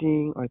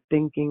judging or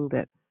thinking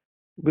that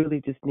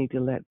really just need to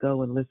let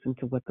go and listen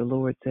to what the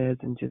Lord says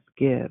and just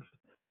give.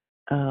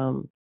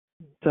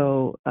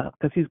 So,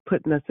 because He's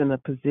putting us in a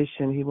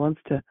position, He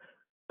wants to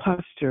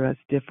posture us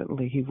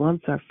differently. He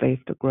wants our faith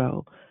to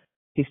grow.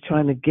 He's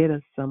trying to get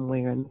us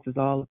somewhere, and this is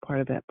all a part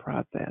of that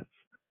process.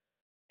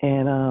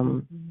 And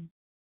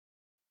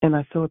and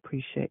I so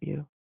appreciate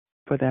you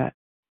for that,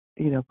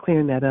 you know,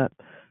 clearing that up,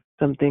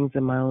 some things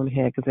in my own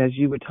head. Because as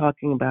you were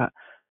talking about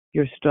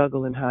your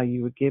struggle and how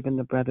you were giving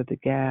the brother the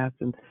gas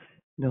and,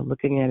 you know,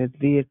 looking at his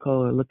vehicle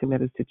or looking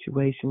at his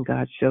situation,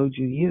 God showed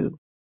you.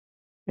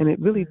 And it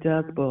really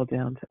does boil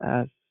down to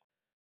us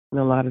in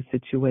a lot of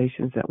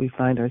situations that we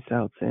find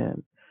ourselves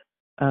in.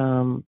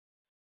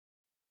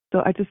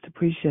 So I just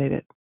appreciate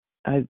it.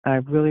 I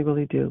really,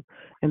 really do.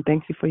 And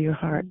thank you for your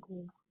heart.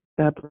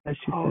 God bless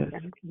you, sis.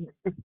 Thank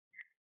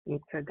you.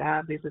 To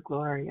God be the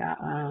glory.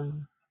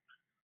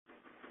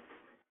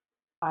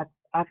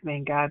 I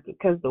thank God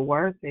because the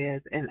word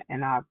says,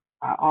 and I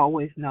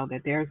always know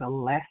that there's a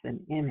lesson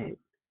in it.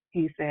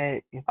 He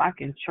said, if I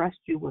can trust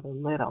you with a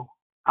little,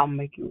 I'll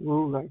make you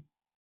ruler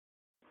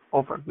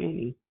over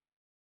many.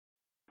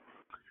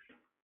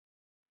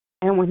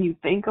 And when you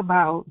think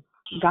about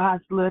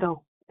God's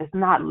little, it's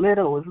not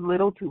little, it's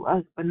little to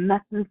us, but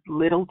nothing's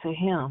little to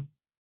Him.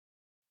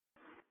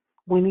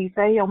 When He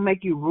say He'll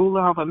make you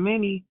ruler over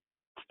many,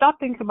 stop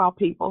thinking about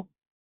people.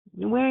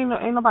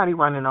 Ain't nobody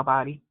running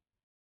nobody.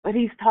 But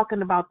He's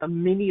talking about the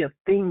many of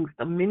things,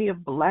 the many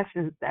of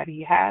blessings that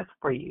He has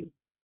for you.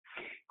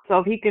 So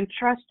if He can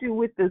trust you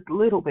with this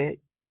little bit,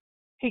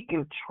 He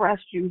can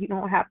trust you. He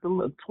don't have to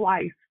look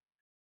twice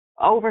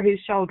over His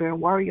shoulder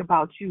and worry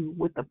about you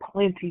with the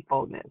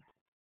plentifulness.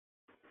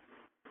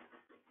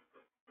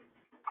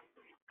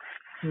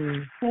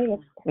 Hey,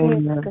 it's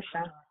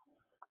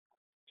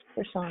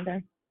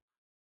Krishanda.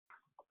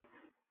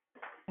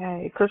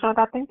 Hey, Krishanda,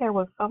 I think there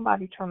was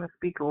somebody trying to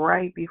speak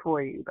right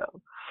before you, though.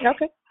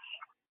 Okay.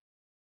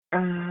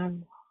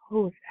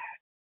 Who is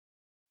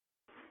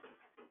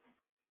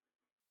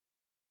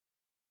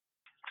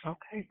that?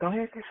 Okay, go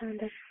ahead,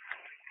 Krishanda.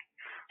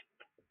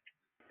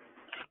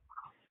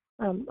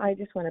 I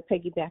just want to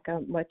piggyback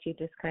on what you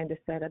just kind of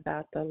said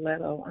about the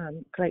little.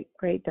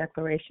 Great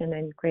declaration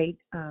and great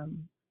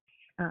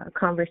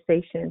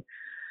conversation.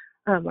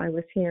 I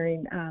was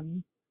hearing,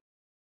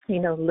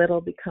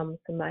 little becomes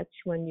much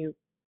when you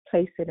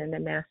place it in the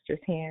master's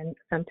hand.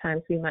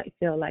 Sometimes we might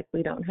feel like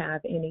we don't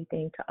have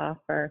anything to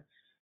offer,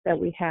 that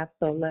we have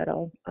so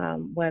little,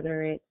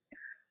 whether it's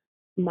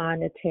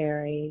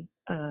monetary,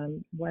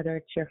 whether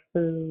it's your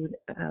food,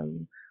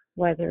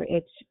 whether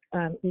it's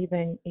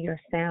even your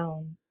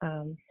sound,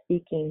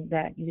 speaking,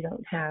 that you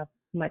don't have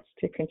much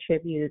to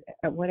contribute,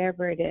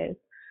 whatever it is.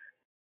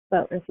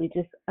 But if we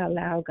just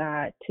allow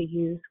God to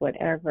use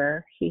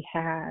whatever He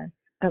has,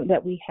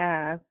 that we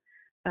have,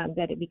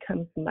 that it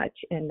becomes much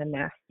in the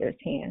master's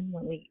hand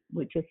when we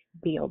would just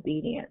be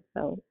obedient.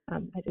 So I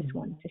just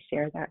wanted to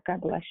share that.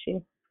 God bless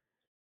you.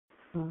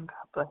 God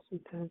bless you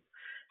too.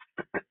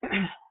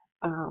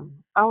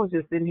 I was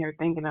just sitting here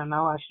thinking, I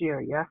know I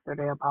shared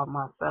yesterday about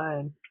my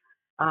son,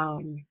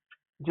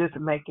 just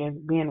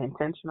being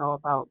intentional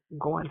about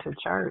going to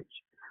church.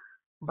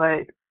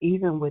 But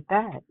even with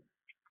that,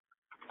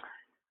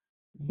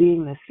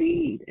 being the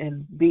seed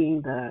and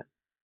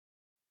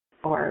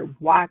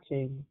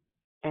watching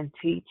and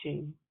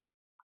teaching.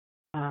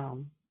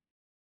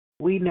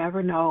 We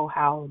never know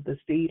how the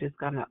seed is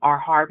our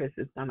harvest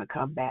is gonna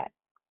come back.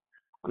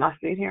 When I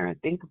sit here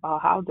and think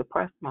about how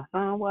depressed my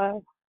son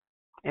was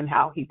and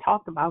how he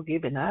talked about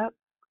giving up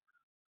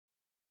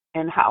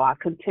and how I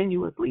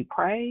continuously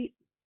prayed,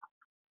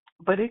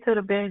 but it could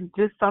have been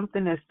just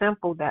something as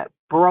simple that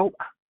broke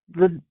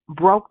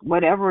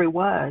whatever it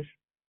was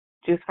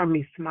just from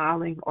me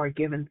smiling or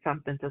giving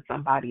something to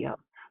somebody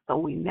else. So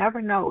we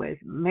never know. It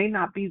may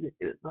not be,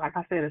 like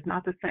I said, it's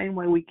not the same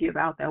way we give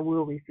out that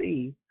we'll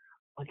receive.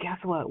 But guess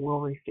what? We'll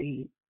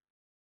receive.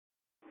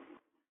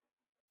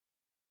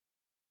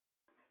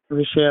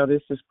 Rochelle,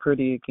 this is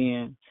Pretty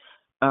again.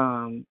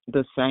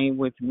 The same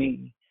with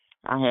me.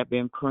 I have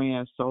been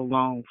praying so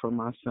long for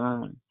my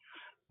son.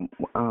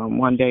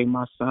 One day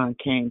my son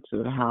came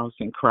to the house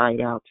and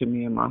cried out to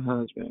me and my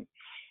husband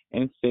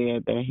and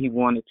said that he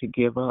wanted to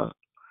give up.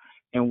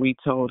 And we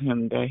told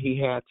him that he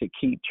had to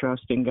keep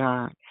trusting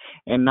God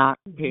and not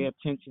pay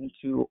attention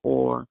to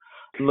or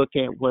look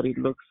at what it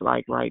looks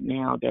like right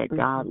now, that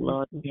God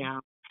loves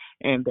him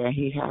and that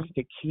he has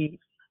to keep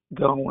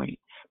going.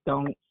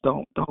 Don't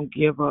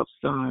give up,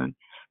 son.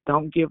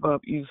 Don't give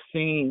up. You've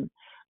seen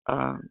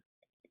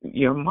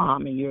your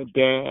mom and your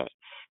dad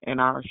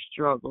and our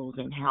struggles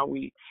and how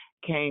we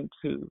came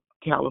to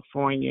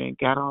California and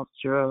got off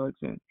drugs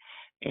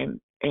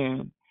and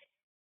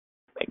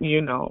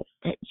you know,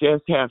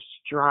 just have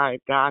strive.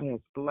 God has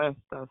blessed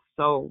us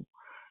so,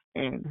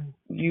 and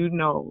you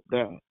know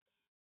that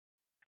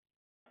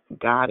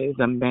God is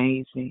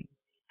amazing.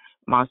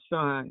 My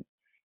son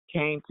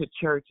came to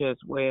church as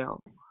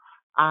well.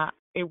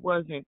 It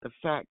wasn't the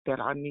fact that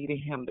I needed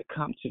him to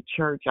come to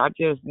church. I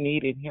just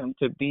needed him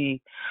to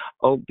be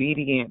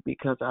obedient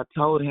because I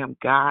told him,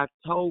 God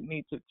told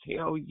me to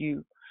tell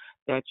you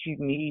that you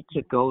need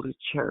to go to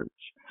church.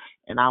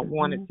 And I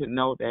wanted to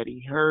know that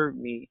he heard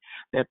me,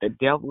 that the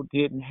devil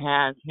didn't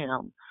have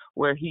him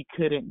where he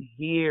couldn't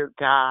hear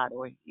God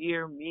or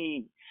hear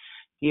me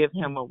give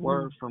him a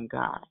word from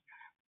God.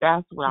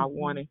 That's what I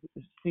wanted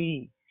to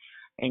see.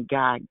 And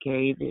God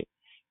gave it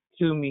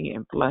to me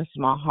and blessed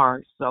my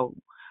heart so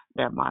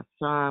that my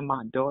son,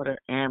 my daughter,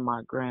 and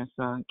my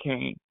grandson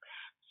came.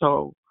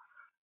 So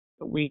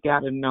we got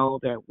to know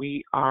that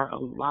we are a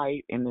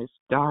light in this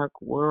dark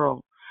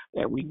world,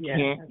 that we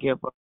can't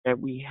give up, that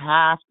we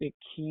have to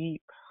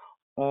keep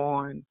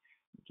on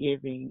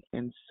giving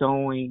and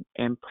sowing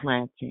and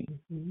planting.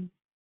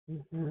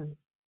 And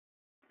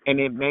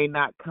it may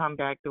not come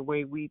back the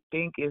way we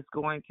think it's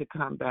going to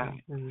come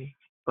back,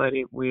 but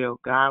it will.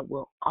 God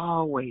will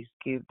always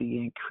give the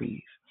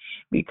increase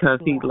because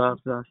he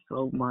loves us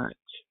so much.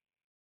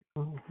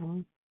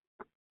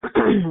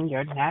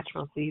 Your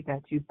natural seed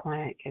that you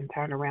plant can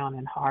turn around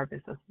and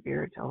harvest a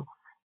spiritual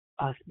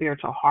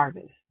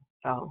harvest.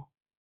 So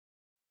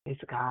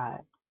it's God.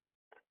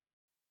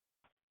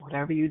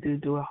 Whatever you do,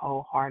 do it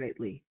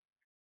wholeheartedly.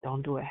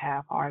 Don't do it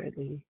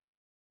half-heartedly.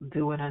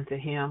 Do it unto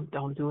him.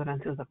 Don't do it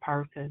unto the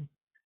person.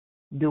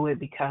 Do it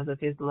because of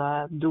his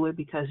love. Do it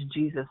because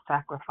Jesus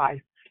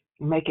sacrificed.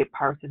 Make it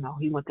personal.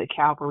 He went to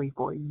Calvary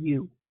for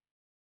you.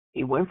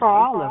 He went for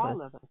all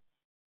of us,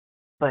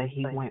 but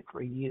he went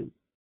for you.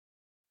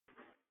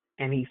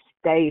 And he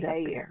stayed up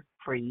there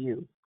for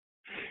you.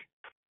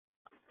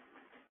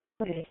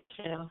 Hey.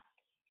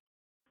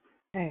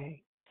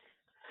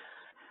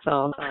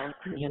 So,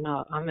 you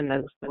know, I'm in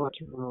the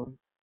storage room.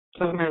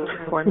 So I'm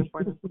recording.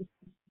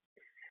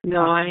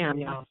 No, I am,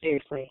 y'all.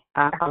 Seriously.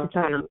 I'm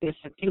trying to, there's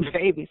a few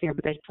babies here,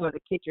 but they tore the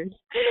pictures.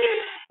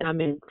 And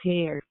I'm in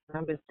tears.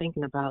 I'm just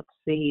thinking about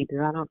seeds.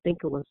 And I don't think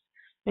it was,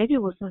 maybe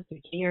it was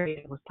Sister Jerry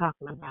that was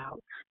talking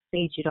about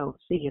seeds you don't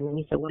see. And then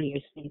he said, what do your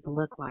seeds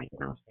look like?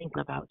 And I was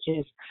thinking about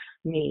just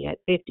me at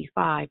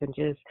 55 and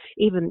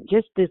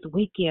just this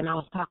weekend, I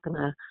was talking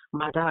to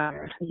my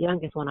daughter, the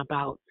youngest one,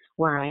 about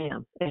where I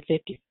am at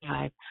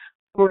 55.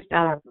 Forced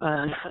out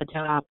of a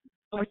job,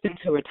 forced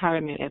into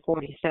retirement at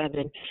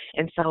 47,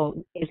 and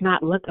so it's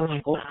not looking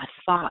like what I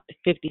thought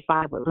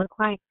 55 would look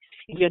like.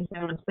 You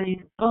understand what I'm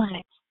saying?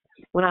 But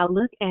when I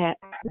look at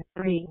the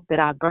three that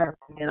I birthed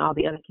and all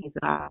the other kids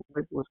that I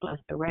was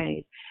blessed to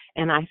raise,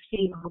 and I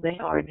see who they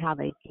are and how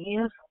they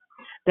give,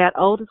 that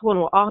oldest one,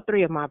 well, all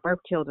three of my birth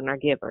children are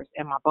givers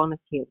and my bonus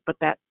kids, but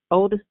that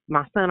oldest,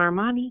 my son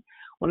Armani,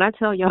 when I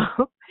tell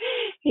y'all,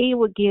 he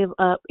would give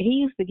up. He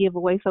used to give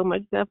away so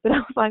much stuff that I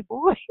was like,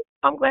 boy,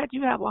 I'm glad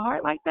you have a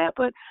heart like that,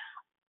 but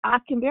I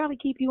can barely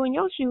keep you in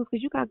your shoes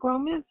because you got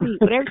grown men's feet.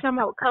 But every time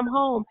I would come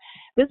home,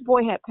 this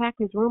boy had packed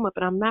his room up,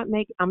 and I'm not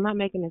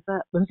making this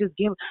up. But just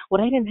give.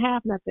 Well, they didn't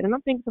have nothing, and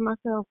I'm thinking to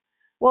myself,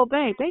 well,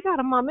 babe, they got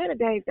a mom and a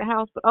dad at the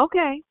house, but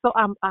okay. So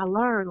I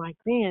learned like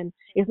then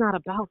it's not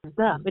about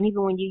stuff. And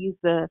even when you use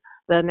the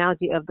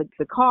analogy of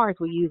the cars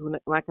we use when,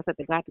 like I said,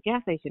 the guy at the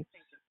gas station,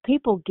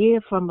 people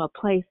give from a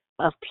place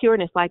of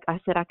pureness. Like I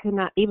said, I could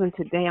not, even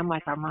today, I'm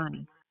like,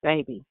 Armani,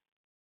 baby,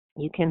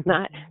 you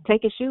cannot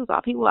take his shoes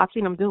off. I've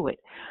seen him do it.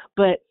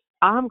 But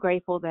I'm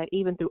grateful that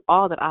even through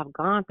all that I've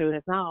gone through, and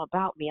it's not all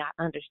about me,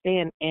 I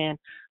understand. And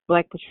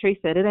like Patrice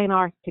said, it ain't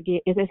ours to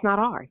give. It's not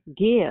ours.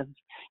 Give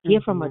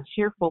from a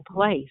cheerful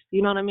place.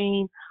 You know what I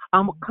mean?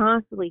 I'm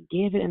constantly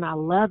giving, and I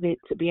love it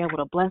to be able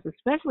to bless,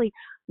 especially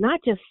not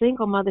just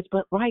single mothers,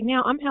 but right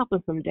now I'm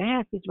helping some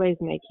dads just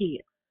raising their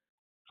kids.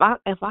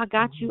 If I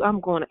got you, I'm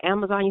going to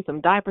Amazon you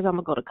some diapers. I'm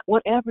gonna go to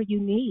whatever you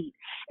need.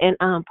 And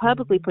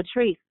publicly,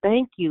 Patrice,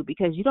 thank you,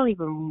 because you don't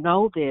even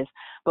know this,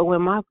 but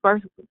when my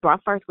first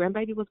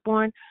grandbaby was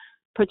born,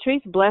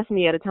 Patrice blessed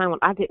me at a time when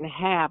I didn't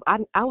have.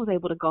 I was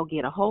able to go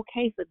get a whole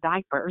case of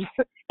diapers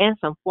and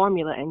some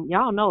formula, and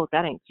y'all know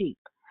that ain't cheap.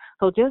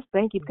 So just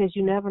thank you, because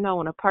you never know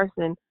when a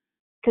person,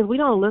 because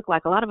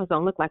a lot of us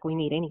don't look like we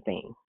need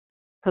anything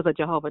because of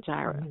Jehovah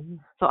Jireh.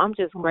 So I'm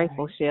just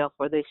grateful, Shell,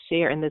 for this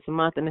share in this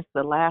month, and it's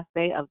the last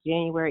day of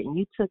January, and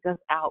you took us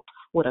out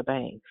with a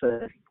bang,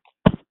 sis.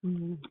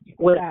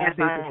 With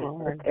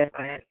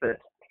sis.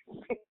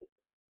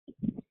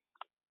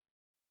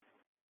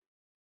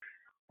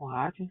 Well,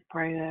 I just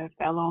pray that it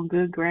fell on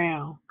good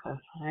ground, because,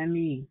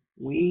 honey,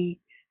 we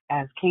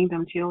as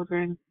kingdom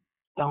children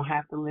don't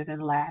have to live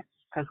in lack,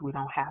 because we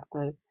don't have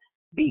to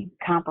be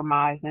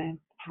compromising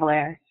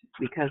flesh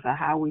because of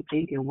how we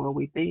think and what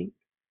we think.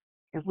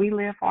 If we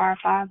live for our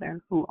Father,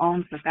 who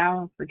owns the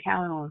cattle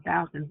on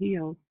 1,000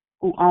 hills,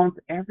 who owns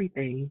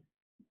everything,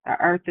 the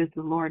earth is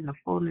the Lord and the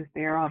fullness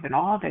thereof, and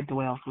all that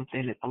dwells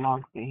within it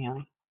belongs to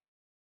Him,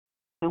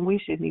 then we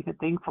shouldn't even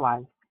think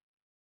twice.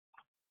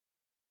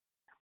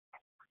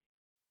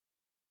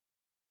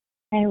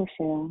 Hey,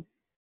 Rochelle.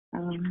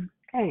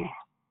 Hey.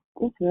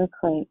 Just real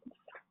quick,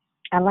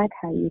 I like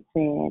how you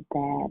said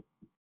that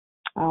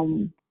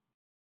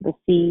the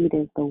seed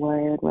is the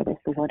word, whether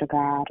it's the word of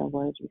God or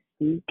words you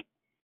speak,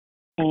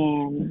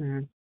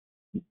 and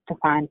to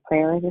find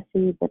prayer as a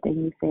seed, but then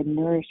you said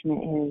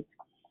nourishment is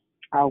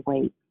our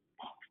weight.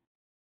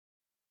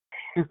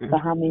 So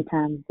how many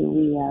times do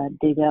we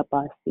dig up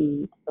our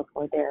seeds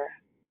before they're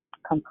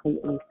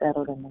completely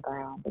settled in the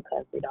ground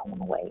because we don't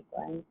want to wait,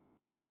 right?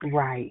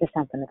 Right. It's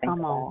something to think Come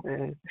about.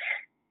 on,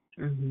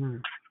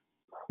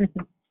 sis.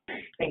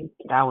 Thank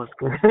you. That was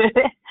good.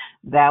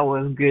 That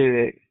was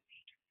good.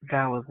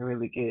 That was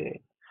really good.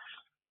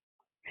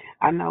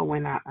 I know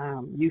when I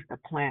used to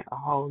plant a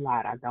whole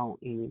lot, I don't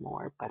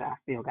anymore, but I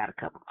still got a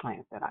couple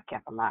plants that I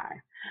kept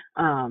alive.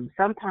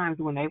 Sometimes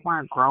when they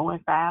weren't growing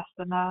fast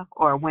enough,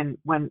 or when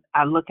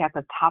I look at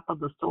the top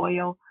of the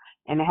soil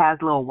and it has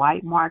little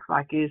white marks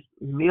like it's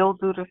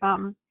mildewed or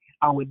something,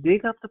 I would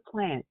dig up the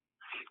plant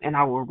and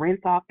I will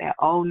rinse off that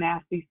old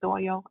nasty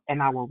soil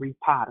and I will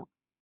repot them.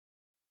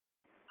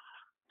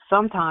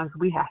 Sometimes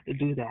we have to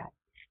do that.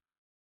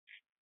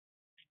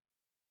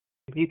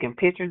 If you can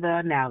picture the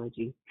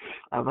analogy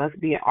of us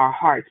our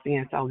hearts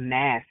being so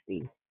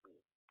nasty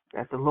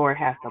that the Lord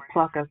has to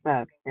pluck us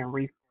up and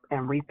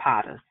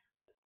repot us.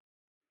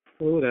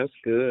 Oh, that's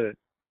good.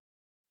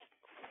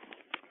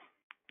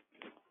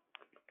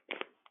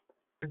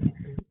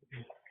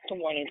 Good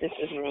morning. This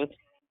is Ruth.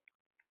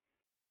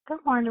 Good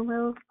morning,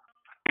 Ruth.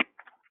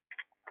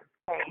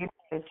 Hey,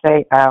 they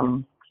say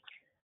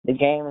the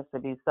game is to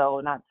be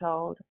sold, not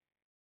told.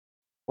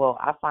 Well,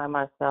 I find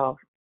myself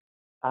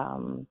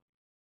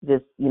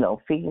just,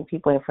 feeding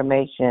people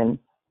information,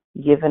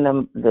 giving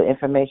them the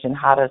information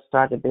how to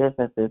start the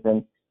businesses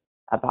and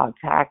about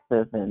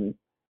taxes and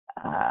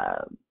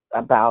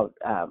about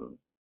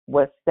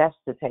what steps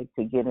to take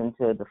to get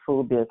into the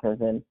food business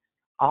and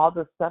all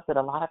the stuff that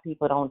a lot of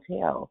people don't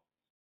tell.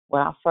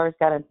 When I first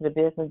got into the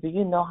business, do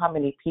you know how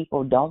many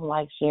people don't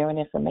like sharing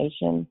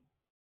information?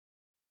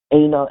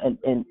 And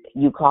and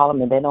you call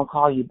them and they don't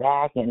call you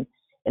back, and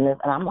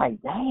I'm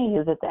like, dang,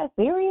 is it that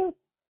serious?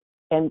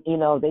 And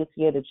they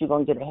fear that you're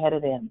gonna get ahead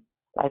of them.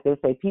 Like they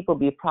say, people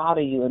be proud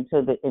of you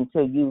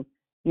until you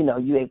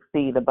you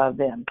exceed above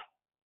them.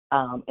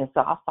 And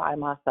so I find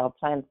myself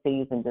planting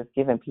seeds and just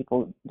giving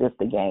people just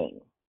the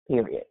game,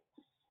 period.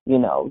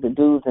 The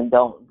do's and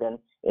don'ts. And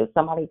if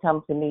somebody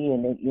comes to me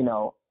and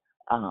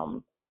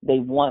they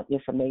want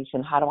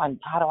information, how do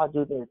I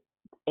do this?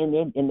 And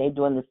they're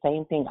doing the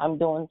same thing I'm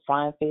doing,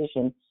 frying fish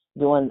and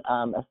doing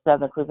a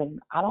southern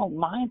cuisine. I don't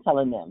mind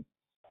telling them.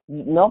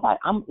 Nobody.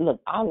 I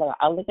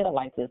look at it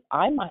like this.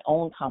 I'm my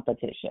own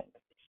competition.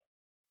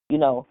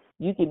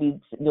 You could be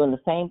doing the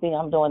same thing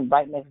I'm doing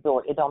right next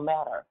door. It don't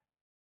matter.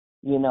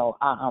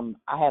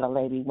 I had a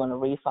lady want to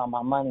refund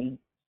my money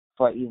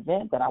for an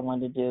event that I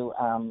wanted to do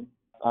on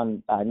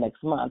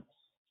next month.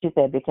 She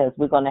said, because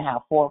we're going to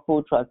have 4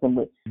 food trucks and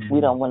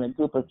we don't want to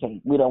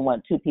duplicate. We don't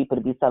want 2 people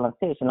to be selling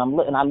fish. And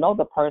I know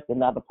the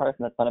other person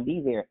that's going to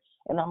be there.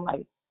 And I'm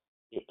like,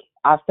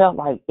 I felt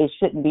like it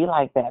shouldn't be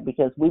like that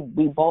because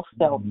we both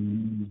sell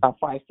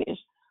fried fish,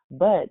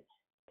 but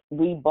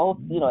we both,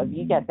 if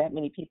you got that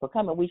many people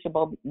coming, we should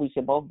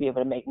both be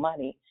able to make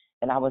money.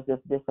 And I was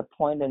just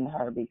disappointed in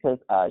her because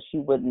she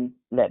wouldn't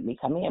let me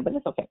come in, but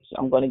it's okay.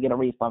 I'm going to get a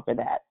refund for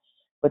that.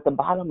 But the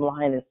bottom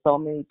line is so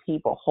many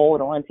people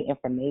hold on to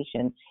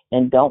information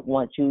and don't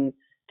want you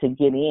to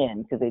get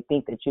in because they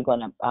think that you're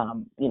going to,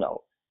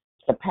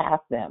 surpass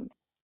them.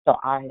 So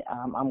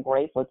I'm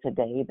grateful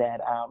today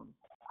that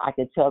I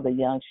could tell the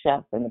young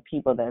chefs and the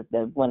people that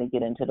want to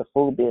get into the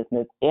food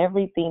business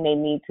everything they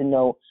need to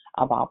know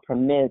about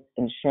permits,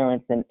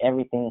 insurance, and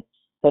everything.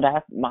 So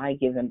that's my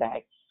giving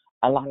back.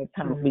 A lot of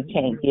times we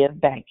can't give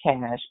back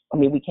cash. I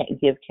mean, we can't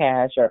give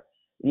cash or,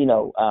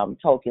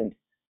 tokens.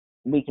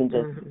 We can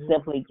just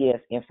simply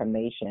give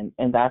information.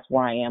 And that's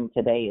where I am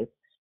today, is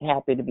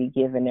happy to be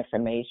giving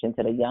information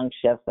to the young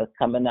chefs that's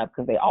coming up,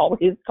 because they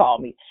always call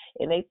me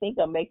and they think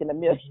I'm making $1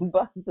 million, and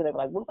they're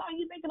like, well, how are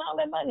you making all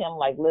that money? I'm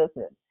like,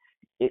 listen,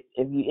 if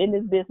you're in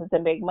this business to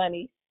make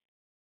money,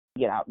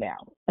 get out now,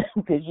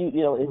 because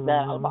it's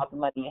not all about the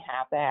money. You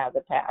have to have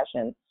the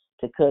passion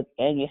to cook,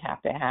 and you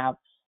have to have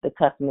the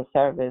customer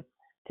service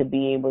to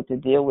be able to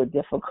deal with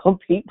difficult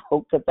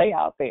people, because they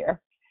out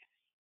there.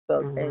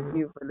 So thank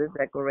you for this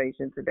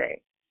declaration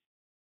today.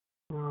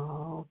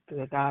 Oh,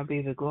 to God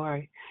be the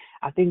glory.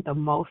 I think the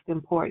most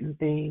important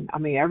thing,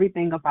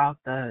 everything about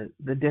the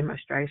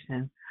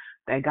demonstration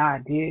that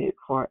God did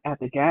at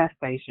the gas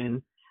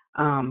station,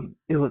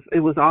 it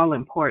was all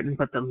important.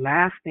 But the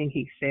last thing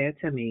he said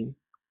to me,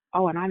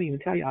 and I didn't even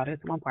tell y'all this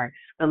one part.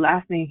 The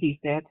last thing he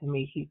said to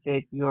me, he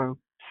said, "You're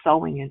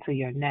sowing into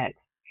your next."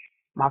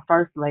 My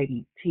first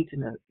lady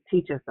teaches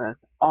us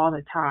all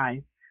the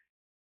time,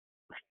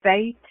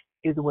 faith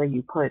is where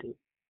you put it.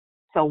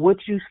 So what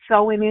you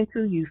sowing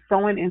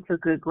into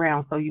good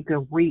ground so you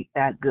can reap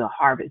that good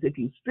harvest. If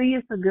you see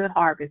it's a good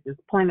harvest, it's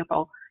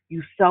plentiful,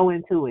 you sow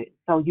into it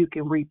so you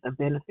can reap the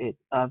benefits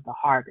of the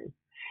harvest.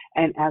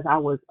 And as I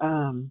was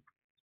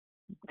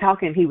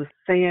talking, he was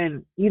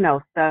saying,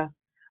 stuff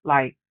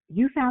like,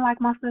 you sound like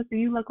my sister,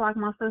 you look like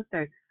my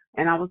sister.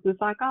 And I was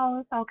just like, oh,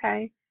 it's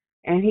okay.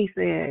 And he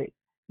said,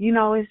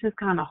 it's just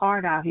kind of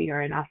hard out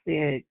here. And I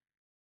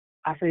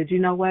said, you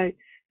know what?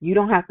 You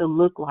don't have to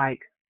look like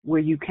where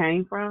you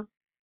came from.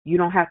 You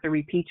don't have to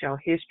repeat your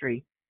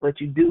history, but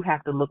you do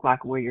have to look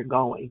like where you're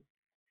going.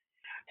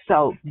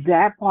 So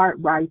that part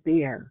right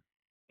there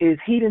is,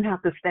 he didn't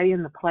have to stay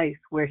in the place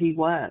where he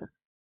was.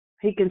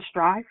 He can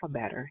strive for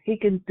better. He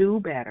can do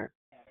better.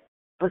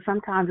 But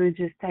sometimes it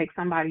just takes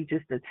somebody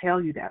just to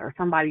tell you that, or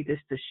somebody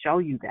just to show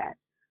you that.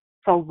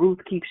 So Ruth,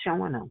 keep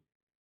showing them.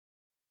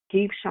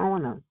 Keep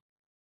showing them.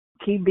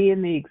 Keep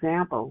being the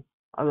example.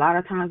 A lot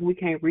of times we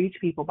can't reach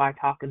people by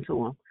talking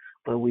to them,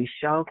 but we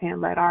sure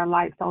can't let our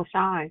light so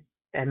shine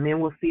that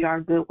men will see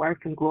our good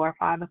work and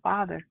glorify the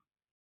Father.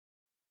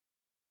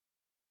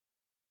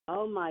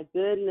 Oh, my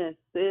goodness,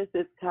 sis,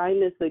 it's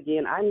kindness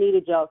again. I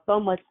needed y'all so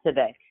much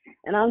today,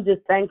 and I'm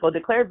just thankful.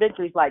 Declare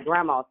Victory's like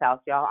grandma's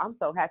house, y'all. I'm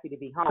so happy to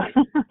be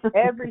home.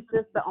 Every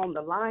sister on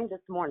the line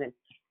this morning,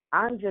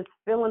 I'm just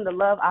feeling the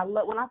love.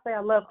 When I say I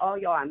love all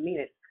y'all, I mean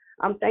it.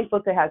 I'm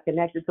thankful to have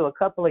connected to a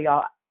couple of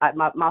y'all.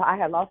 I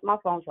had lost my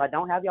phone, so I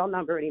don't have y'all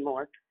number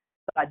anymore.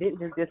 So I didn't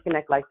just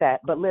disconnect like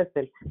that. But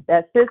listen,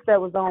 that sis that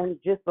was on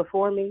just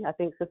before me, I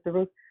think Sister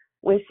Ruth,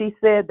 when she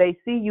said they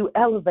see you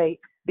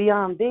elevate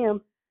beyond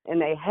them and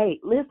they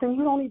hate. Listen,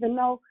 you don't even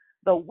know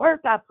the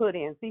work I put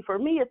in. See, for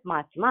me, it's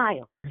my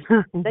smile.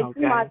 They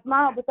see my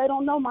smile, but they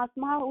don't know my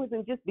smile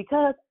isn't just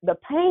because the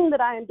pain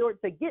that I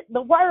endured to get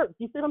the work.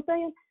 You see what I'm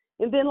saying?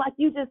 And then like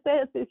you just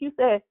said, sis, you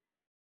said,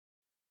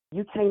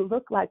 you can't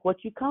look like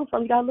what you come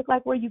from. You got to look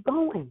like where you're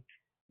going.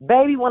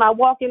 Baby, when I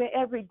walk in it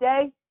every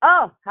day,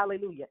 oh,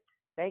 hallelujah.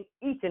 Thank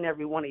each and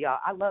every one of y'all.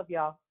 I love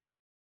y'all,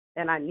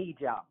 and I need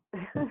y'all.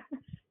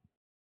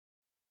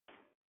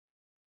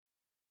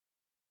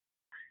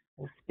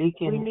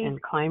 Speaking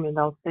and claiming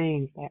those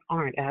things that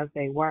aren't as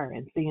they were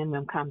and seeing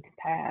them come to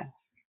pass.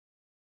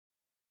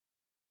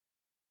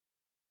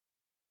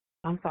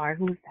 I'm sorry,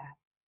 who's that?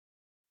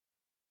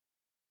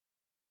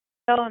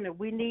 Telling her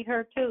we need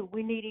her too.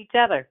 We need each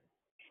other.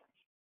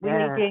 We need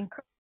to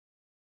encourage.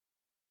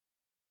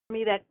 For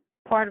me, that's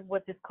part of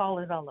what this call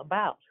is all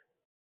about.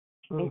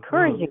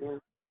 Encouraging.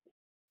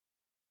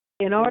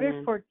 In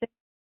order for things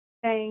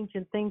to change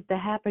and things to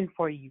happen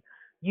for you,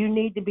 you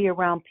need to be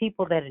around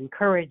people that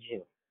encourage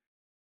you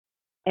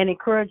and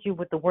encourage you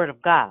with the Word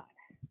of God.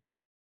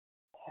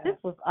 This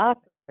was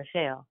awesome,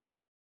 Michelle.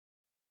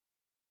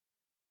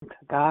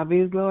 God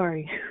be the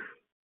glory.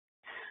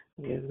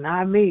 It's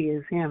not me,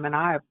 it's him. And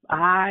I'm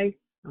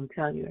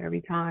telling you,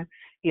 every time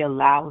he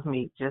allows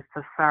me just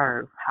to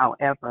serve,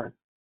 however,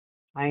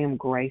 I am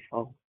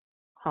grateful,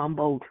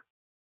 humbled,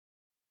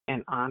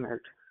 and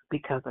honored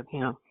because of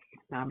him,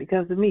 not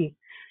because of me.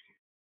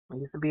 There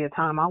used to be a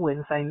time I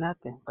wouldn't say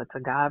nothing, but to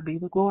God be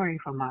the glory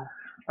for my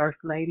first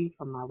lady,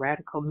 for my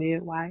radical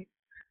midwife,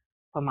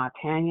 for my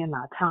Tanya,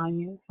 not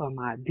Tanya, for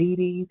my Dee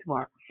Dee,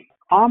 for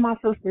all my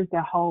sisters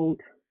that hold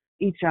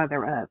each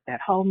other up,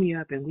 that hold me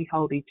up and we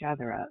hold each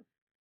other up.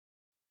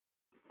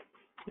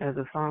 As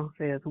the song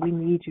says, we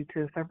need you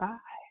to survive.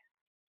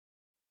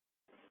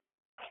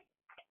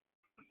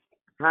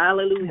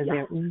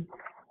 Hallelujah.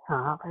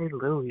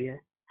 Hallelujah.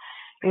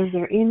 Is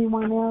there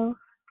anyone else?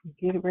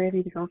 Get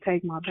ready to go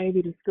take my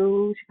baby to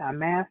school. She got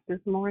mass this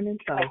morning,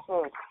 so.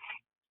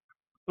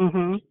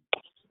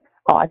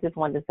 Oh, I just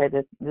wanted to say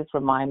this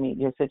reminded me,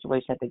 your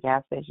situation at the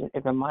gas station,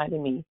 it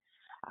reminded me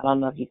I don't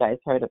know if you guys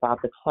heard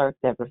about the clerk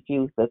that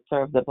refused to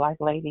serve the black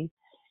lady,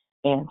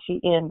 and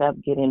she ended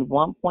up getting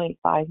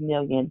 $1.5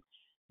 million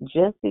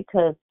just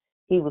because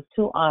he was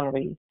too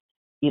ornery.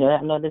 You know,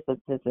 I know this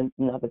is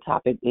another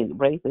topic. It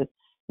raises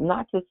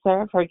not to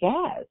serve her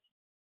gas,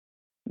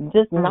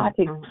 just not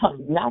to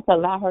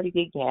allow her to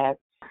get gas.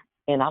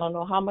 And I don't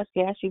know how much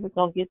gas she was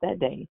gonna get that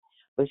day,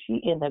 but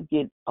she ended up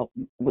getting,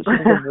 she was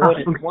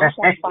awarded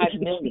 $1.5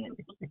 million.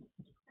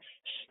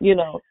 You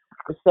know,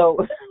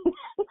 so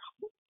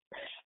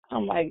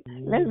I'm like,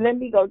 let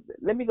me go to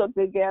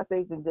the gas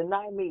station,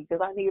 deny me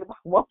because I need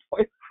about 1.5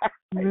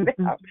 right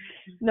now.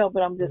 No,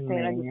 but I'm just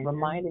saying, that just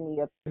reminded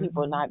me of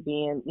people not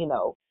being, you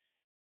know,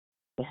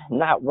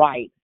 not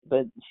right.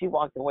 But she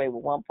walked away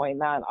with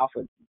 1.9 off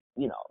of,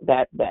 you know,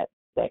 that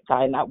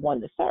guy not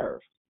wanting to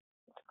serve.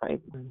 It's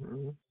crazy.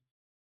 Mm-hmm.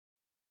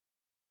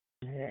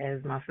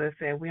 As my sister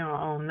said, we don't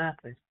own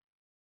nothing.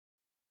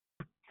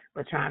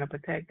 We're trying to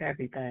protect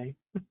everything.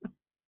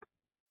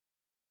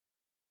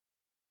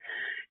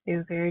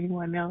 Is there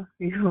anyone else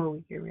before we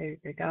get ready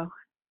to go?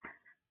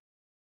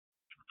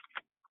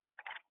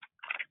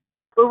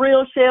 For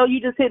real, Shell,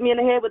 you just hit me in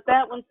the head with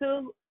that one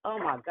too. Oh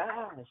my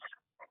gosh.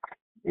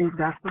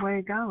 That's the way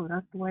it goes.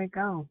 That's the way it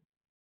goes.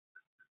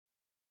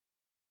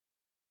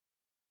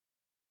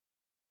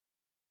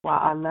 Well,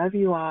 I love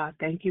you all.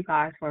 Thank you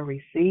guys for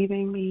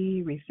receiving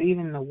me,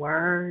 receiving the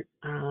word.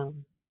 You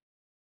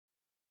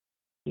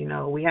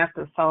know, we have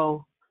to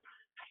sow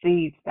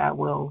seeds that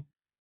will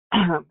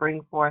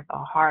bring forth a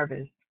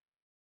harvest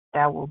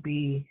that will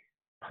be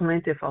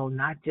plentiful,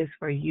 not just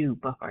for you,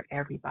 but for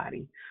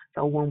everybody.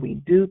 So when we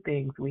do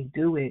things, we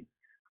do it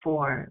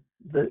for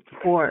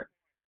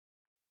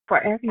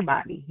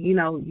everybody. You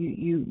know,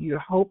 you're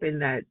hoping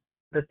that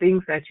the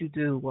things that you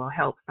do will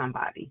help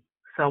somebody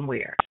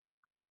somewhere.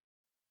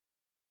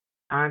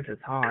 Times is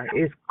hard.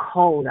 It's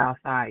cold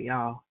outside,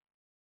 y'all.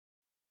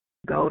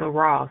 Go to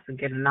Ross and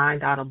get a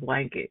 $9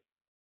 blanket.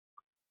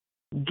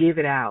 Give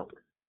it out.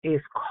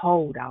 It's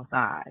cold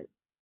outside.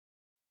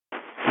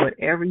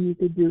 Whatever you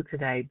can do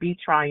today, be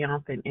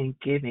triumphant in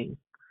giving.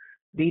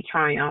 Be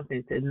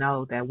triumphant to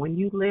know that when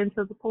you lend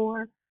to the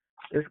poor,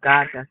 it's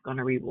God that's going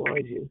to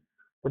reward you.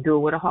 But do it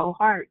with a whole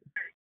heart.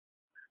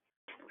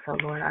 So,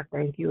 Lord, I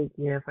thank you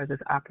again for this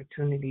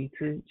opportunity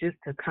to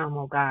come,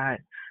 oh God,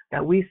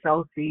 that we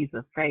sow seeds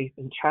of faith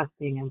and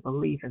trusting and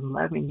belief and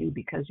loving you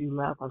because you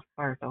love us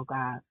first, oh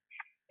God.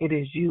 It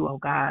is you, oh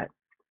God,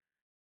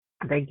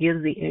 that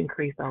gives the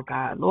increase, oh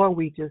God. Lord,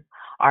 we just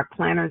are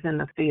planters in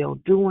the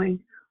field doing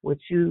what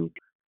you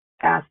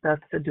asked us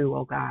to do,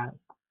 oh God.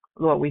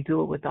 Lord, we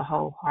do it with a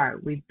whole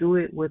heart. We do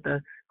it with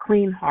a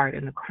clean heart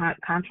and a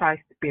contrite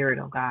spirit,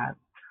 oh God.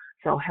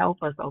 So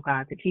help us, oh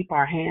God, to keep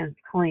our hands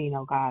clean,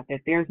 oh God,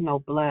 that there's no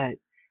blood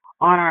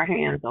on our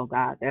hands, oh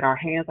God, that our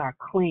hands are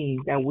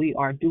clean, that we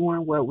are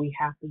doing what we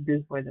have to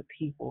do for the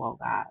people, oh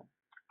God,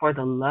 for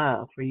the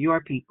love, for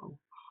your people.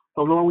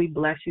 So, Lord, we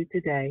bless you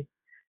today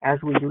as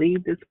we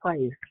leave this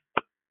place.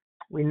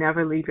 We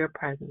never leave your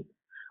presence.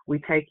 We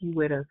take you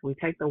with us. We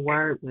take the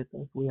word with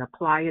us. We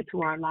apply it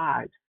to our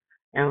lives.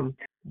 And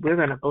we're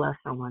going to bless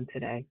someone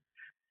today.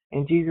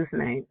 In Jesus'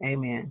 name,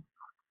 amen.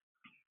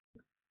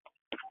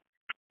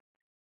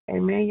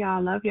 Amen,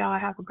 y'all. Love y'all.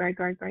 Have a great,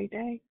 great, great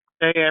day.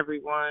 Hey,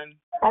 everyone.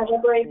 Have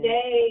a great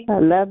day. I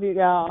love you,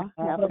 y'all.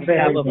 Have a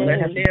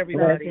blessed day,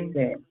 everybody.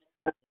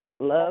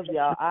 Love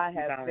y'all. I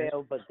have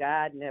failed, but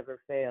God never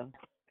fails.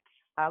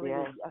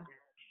 Hallelujah.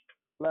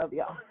 Love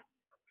y'all.